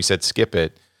first time. You said skip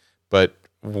it, but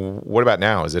what about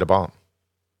now? Is it a bomb?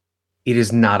 It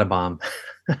is not a bomb.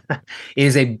 It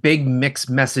is a big mixed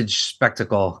message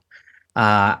spectacle,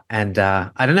 and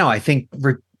I don't know. I think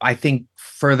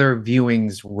further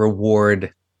viewings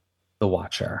reward the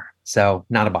watcher. So,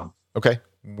 not a bomb. Okay,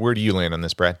 where do you land on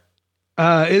this, Brad?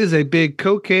 It is a big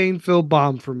cocaine-filled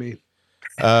bomb for me.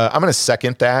 I'm going to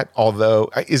second that.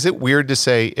 Although, is it weird to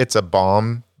say it's a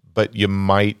bomb, but you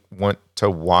might want to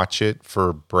watch it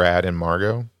for Brad and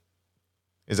Margot?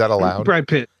 Is that allowed? Brad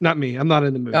Pitt, not me. I'm not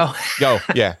in the movie. Oh,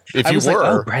 Yeah. If I you was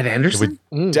were, like, Brad Anderson.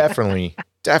 it would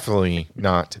definitely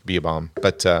not be a bomb.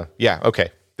 But yeah,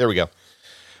 okay. There we go.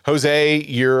 Jose,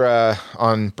 you're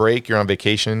on break. You're on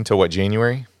vacation till what,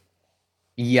 January?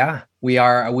 Yeah, we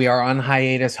are on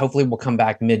hiatus. Hopefully, we'll come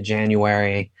back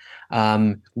mid-January.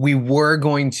 We were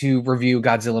going to review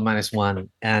Godzilla -1,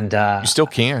 and You still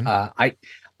can.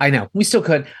 I know we still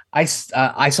could. I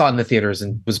saw it in the theaters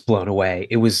and was blown away.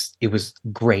 It was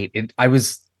great. It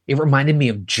reminded me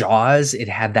of Jaws. It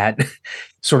had that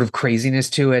sort of craziness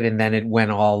to it, and then it went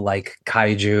all like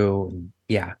kaiju.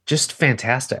 Yeah, just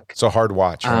fantastic. So hard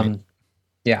watch, right?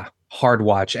 Yeah, hard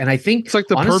watch. And I think It's like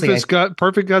the honestly,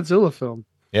 perfect Godzilla film.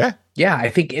 Yeah. yeah, I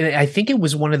think it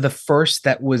was one of the first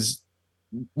that was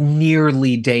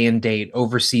nearly day and date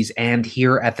overseas and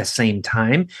here at the same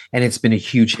time, and it's been a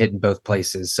huge hit in both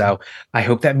places. So I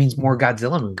hope that means more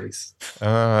Godzilla movies.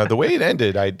 The way it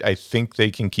ended, I think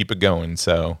they can keep it going.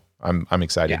 So I'm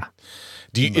excited.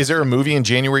 Yeah. Is there a movie in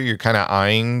January you're kind of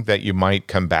eyeing that you might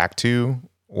come back to,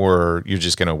 or you're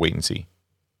just going to wait and see?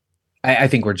 I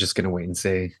think we're just going to wait and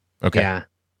see. Okay. Yeah.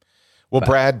 Well,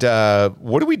 Brad,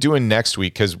 what are we doing next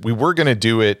week? Because we were going to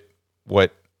do it,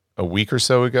 a week or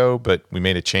so ago, but we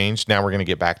made a change. Now we're going to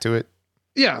get back to it.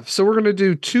 Yeah, so we're going to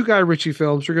do 2 Guy Ritchie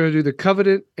films. We're going to do The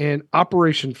Covenant and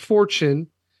Operation Fortune.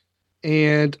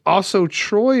 And also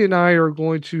Troy and I are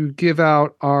going to give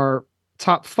out our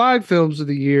top 5 films of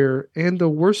the year and the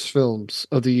worst films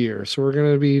of the year. So we're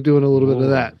going to be doing a little bit of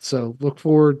that. So look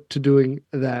forward to doing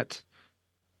that.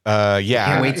 Yeah.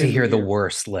 Can't wait to hear the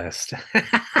worst list.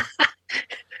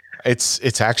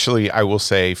 It's actually, I will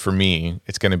say, for me,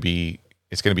 it's going to be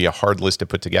a hard list to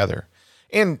put together.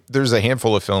 And there's a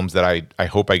handful of films that I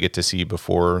hope I get to see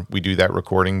before we do that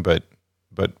recording, but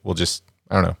we'll just,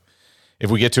 I don't know. If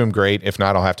we get to them, great. If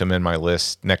not, I'll have to amend my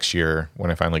list next year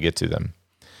when I finally get to them.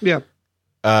 Yeah.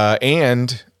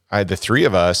 And the 3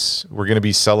 of us, we're going to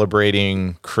be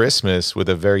celebrating Christmas with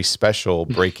a very special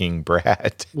Breaking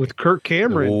Brad. With Kirk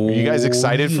Cameron. Are you guys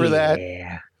excited for that?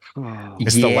 Yeah. Oh,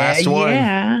 It's the last one.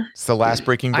 Yeah. It's the last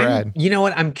Breaking Brad. You know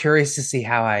what? I'm curious to see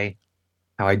how I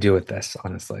do with this,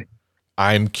 honestly.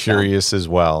 I'm curious as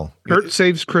well. Kurt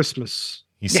saves Christmas.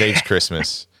 He saves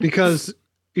Christmas. Because,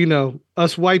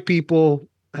 us white people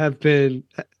have been,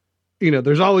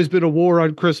 there's always been a war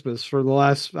on Christmas for the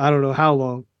last, I don't know how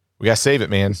long. We got to save it,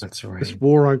 man. That's right. This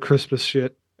war on Christmas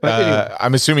shit. But anyway,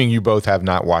 I'm assuming you both have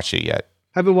not watched it yet.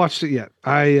 haven't watched it yet.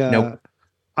 Nope.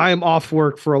 I am off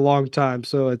work for a long time.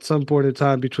 So at some point in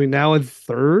time between now and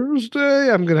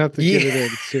Thursday, I'm going to have to get it in.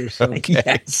 Seriously.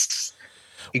 Yes.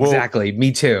 Exactly.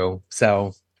 Me too.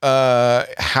 So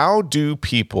how do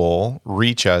people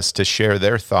reach us to share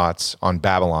their thoughts on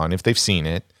Babylon if they've seen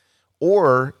it,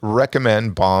 or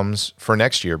recommend bombs for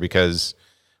next year? Because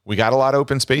we got a lot of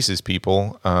open spaces,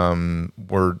 people.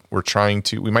 We're trying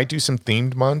to, we might do some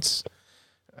themed months.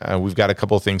 We've got a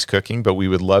couple of things cooking, but we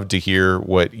would love to hear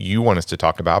what you want us to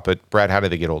talk about. But Brad, how do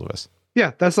they get hold of us?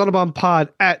 Yeah, that's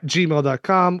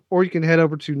notabombpod@gmail.com, or you can head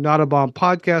over to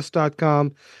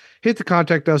notabombpodcast.com, hit the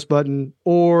contact us button,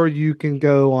 or you can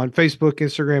go on Facebook,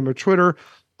 Instagram, or Twitter.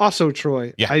 Also,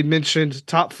 Troy, I mentioned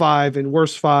top 5 and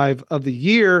worst 5 of the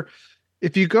year.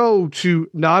 If you go to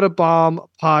Not a Bomb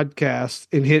Podcast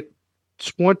and hit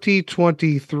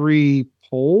 2023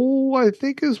 poll, I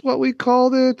think is what we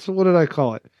called it. What did I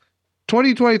call it?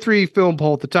 2023 film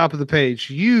poll at the top of the page.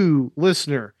 You,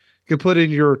 listener, can put in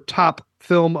your top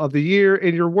film of the year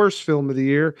and your worst film of the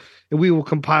year, and we will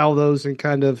compile those and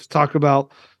kind of talk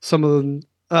about some of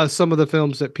the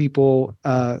films that people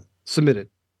submitted.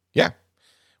 Yeah.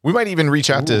 We might even reach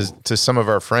out to some of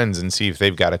our friends and see if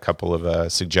they've got a couple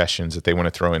of suggestions that they want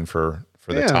to throw in for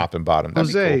the top and bottom.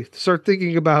 That'd Jose, cool. Start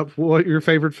thinking about what your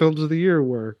favorite films of the year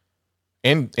were.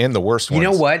 And the worst ones. You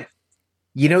know what?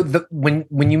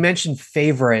 When you mentioned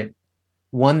favorite,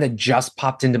 one that just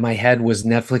popped into my head was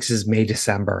Netflix's May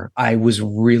December. I was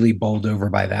really bowled over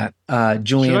by that.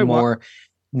 Julianne Moore,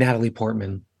 Natalie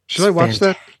Portman. Should I watch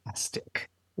that? Fantastic.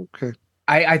 Okay.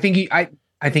 I think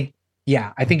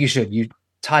you should.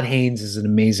 Todd Haynes is an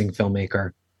amazing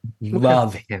filmmaker.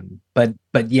 Love him. But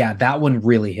yeah, that one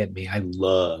really hit me. I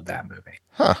love that movie.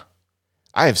 Huh.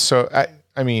 I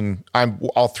mean,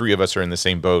 all three of us are in the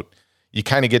same boat. You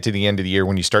kind of get to the end of the year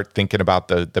when you start thinking about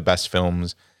the best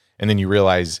films, and then you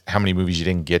realize how many movies you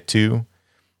didn't get to.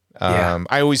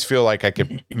 I always feel like I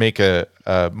could make a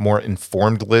more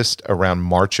informed list around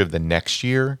March of the next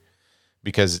year,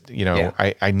 because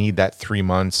I need that 3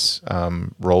 months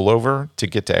rollover to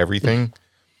get to everything.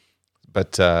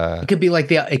 But it could be like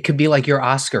your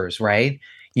Oscars, right?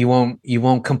 You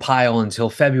won't compile until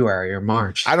February or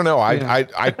March. I don't know.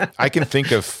 I can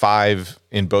think of 5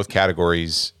 in both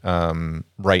categories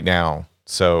right now,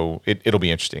 so it'll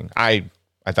be interesting. I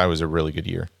thought it was a really good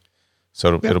year.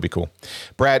 So it'll be cool.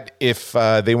 Brad, if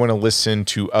they want to listen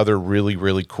to other really,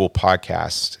 really cool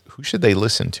podcasts, who should they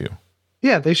listen to?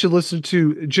 Yeah, they should listen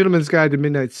to Gentleman's Guide to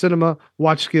Midnight Cinema,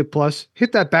 Watch Skip Plus,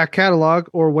 hit that back catalog,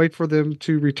 or wait for them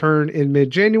to return in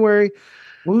mid-January.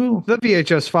 Woo. The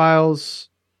VHS Files,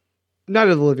 Night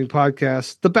of the Living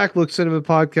Podcast, the Backlook Cinema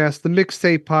Podcast, the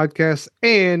Mixtape Podcast,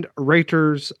 and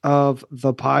Raters of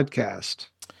the Podcast.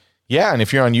 Yeah, and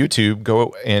if you're on YouTube,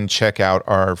 go and check out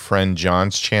our friend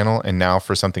John's channel, and now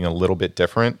for something a little bit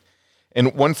different.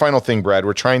 And one final thing, Brad,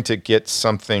 we're trying to get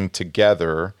something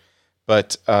together,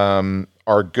 but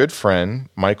our good friend,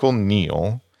 Michael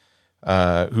Neal,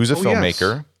 who's a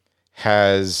filmmaker,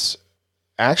 has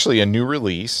actually a new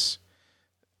release,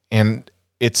 and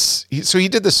he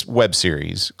did this web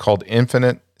series called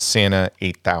Infinite Santa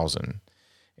 8000.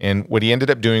 And what he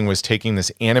ended up doing was taking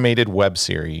this animated web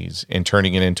series and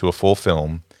turning it into a full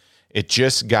film. It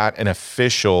just got an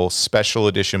official special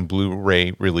edition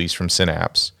Blu-ray release from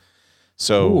Synapse.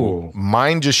 So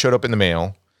mine just showed up in the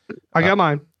mail. I got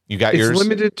mine. You got yours? It's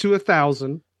limited to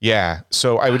 1,000. Yeah.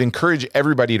 So I would encourage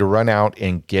everybody to run out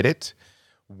and get it.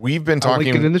 We've been talking.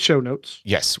 I'll link it in the show notes.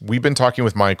 Yes. We've been talking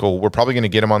with Michael. We're probably going to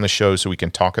get him on the show so we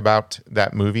can talk about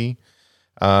that movie.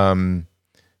 I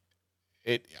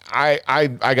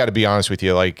got to be honest with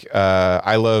you. Like,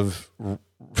 I love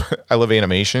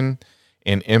animation,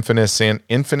 and Infinite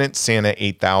Santa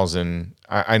 8000.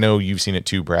 I know you've seen it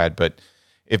too, Brad, but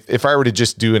if I were to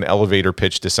just do an elevator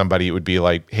pitch to somebody, it would be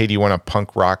like, hey, do you want a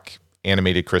punk rock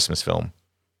animated Christmas film?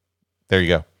 There you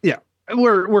go. Yeah.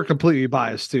 We're completely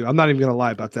biased too. I'm not even going to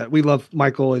lie about that. We love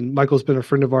Michael, and Michael's been a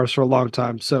friend of ours for a long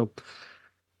time. So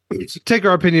take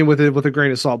our opinion with a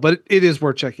grain of salt, but it is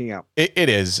worth checking out. It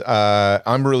is.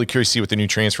 I'm really curious to see what the new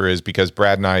transfer is, because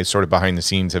Brad and I sort of behind the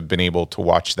scenes have been able to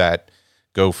watch that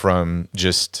go from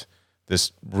just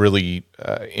this really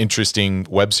interesting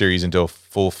web series into a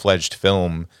full-fledged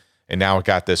film. And now it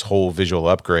got this whole visual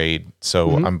upgrade.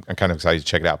 So I'm kind of excited to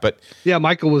check it out. But yeah,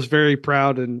 Michael was very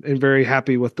proud and very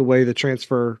happy with the way the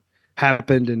transfer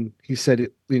happened. And he said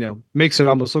it, makes it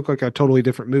almost look like a totally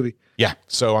different movie. Yeah.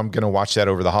 So I'm going to watch that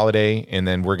over the holiday, and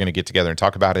then we're going to get together and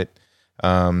talk about it.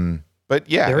 But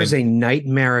yeah, there is a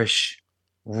nightmarish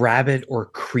rabbit or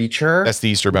creature. That's the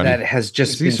Easter Bunny. That has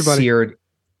just been seared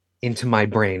into my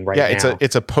brain right now. Yeah,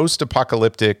 it's a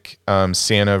post-apocalyptic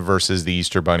Santa versus the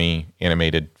Easter Bunny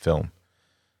animated film.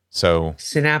 So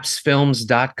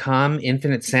synapsefilms.com,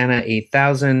 Infinite Santa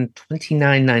 8000,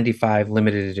 $29.95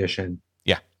 limited edition.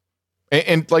 Yeah.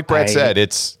 And like Brad said,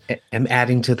 I'm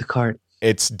adding to the cart.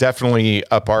 It's definitely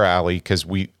up our alley, because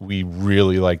we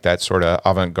really like that sort of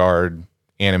avant-garde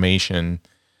animation.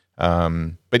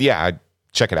 But yeah,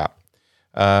 check it out.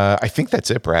 I think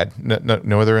that's it, Brad.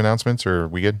 No other announcements, or are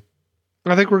we good?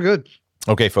 I think we're good.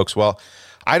 Okay, folks. Well,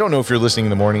 I don't know if you're listening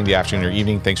in the morning, the afternoon, or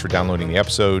evening. Thanks for downloading the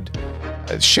episode.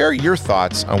 Share your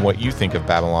thoughts on what you think of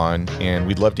Babylon, and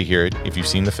we'd love to hear it if you've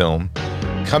seen the film.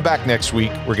 Come back next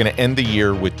week. We're going to end the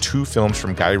year with 2 films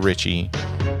from Guy Ritchie.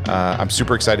 I'm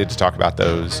super excited to talk about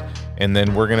those. And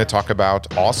then we're going to talk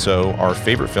about also our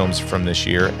favorite films from this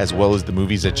year, as well as the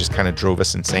movies that just kind of drove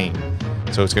us insane.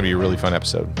 So it's going to be a really fun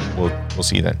episode. We'll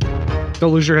see you then.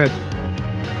 Don't lose your head.